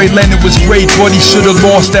 Sugar Ray Leonard was great, but he should've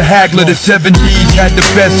lost to Hagler. The 70s had the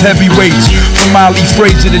best heavyweights. From Ali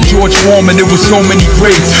Frazier to George Foreman, there was so many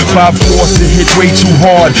greats. Bob Foster hit way too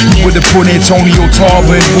hard. He would've put Antonio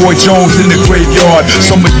Tarver and Roy Jones in the graveyard.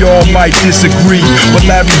 Some of y'all might disagree, but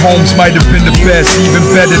Larry Holmes might have been the best, even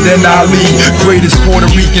better than Ali. Greatest Puerto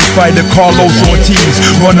Rican fighter, Carlos Ortiz.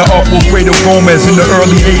 Runner-up Wilfredo Gomez in the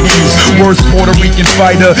early 80s. Worst Puerto Rican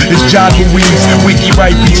fighter is John Ruiz. Wiki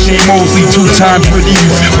Wright beat Shane Mosley 2 times with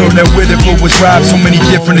ease. Bernard Whitaker was robbed so many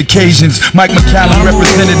different occasions. Mike McCallum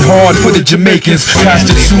represented hard for the Jamaicans.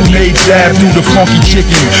 Costa Tsune jabbed through the funky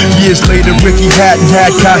chicken. Years later, Ricky Hatton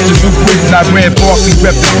had Costa who quit, and I ran Barkley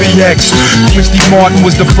rep the BX. Christy Martin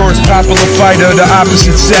was the first popular fighter of the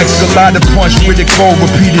opposite sex. Galata punched Riddick Bowe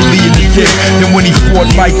repeatedly in the dick. Then when he fought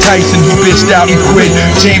Mike Tyson, he bitched out and quit.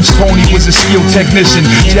 James Toney was a skilled technician.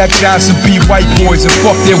 Jack Johnson beat white boys and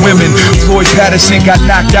fucked their women. Floyd Patterson got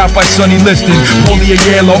knocked out by Sonny Liston. Paulie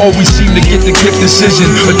Ayala always seemed to get the kick decision.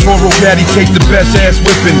 Arturo Gatti take the best ass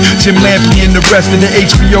whipping. Jim Lampley and the rest of the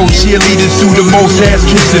HBO cheerleaders do the most ass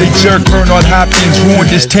kissing. They jerked Bernard Hopkins, ruined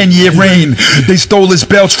his 10-year reign. They stole his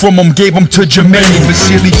belts from him, gave him to Jermaine.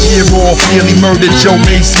 Vasily Giroff nearly murdered Joe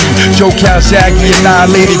Macy. Joe Calzaghe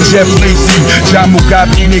annihilated Jeff Lacey. John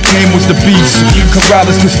Mugabe's nickname was the Beast.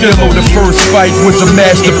 Corrales Castillo, the first fight was a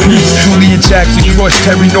masterpiece. Julian Jackson crushed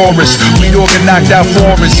Terry Norris. Mayorga knocked out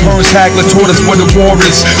Forrest. Hearns Hagler taught us what a war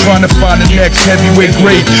is. Trying to find the next heavyweight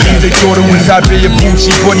great. They thought it was Isaiah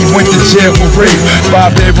Bucci, but he went to jail for rape.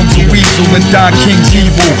 Bob Abrams a weasel and Don King's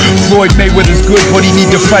evil. Floyd Mayweather's good, but he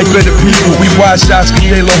need to fight better people. We watched Oscar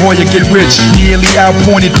De La Hoya get rich. He nearly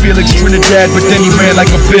outpointed Felix Trinidad, but then he ran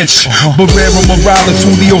like a bitch. Barrera Morales,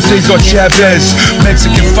 Julio Cesar Chavez.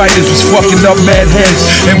 Mexican fighters was fucking up mad heads,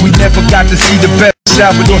 and we never got to see the best.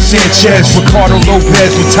 Salvador Sanchez, Ricardo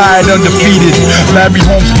Lopez retired undefeated. Larry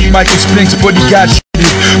Holmes beat Michael Spinks, but he got shitted.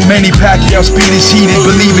 Manny Pacquiao speed is heated,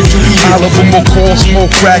 believe it, you eat it. Oliver McCall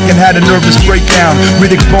smoked crack and had a nervous breakdown.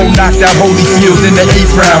 Riddick Bowe knocked out Holyfield in the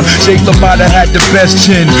 8th round. Jake LaMotta had the best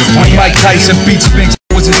chin. When Mike Tyson beat Spinks,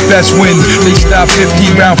 was his best win. They stopped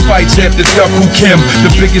 15-round fights after Duck Who Kim.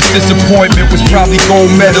 The biggest disappointment was probably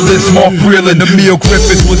gold medalist Mark Breland. Emil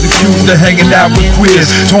Griffith was accused of hanging out with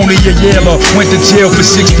queers. Tony Ayala went to jail for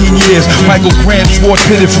 16 years. Michael Grant fought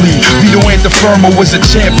pitifully. Vito Antuofermo was a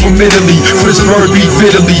champ from Italy. Chris Bird beat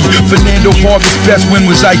Vitaly. Fernando Vargas' best win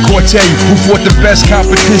was Ike Corte, who fought the best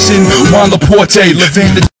competition, Juan Laporte.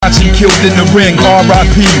 Levander Johnson killed in the ring,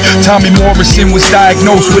 R.I.P. Tommy Morrison was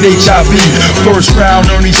diagnosed with HIV. First round,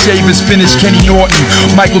 Ernie Shavers finished Kenny Norton.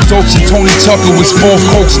 Michael Dokes and Tony Tucker was both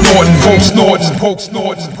Coke Snorton. Coke Snorton. Coke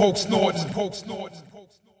Snorton. Coke Snorton. Coke Snorton.